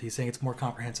bundled. He's saying it's more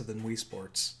comprehensive than Wii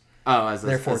Sports. Oh, as a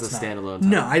standalone title.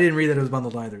 No, I didn't read that it was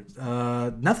bundled either.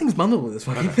 Nothing's bundled with this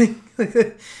fucking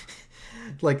thing.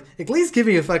 Like, at least give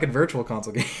me a fucking virtual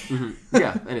console game. Mm-hmm.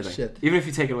 Yeah, anything. Shit. Even if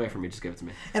you take it away from me, just give it to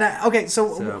me. And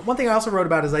so one thing I also wrote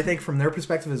about is I think from their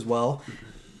perspective as well,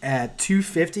 at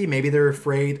 $250, maybe they're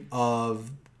afraid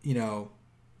of,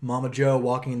 Mama Joe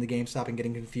walking into GameStop and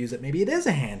getting confused that maybe it is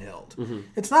a handheld. Mm-hmm.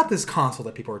 It's not this console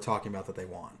that people are talking about that they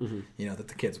want, that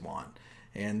the kids want.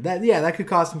 And that could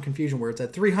cause some confusion where it's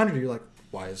at $300, you're like,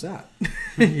 why is that?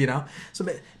 So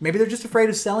maybe they're just afraid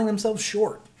of selling themselves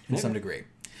short in some degree.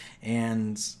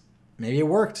 And maybe it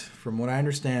worked, from what I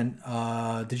understand.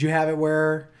 Did you have it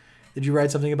did you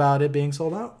write something about it being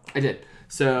sold out? I did.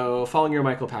 So, following your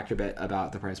Michael Pachter bit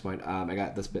about the price point, I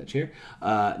got this bitch here.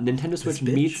 Nintendo Switch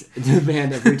meets the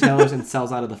demand of retailers and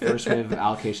sells out of the first wave of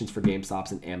allocations for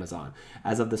GameStops and Amazon.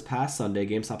 As of this past Sunday,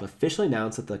 GameStop officially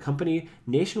announced that the company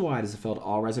nationwide has filled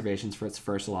all reservations for its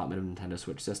first allotment of Nintendo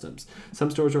Switch systems. Some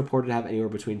stores are reported to have anywhere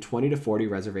between 20 to 40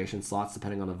 reservation slots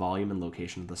depending on the volume and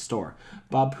location of the store.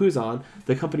 Bob Puzon,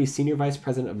 the company's senior vice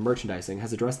president of merchandising,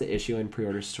 has addressed the issue in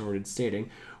pre-order sorted, stating,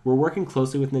 "We're working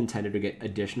closely with Nintendo to get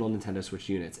additional Nintendo Switch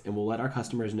units, and we'll let our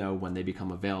customers know when they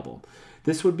become available.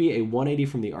 This would be a 180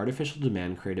 from the artificial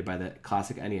demand created by the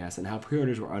classic NES and how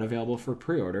pre-orders were unavailable for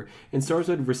pre-order, and stores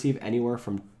would receive anywhere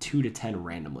from 2 to 10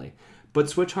 randomly. But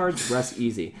Switch Hards rest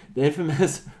easy. The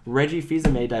infamous Reggie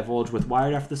Fils-aime divulged with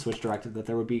Wired after the Switch directive that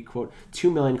there would be, quote, 2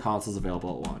 million consoles available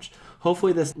at launch.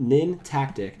 Hopefully this nin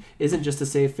tactic isn't just to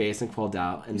save face and quell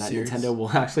doubt, and that Nintendo will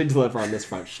actually deliver on this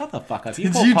front." Shut the fuck up.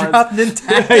 Did you drop nin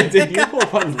tactic? Did you pull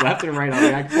puns left and right on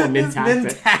me? I can pull nin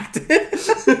tactic.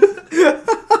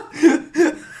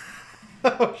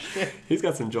 Oh, shit. He's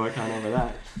got some Joy-Con over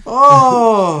that.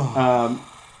 Oh!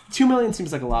 2 million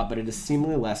seems like a lot, but it is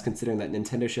seemingly less considering that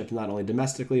Nintendo ships not only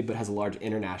domestically, but has a large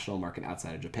international market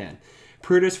outside of Japan.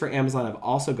 Pre-orders for Amazon have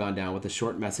also gone down with a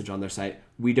short message on their site,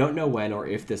 "We don't know when or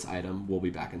if this item will be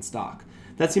back in stock."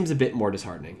 That seems a bit more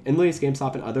disheartening. In least,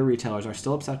 GameStop and other retailers are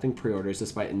still accepting pre-orders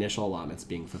despite initial allotments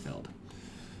being fulfilled.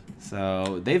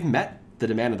 So they've met the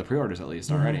demand of the pre-orders at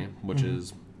least already, which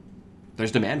is...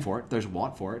 There's demand for it. There's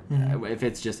want for it. If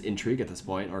it's just intrigue at this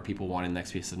point, or people wanting the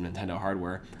next piece of Nintendo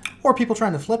hardware. Or people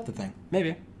trying to flip the thing.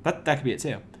 Maybe. That could be it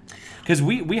too. Because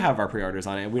we have our pre-orders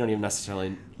on it, and we don't even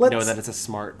necessarily know that it's a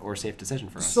smart or safe decision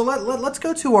for us. So let's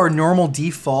go to our normal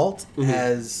default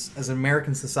as an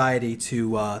American society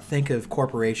to think of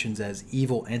corporations as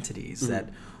evil entities that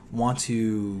want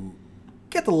to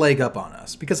get the leg up on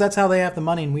us. Because that's how they have the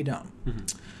money and we don't.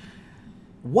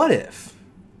 What if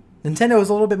Nintendo is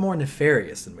a little bit more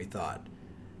nefarious than we thought?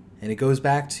 And it goes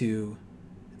back to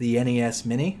the NES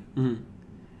Mini.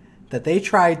 That they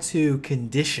tried to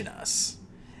condition us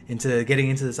into getting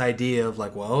into this idea of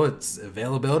like, well, its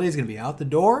availability is going to be out the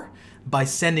door by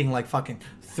sending like fucking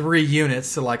 3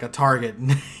 units to like a Target,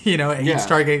 and each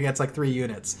Target gets like 3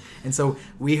 units. And so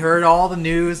we heard all the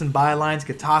news and bylines.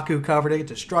 Kotaku covered it.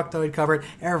 Destructoid covered it.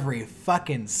 Every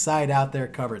fucking site out there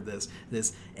covered this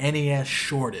NES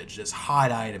shortage, this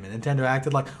hot item. And Nintendo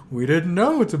acted like, we didn't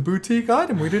know. It's a boutique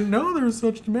item. We didn't know there was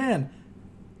such demand.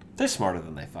 They're smarter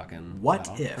than they fucking... What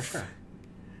if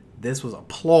this was a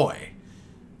ploy?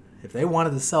 If they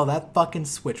wanted to sell that fucking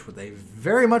Switch, what they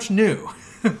very much knew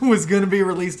was going to be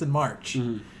released in March,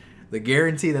 the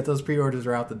guarantee that those pre-orders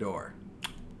are out the door.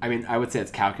 I mean, I would say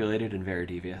it's calculated and very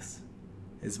devious.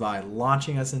 Is by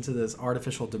launching us into this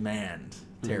artificial demand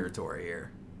territory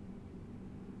here.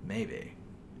 Maybe.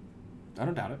 I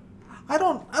don't doubt it. I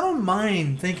don't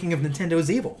mind thinking of Nintendo as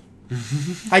evil.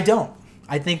 I don't.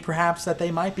 I think perhaps that they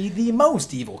might be the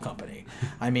most evil company.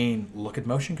 I mean, look at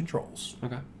motion controls.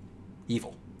 Okay.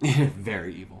 Evil.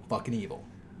 Very evil. Fucking evil.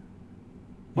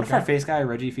 What if our face guy,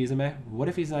 Reggie Fils-aime, what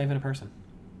if he's not even a person?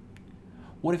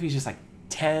 What if he's just like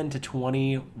 10 to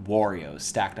 20 Warriors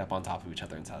stacked up on top of each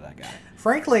other inside of that guy?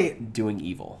 Frankly, doing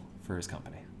evil for his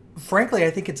company. Frankly,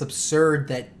 I think it's absurd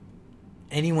that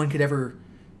anyone could ever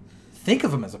think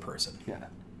of him as a person. Yeah.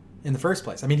 In the first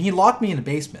place. I mean, he locked me in a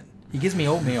basement. He gives me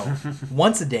oatmeal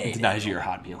once a day. He denies you your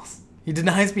hot meals. He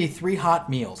denies me 3 hot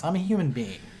meals. I'm a human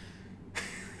being.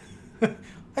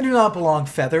 I do not belong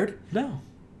feathered. No.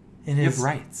 You have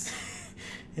rights.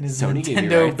 In his Sony gave you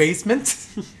Nintendo rights. basement.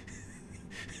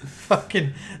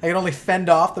 Fucking, I can only fend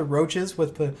off the roaches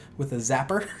with a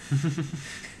zapper.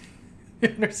 You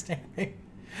understand me?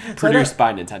 Produced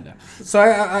by Nintendo. So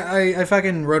I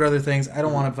fucking wrote other things. I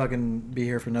don't want to fucking be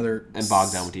here for another and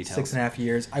bogged down with details. 6.5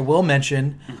 years. I will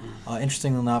mention,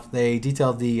 interestingly enough, they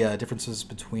detailed the differences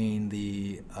between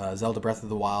the Zelda Breath of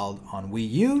the Wild on Wii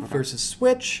U versus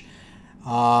Switch.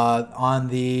 On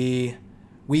the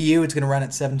Wii U, it's going to run at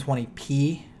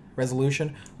 720p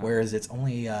resolution, whereas it's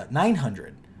only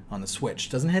 900 on the Switch.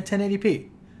 Doesn't hit 1080p.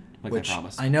 Like which they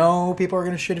promised. I know people are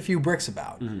going to shit a few bricks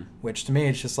about. Which to me,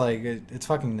 it's just like, it's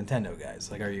fucking Nintendo,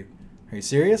 guys. Like, are you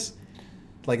serious?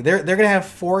 Like, they're going to have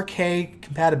 4K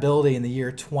compatibility in the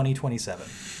year 2027.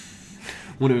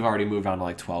 When we've already moved on to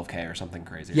like 12K or something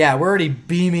crazy. Yeah, we're already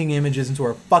beaming images into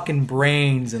our fucking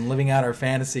brains and living out our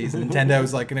fantasies. And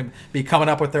Nintendo's like going to be coming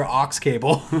up with their aux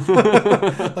cable.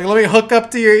 Like, let me hook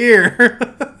up to your ear.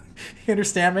 You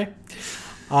understand me?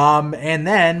 And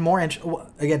then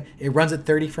again, it runs at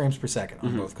 30 frames per second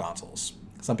on both consoles.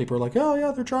 Some people are like, oh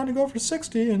yeah, they're trying to go for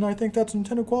 60, and I think that's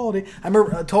Nintendo quality. I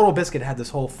remember Total Biscuit had this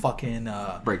whole fucking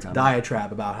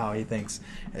diatribe about how he thinks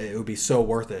it would be so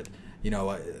worth it. You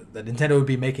know, that Nintendo would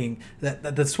be making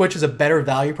that the Switch is a better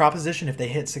value proposition if they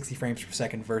hit 60 frames per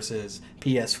second versus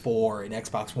PS4 and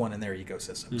Xbox One and their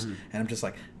ecosystems. And I'm just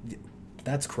like,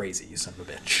 that's crazy, you son of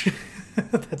a bitch.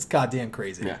 That's goddamn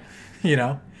crazy. Yeah. You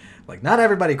know? Like, not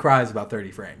everybody cries about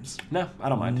 30 frames. No, I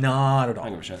don't mind. Not at all. I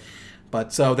don't give a shit.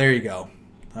 But so there you go.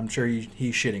 I'm sure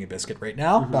he's shitting a biscuit right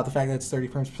now about the fact that it's 30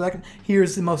 frames per second.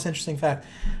 Here's the most interesting fact.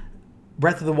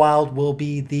 Breath of the Wild will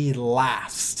be the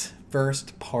last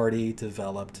first-party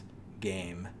developed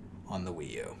game on the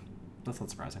Wii U. That's not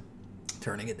surprising.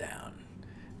 Turning it down.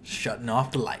 Shutting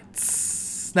off the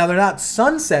lights. Now, they're not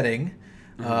sunsetting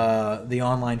the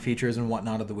online features and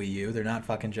whatnot of the Wii U. They're not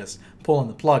fucking just pulling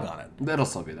the plug on it. That'll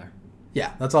still be there.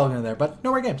 Yeah, that's all going to be there. But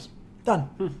no more games. Done.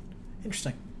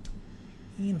 Interesting.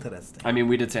 I mean,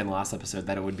 we did say in the last episode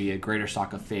that it would be a greater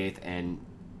shock of faith and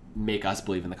make us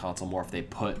believe in the console more if they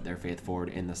put their faith forward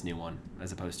in this new one,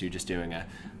 as opposed to just doing a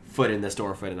foot in this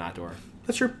door, foot in that door.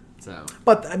 That's true. So,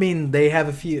 but I mean, they have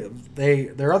a few.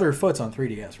 Their other foot's on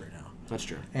 3DS right now. That's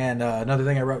true. And another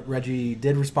thing I wrote, Reggie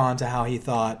did respond to how he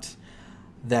thought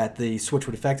that the Switch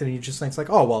would affect it. And he just thinks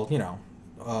like, oh well, you know,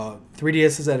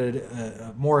 3DS is at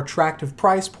a more attractive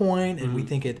price point, and we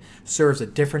think it serves a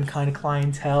different kind of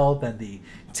clientele than the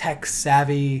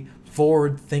tech-savvy,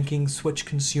 forward-thinking Switch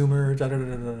consumer.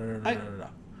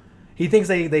 He thinks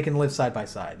they can live side by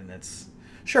side, and it's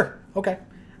sure okay.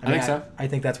 I think so. I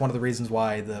think that's one of the reasons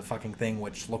why the fucking thing,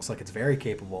 which looks like it's very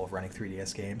capable of running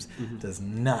 3DS games, does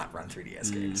not run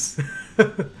 3DS games.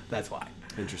 That's why.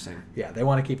 Interesting. Yeah, they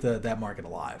want to keep that market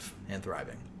alive and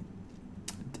thriving.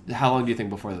 How long do you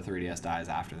think before the 3DS dies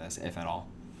after this, if at all?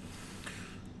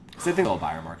 Because I think they'll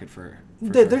buy our market for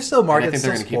There's still market. And I think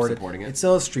they're going to keep supporting it. It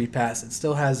still has Street Pass. It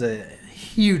still has a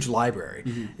huge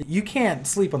library. You can't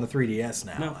sleep on the 3DS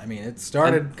now. No. I mean, it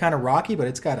started kind of rocky, but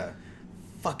it's got a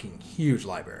fucking huge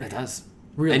library. It does.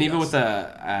 Really and even does.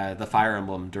 with the Fire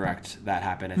Emblem Direct that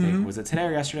happened, I think, was it today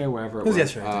or yesterday, wherever it was?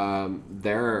 Yesterday.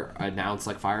 They're announced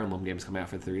like Fire Emblem games coming out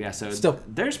for the 3DS, so Still.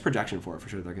 There's projection for it for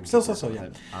sure. They're going to Still,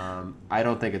 yeah. I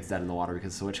don't think it's dead in the water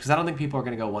because of Switch, because I don't think people are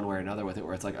going to go one way or another with it,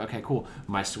 where it's like, okay, cool,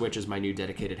 my Switch is my new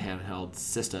dedicated handheld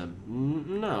system.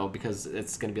 No, because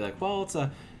it's going to be like, well, it's a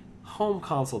home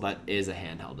console that is a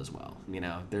handheld as well. You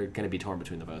know, they're going to be torn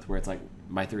between the both, where it's like,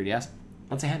 my 3DS,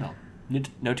 that's a handheld.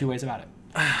 No two ways about it.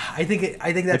 I think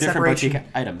that different separation boutique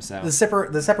items. So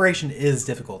the separation is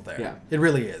difficult there. Yeah. It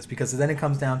really is, because then it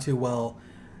comes down to, well,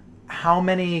 how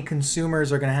many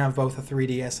consumers are going to have both a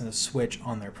 3DS and a Switch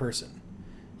on their person?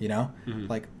 You know?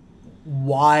 Like,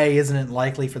 why isn't it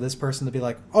likely for this person to be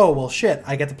like, oh, well, shit,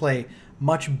 I get to play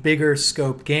much bigger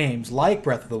scope games like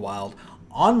Breath of the Wild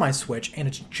on my Switch, and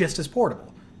it's just as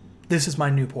portable. This is my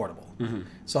new portable.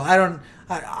 So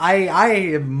I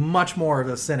am much more of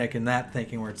a cynic in that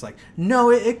thinking where it's like,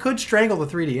 no, it could strangle the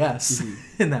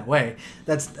 3DS in that way.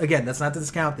 That's not to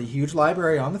discount the huge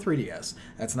library on the 3DS.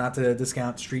 That's not to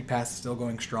discount Street Pass is still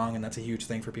going strong, and that's a huge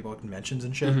thing for people at conventions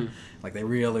and shit. Like, they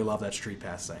really love that Street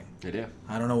Pass thing. They do.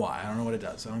 I don't know why. I don't know what it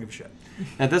does. I don't give a shit.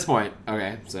 At this point,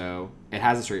 okay, so it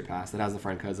has a Street Pass. It has the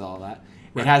friend codes, all of that.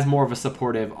 Right. It has more of a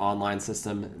supportive online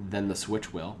system than the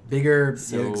Switch will. Bigger,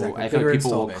 so yeah, exactly. I feel like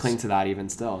people will cling to that even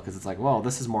still because it's like, well,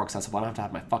 this is more accessible. I don't have to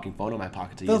have my fucking phone in my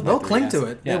pocket to use it. They'll cling to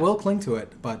it. Yeah. They will cling to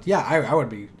it. But yeah, I would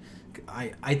be.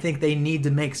 I think they need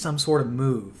to make some sort of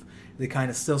move. They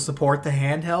kind of still support the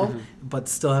handheld, but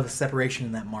still have a separation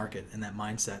in that market and that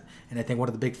mindset. And I think one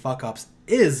of the big fuck ups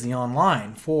is the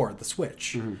online for the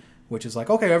Switch, which is like,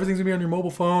 okay, everything's gonna be on your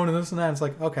mobile phone and this and that. It's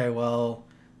like, okay, well,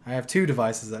 I have 2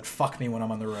 devices that fuck me when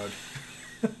I'm on the road.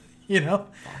 You know?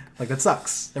 Like, that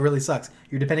sucks. It really sucks.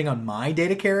 You're depending on my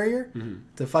data carrier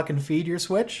to fucking feed your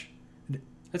Switch?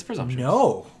 It's presumptuous.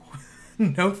 No.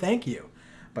 No, thank you.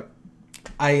 But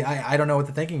I don't know what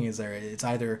the thinking is there. It's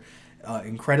either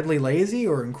incredibly lazy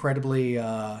or incredibly,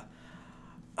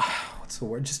 what's the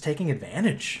word? Just taking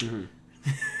advantage.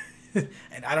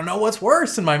 And I don't know what's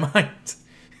worse in my mind.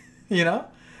 You know?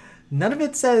 None of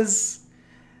it says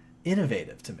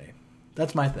innovative to me.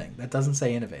 That's my thing. That doesn't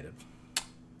say innovative.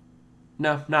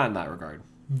 No, not in that regard.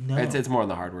 No. It's more in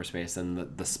the hardware space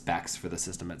than the specs for the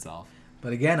system itself.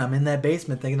 But again, I'm in that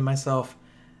basement thinking to myself,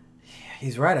 yeah,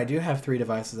 he's right. I do have 3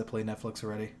 devices that play Netflix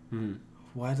already.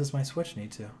 Why does my Switch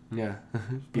need to? Yeah.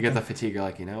 You get the fatigue. You're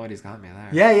like, you know what? He's got me there.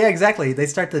 Yeah, exactly. They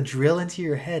start to drill into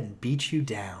your head and beat you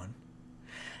down.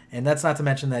 And that's not to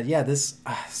mention that, yeah, this...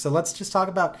 so let's just talk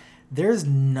about... There's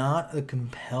not a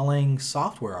compelling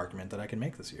software argument that I can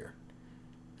make this year.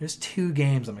 There's 2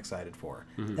 games I'm excited for.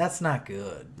 That's not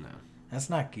good. No. That's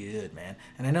not good, man.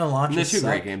 And I know launches They're 2 suck.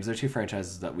 great games. They're 2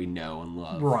 franchises that we know and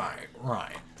love.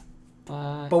 Right.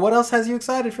 But what else has you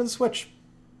excited for the Switch?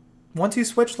 1-2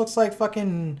 Switch looks like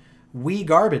fucking Wii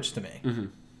garbage to me.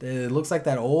 It looks like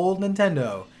that old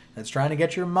Nintendo that's trying to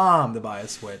get your mom to buy a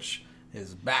Switch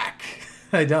is back.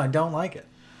 I don't like it.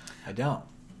 I don't.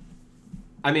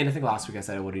 I mean, I think last week I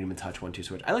said I wouldn't even touch 1-2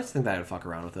 Switch. I like to think that I would fuck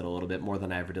around with it a little bit more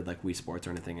than I ever did like Wii Sports or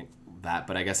anything like that.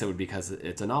 But I guess it would be because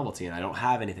it's a novelty and I don't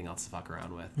have anything else to fuck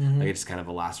around with. Like, it's just kind of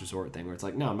a last resort thing where it's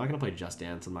like, no, I'm not going to play Just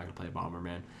Dance. I'm not going to play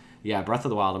Bomberman. Yeah, Breath of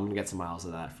the Wild, I'm going to get some miles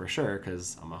of that for sure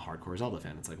because I'm a hardcore Zelda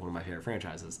fan. It's like one of my favorite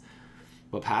franchises.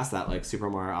 But past that, like Super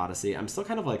Mario Odyssey, I'm still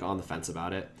kind of like on the fence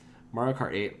about it. Mario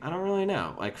Kart 8, I don't really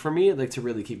know. Like, for me, like to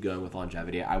really keep going with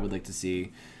longevity, I would like to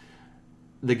see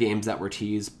the games that were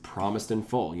teased promised in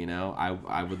full, you know?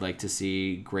 I would like to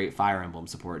see great Fire Emblem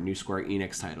support, new Square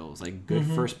Enix titles, like good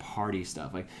first party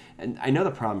stuff. Like, and I know the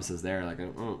promise is there. Like,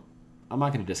 I'm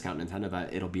not going to discount Nintendo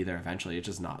that it'll be there eventually. It's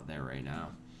just not there right now.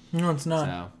 No, it's not.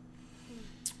 So.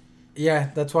 Yeah,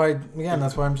 that's why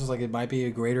I'm just like, it might be a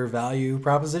greater value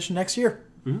proposition next year.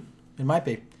 It might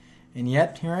be. And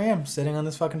yet, here I am, sitting on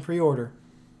this fucking pre-order.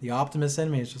 The optimist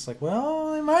in me is just like,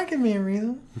 well, they might give me a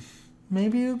reason.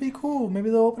 Maybe it would be cool. Maybe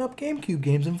they'll open up GameCube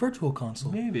games in Virtual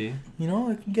Console. Maybe. You know,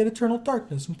 I can get Eternal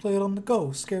Darkness and play it on the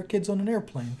go. Scare kids on an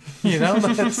airplane. You know,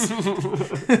 that's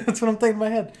what I'm thinking in my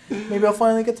head. Maybe I'll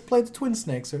finally get to play the Twin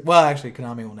Snakes. Well, actually,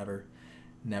 Konami will never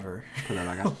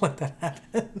let that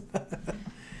happen.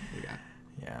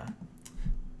 Yeah.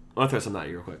 I'll throw something at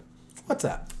you real quick. What's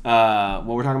that?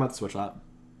 Well, we're talking about the Switch Lab.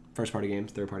 First party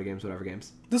games, third party games, whatever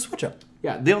games. The Switch Up.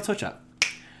 Yeah, the old Switch Up.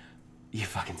 You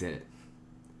fucking did it.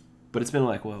 But it's been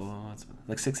like, what's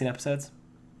like 16 episodes?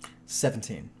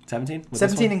 17. 17?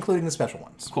 17 including the special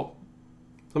ones. Cool.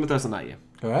 Let me throw something at you.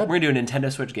 Go ahead. We're going to do a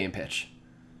Nintendo Switch game pitch.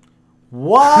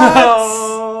 What?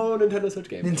 Oh, Nintendo Switch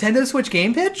game pitch. Nintendo Switch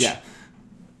game pitch? Yeah.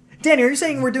 Danny, are you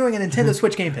saying we're doing a Nintendo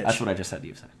Switch game pitch? That's what I just said to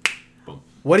you. Boom.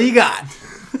 What do you got?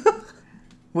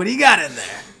 What do you got in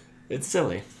there? It's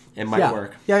silly. It might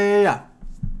work. Yeah.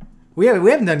 We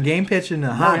haven't done game pitch in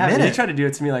a hot minute. You tried to do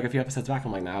it to me like a few episodes back.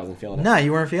 I'm like, nah, I wasn't feeling it. No,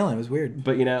 you weren't feeling it. It was weird.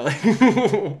 But, you know,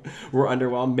 we're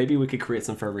underwhelmed. Maybe we could create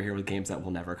some fervor here with games that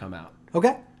will never come out.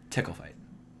 Okay. Tickle Fight.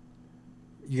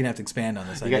 You're going to have to expand on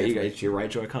this. You got your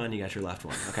right Joy-Con, you got your left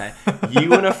one, okay?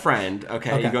 You and a friend,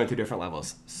 okay? You're going through different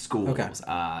levels. Schools,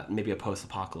 maybe a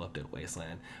post-apocalyptic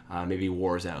wasteland, maybe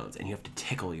war zones, and you have to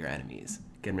tickle your enemies.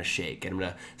 Get them to shake, get them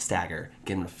to stagger,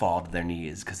 get them to fall to their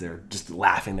knees because they're just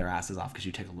laughing their asses off because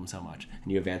you tickled them so much.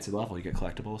 And you advance your level, you get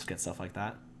collectibles, get stuff like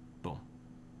that. Boom.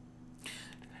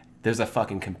 There's a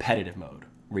fucking competitive mode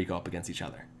where you go up against each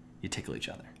other. You tickle each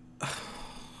other.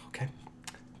 Okay.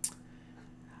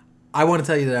 I want to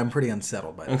tell you that I'm pretty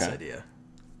unsettled by this idea.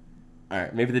 All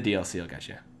right, maybe the DLC will get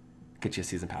you. Get you a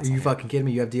season pass. Are you fucking kidding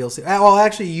me? You have DLC. Well,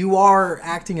 actually, you are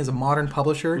acting as a modern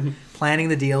publisher, planning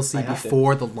the DLC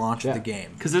before the launch of the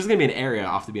game. Because there's going to be an area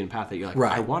off the beaten path that you're like,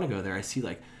 right. I want to go there. I see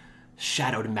like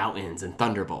shadowed mountains and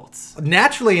thunderbolts.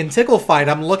 Naturally, in Tickle Fight,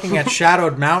 I'm looking at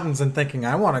shadowed mountains and thinking,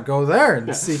 I want to go there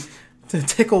and see to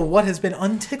tickle what has been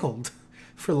untickled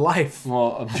for life.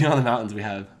 Well, beyond the mountains, we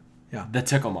have the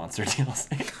Tickle Monster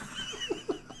DLC.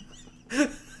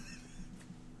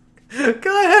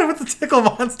 Go ahead with the Tickle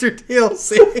Monster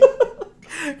DLC.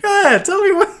 Go ahead, tell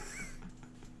me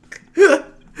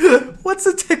what's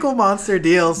the Tickle Monster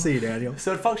DLC, Daniel?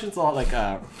 So it functions a lot like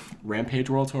a Rampage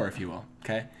World Tour, if you will.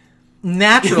 Okay.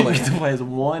 Naturally, you have to play as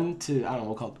 1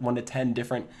 to 10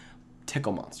 different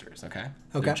Tickle Monsters. Okay.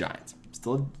 Okay. They're giants.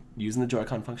 Still using the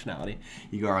Joy-Con functionality.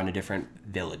 You go around to different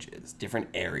villages, different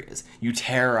areas. You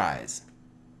terrorize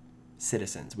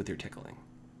citizens with your tickling.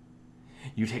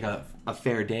 You take a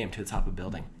fair dame to the top of a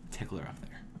building, tickle her up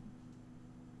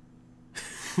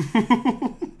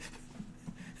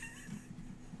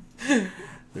there.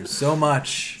 There's so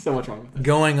much wrong with it.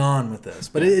 Going on with this.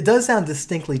 But it does sound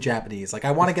distinctly Japanese. Like,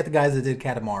 I want to get the guys that did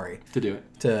Katamari to do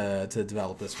it. To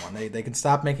develop this one. They can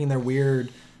stop making their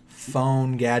weird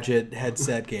phone gadget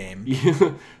headset game.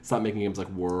 Stop making games like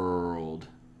World.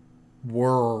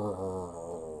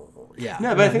 Yeah.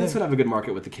 No, but I think this would have a good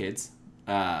market with the kids.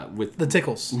 With the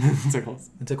tickles. Tickles.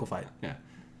 The tickle fight. Yeah.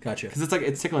 Gotcha. Because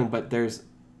it's tickling, but there's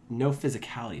no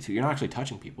physicality to it. You're not actually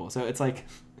touching people. So it's like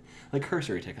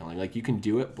cursory tickling. Like, you can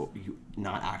do it, but you're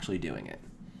not actually doing it.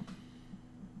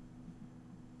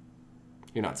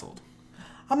 You're not sold.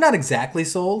 I'm not exactly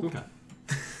sold. Okay.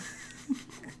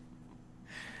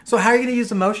 So how are you going to use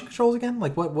the motion controls again?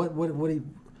 Like, what do you...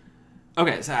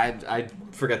 Okay, so I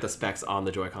forget the specs on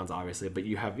the Joy-Cons, obviously, but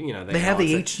you have, they have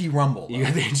the HD Rumble. You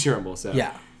have the HD Rumble, so...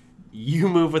 Yeah. You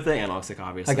move with the analog stick,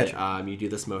 obviously. I got you. You do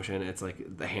this motion. It's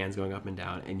like the hands going up and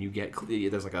down, and you get...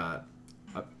 There's like a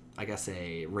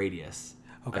radius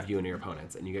of you and your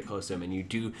opponents, and you get close to them, and you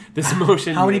do this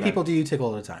motion. How many people do you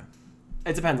tickle at a time?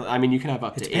 It depends. I mean, you can have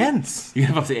up to 8. Depends. You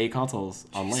can have up to 8 consoles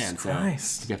on Jesus land,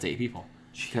 Christ. so you can have up to 8 people.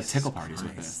 You can have tickle parties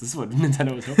with this. This is what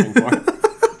Nintendo was hoping for.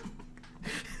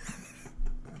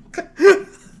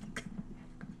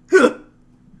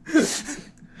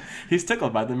 He's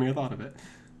tickled by the mere thought of it.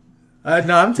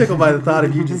 No, I'm tickled by the thought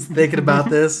of you just thinking about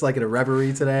this like in a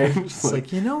reverie today. It's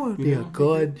like, you know what would be a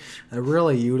good, that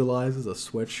really utilizes a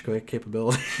Switch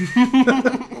capability.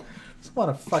 Just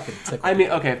want to fucking tickle. I mean,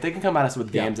 okay, if they can come at us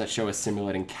with games that show us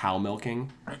simulating cow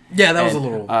milking. Yeah, that was a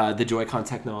little... the Joy-Con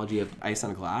technology of ice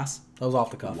on glass. That was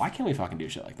off the cuff. Why can't we fucking do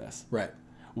shit like this? Right.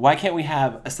 Why can't we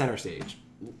have a center stage,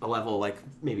 a level like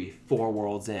maybe 4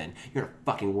 worlds in? You're in a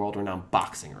fucking world-renowned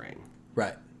boxing ring.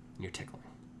 Right. And you're tickling.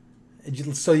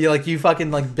 So you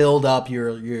fucking build up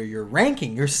your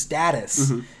ranking, your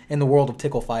status in the world of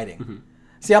tickle fighting. Mm-hmm.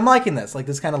 See, I'm liking this, like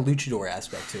this kind of luchador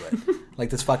aspect to it,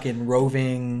 like this fucking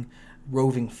roving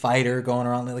fighter going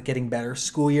around like getting better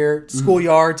schoolyard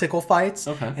tickle fights,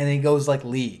 and then he goes like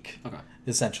league,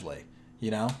 essentially.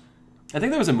 You know, I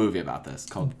think there was a movie about this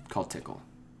called Tickle.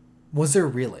 Was there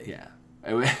really? Yeah,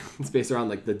 it's based around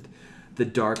like the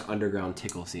dark underground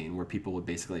tickle scene where people would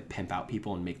basically pimp out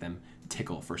people and make them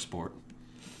tickle for sport.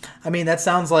 I mean, that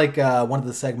sounds like one of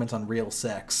the segments on Real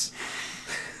Sex.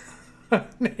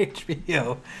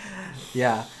 HBO.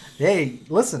 Yeah. Hey,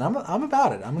 listen, I'm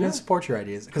about it. I'm going to support your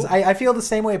ideas. Because I feel the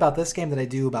same way about this game that I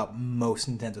do about most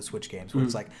Nintendo Switch games. Where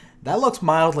it's like, that looks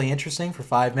mildly interesting for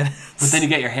 5 minutes. But then you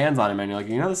get your hands on it and you're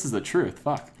like, this is the truth.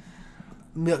 Fuck.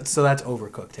 So that's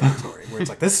overcooked territory. Where it's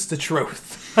like, this is the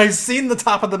truth. I've seen the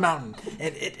top of the mountain.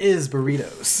 And it is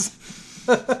burritos.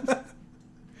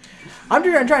 I'm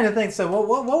trying to think. So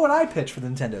what would I pitch for the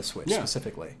Nintendo Switch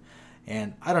specifically?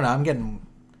 And I don't know. I'm getting...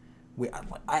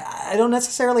 I don't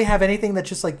necessarily have anything that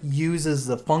just like uses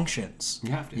the functions.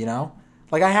 You have to. You know?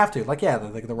 Like I have to. Like, yeah,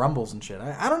 the rumbles and shit.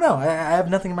 I don't know. I have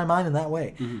nothing in my mind in that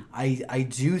way. Mm-hmm. I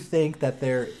do think that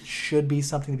there should be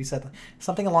something to be said.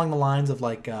 Something along the lines of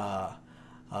like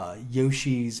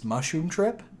Yoshi's Mushroom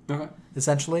Trip. Okay.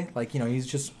 Essentially. Like, he's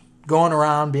just going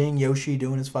around being Yoshi,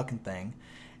 doing his fucking thing.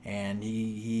 And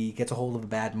he gets a hold of a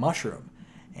bad mushroom.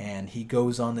 And he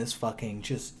goes on this fucking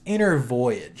just inner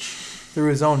voyage through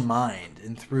his own mind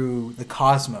and through the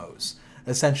cosmos,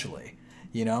 essentially.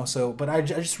 So, but I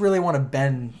just really want to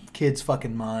bend kids'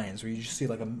 fucking minds where you just see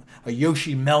like a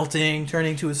Yoshi melting,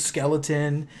 turning to a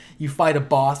skeleton. You fight a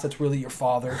boss that's really your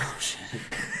father. Oh,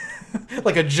 shit.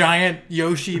 Like a giant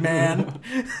Yoshi man.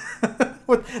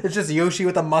 It's just Yoshi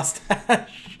with a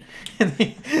mustache. And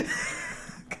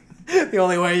the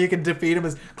only way you can defeat him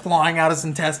is clawing out his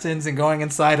intestines and going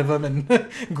inside of him and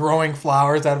growing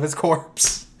flowers out of his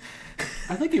corpse.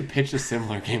 I think you pitched a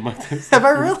similar game like this. Have I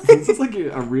really? This is like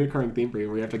a reoccurring theme for you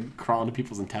where you have to crawl into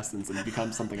people's intestines and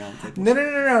become something else.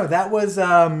 No. That was,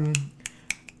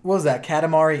 what was that?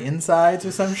 Katamari Insides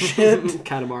or some shit?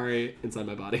 Katamari inside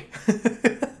my body.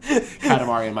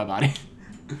 Katamari in my body.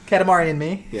 Katamari and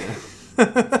me? Yeah.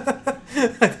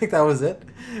 I think that was it.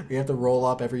 You have to roll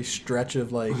up every stretch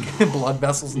of like blood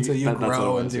vessels until you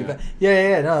grow and do that.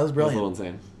 Yeah. No, that was brilliant. That was a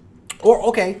little insane. Or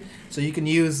okay, so you can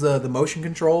use the motion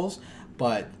controls,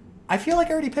 but I feel like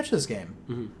I already pitched this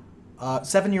game.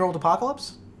 7-Year-Old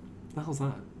Apocalypse. What the hell's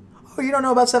that? Oh, you don't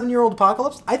know about 7-Year-Old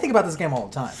Apocalypse? I think about this game all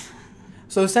the time.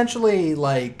 So essentially,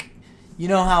 like, you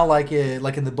know how like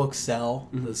in the book Cell,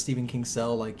 the Stephen King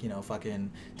Cell, like, you know,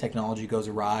 fucking technology goes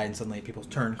awry and suddenly people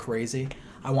turn crazy.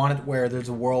 I want it where there's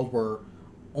a world where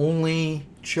only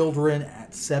children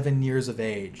at 7 years of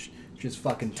age just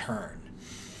fucking turn.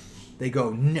 They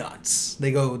go nuts.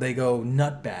 They go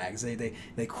nutbags.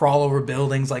 They crawl over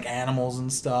buildings like animals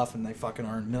and stuff, and they fucking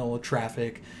are in the middle of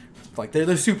traffic. Like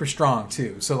they're super strong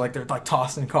too. So like they're like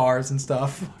tossing cars and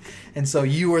stuff. And so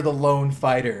you are the lone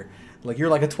fighter. Like you're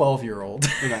like a 12-year-old.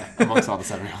 Okay, amongst all the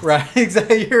 7-year-olds. Right,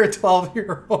 exactly. You're a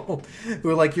 12-year-old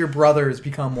who like your brother has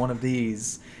become one of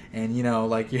these, and you know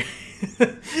like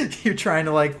you're trying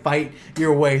to like fight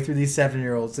your way through these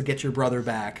 7-year-olds to get your brother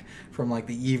back from like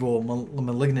the evil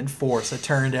malignant force that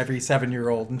turned every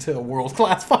 7-year-old into a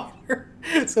world-class fighter.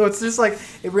 So it's just like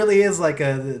it really is like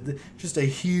just a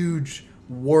huge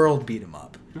world beat 'em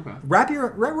up. Okay. Wrap your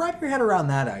head around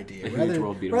that idea.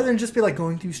 Rather than just be like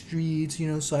going through streets, you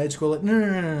know, side scroll. Like,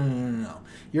 no.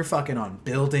 You're fucking on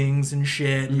buildings and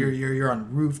shit. You're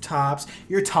on rooftops.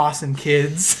 You're tossing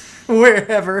kids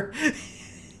wherever.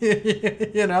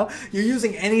 You know, you're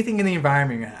using anything in the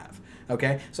environment you have.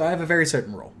 Okay, so I have a very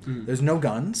certain rule. There's no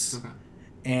guns. Okay.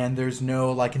 And there's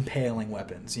no, like, impaling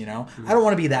weapons, you know? I don't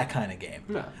want to be that kind of game.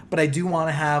 No. But I do want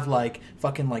to have, like,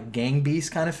 fucking, like, gang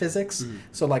beast kind of physics.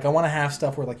 So, like, I want to have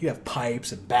stuff where, like, you have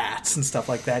pipes and bats and stuff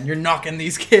like that, and you're knocking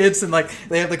these kids, and, like,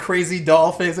 they have the crazy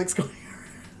doll physics going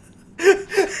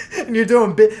and you're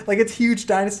doing like, it's huge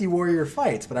Dynasty Warrior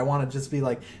fights, but I want to just be,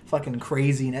 like, fucking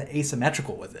crazy and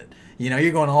asymmetrical with it. You know,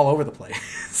 you're going all over the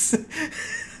place.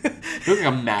 You're like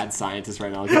a mad scientist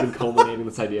right now. Like you've been culminating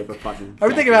this idea for fucking. I've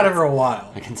been thinking about it for a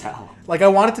while. I can tell. Like I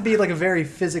want it to be like a very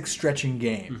physics stretching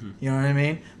game. You know what I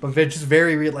mean? But it's just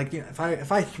very real. Like, you know,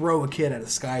 if I throw a kid at a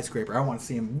skyscraper, I want to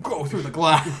see him go through the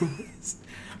glass.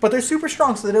 But they're super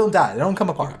strong, so they don't die. They don't come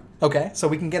apart. Okay, so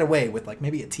we can get away with like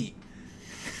maybe a T.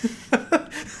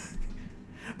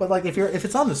 But like if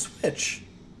it's on the Switch.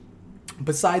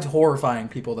 Besides horrifying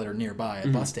people that are nearby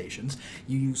at bus stations,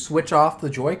 you switch off the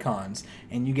Joy-Cons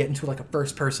and you get into like a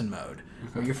first-person mode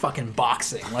where you're fucking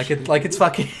boxing, like it's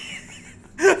fucking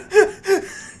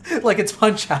like it's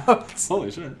Punch-Out.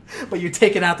 Holy shit! But you're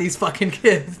taking out these fucking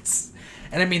kids,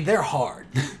 and I mean they're hard.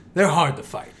 They're hard to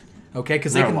fight, okay?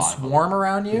 Because they can swarm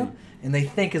around you, and they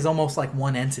think is almost like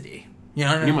one entity. You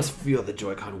know what I mean? You must feel the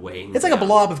Joy-Con weighing. It's like a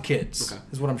blob of kids. Okay.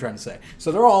 Is what I'm trying to say.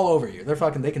 So they're all over you. They're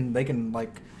fucking. They can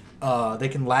like. They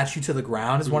can latch you to the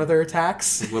ground as one of their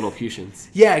attacks. Like little Putians.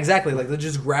 Yeah, exactly. Like they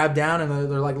just grab down and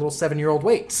they're like little 7-year-old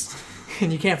weights,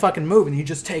 and you can't fucking move, and you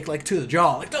just take like to the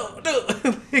jaw, like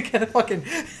duh. You can't fucking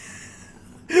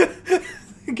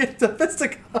get the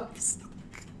fisticuffs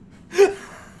with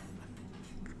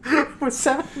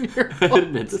 7-year-olds. I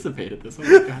didn't anticipate this. Oh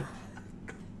my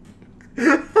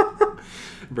god.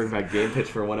 Bring back game pitch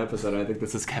for one episode. I think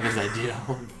this is Kevin's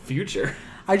ideal future.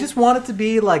 I just want it to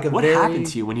be like what happened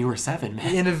to you when you were 7,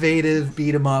 man? Innovative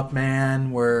beat 'em up,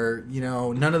 man, where, you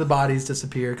know, none of the bodies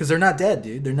disappear because they're not dead,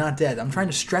 dude. They're not dead. I'm trying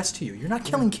to stress to you. You're not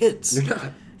killing kids. You're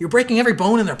not. You're breaking every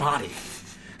bone in their body.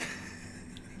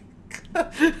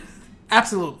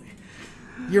 Absolutely.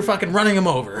 You're fucking running them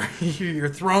over. You're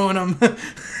throwing them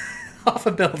off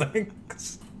of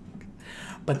buildings.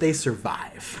 But they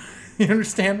survive. You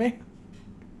understand me?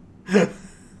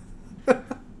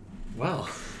 Well.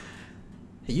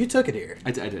 Hey, you took it here. I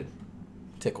did.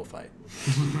 Tickle fight.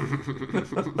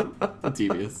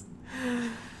 Devious.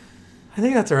 I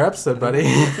think that's our episode, buddy.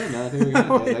 That's it, man. I think we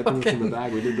got it. I think it's in the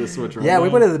bag. We did this switch right. Yeah, we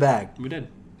put it in the bag. We did.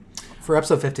 For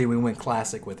episode 15, we went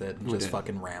classic with it and just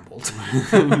fucking rambled.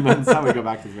 That's how we go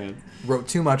back to the van. Wrote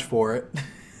too much for it.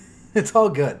 It's all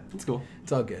good. It's cool.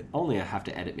 It's all good. Only I have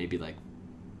to edit maybe like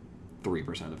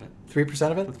 3% of it.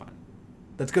 3% of it? That's fine.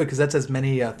 That's good because that's as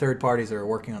many third parties that are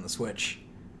working on the Switch.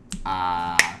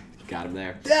 Got him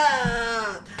there.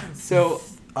 Yeah. So,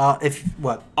 if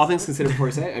what? All things considered, before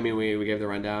we say, I mean, we gave the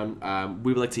rundown.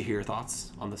 We would like to hear your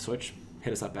thoughts on the Switch.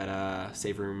 Hit us up at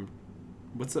Save Room.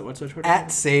 What's Switch?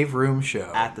 At Save Room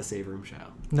Show. At the Save Room Show.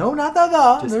 No, not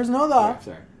the. There's no the.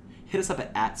 Sorry. hit us up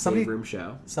at Somebody- Save Room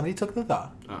Show. Somebody took the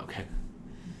thought. Oh, okay.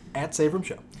 At Save Room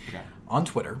Show. Okay. On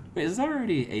Twitter. Wait, is there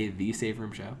already a The Save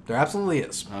Room Show? There absolutely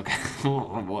is. Okay.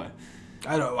 Oh, boy.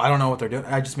 I don't know what they're doing.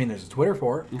 I just mean there's a Twitter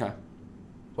for it. Okay.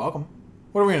 Welcome.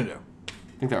 What are we going to do?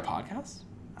 Think they're a podcast?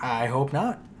 I hope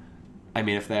not. I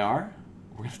mean, if they are,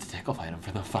 we're going to have to tickle fight them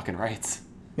for the fucking rights.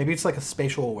 Maybe it's like a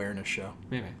spatial awareness show.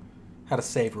 Maybe. How to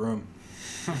save room.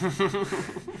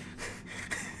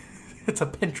 It's a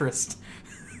Pinterest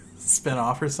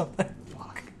spinoff or something.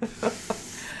 Fuck.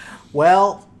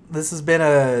 Well, this has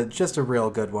been just a real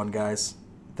good one, guys.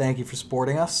 Thank you for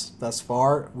supporting us thus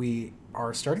far. We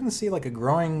are starting to see like a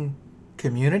growing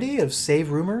community of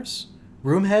save roomers,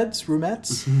 roomheads,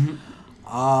 roomettes.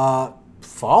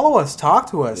 Follow us,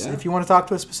 talk to us. Yeah. If you want to talk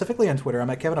to us specifically on Twitter, I'm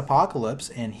at Kevin Apocalypse,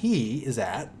 and he is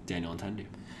at Daniel and Tendu.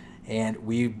 And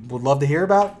we would love to hear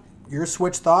about your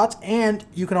Switch thoughts, and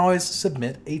you can always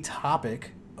submit a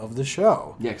topic of the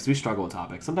show. Yeah, because we struggle with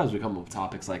topics. Sometimes we come up with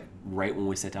topics like right when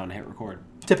we sit down and hit record.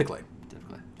 Typically.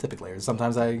 Or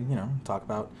sometimes I, talk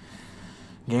about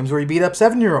games where you beat up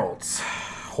 7-year-olds.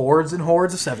 Hordes and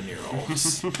hordes of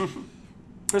 7-year-olds.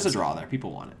 There's a draw there.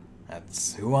 People want it.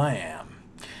 That's who I am.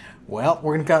 Well,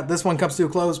 we're gonna cut. This one comes to a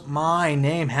close. My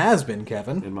name has been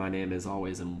Kevin. And my name is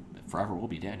always and forever will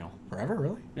be Daniel. Forever,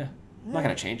 really? Yeah. I'm not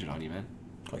going to change it on you, man.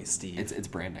 Call you Steve. It's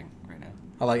branding right now.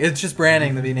 I like it's just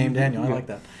branding to be named Daniel. I like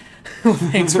that.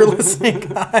 Thanks for listening,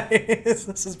 guys.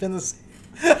 This has been the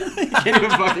You can't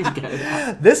even fucking get it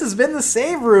out. This has been the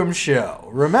Save Room Show.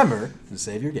 Remember to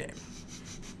save your game.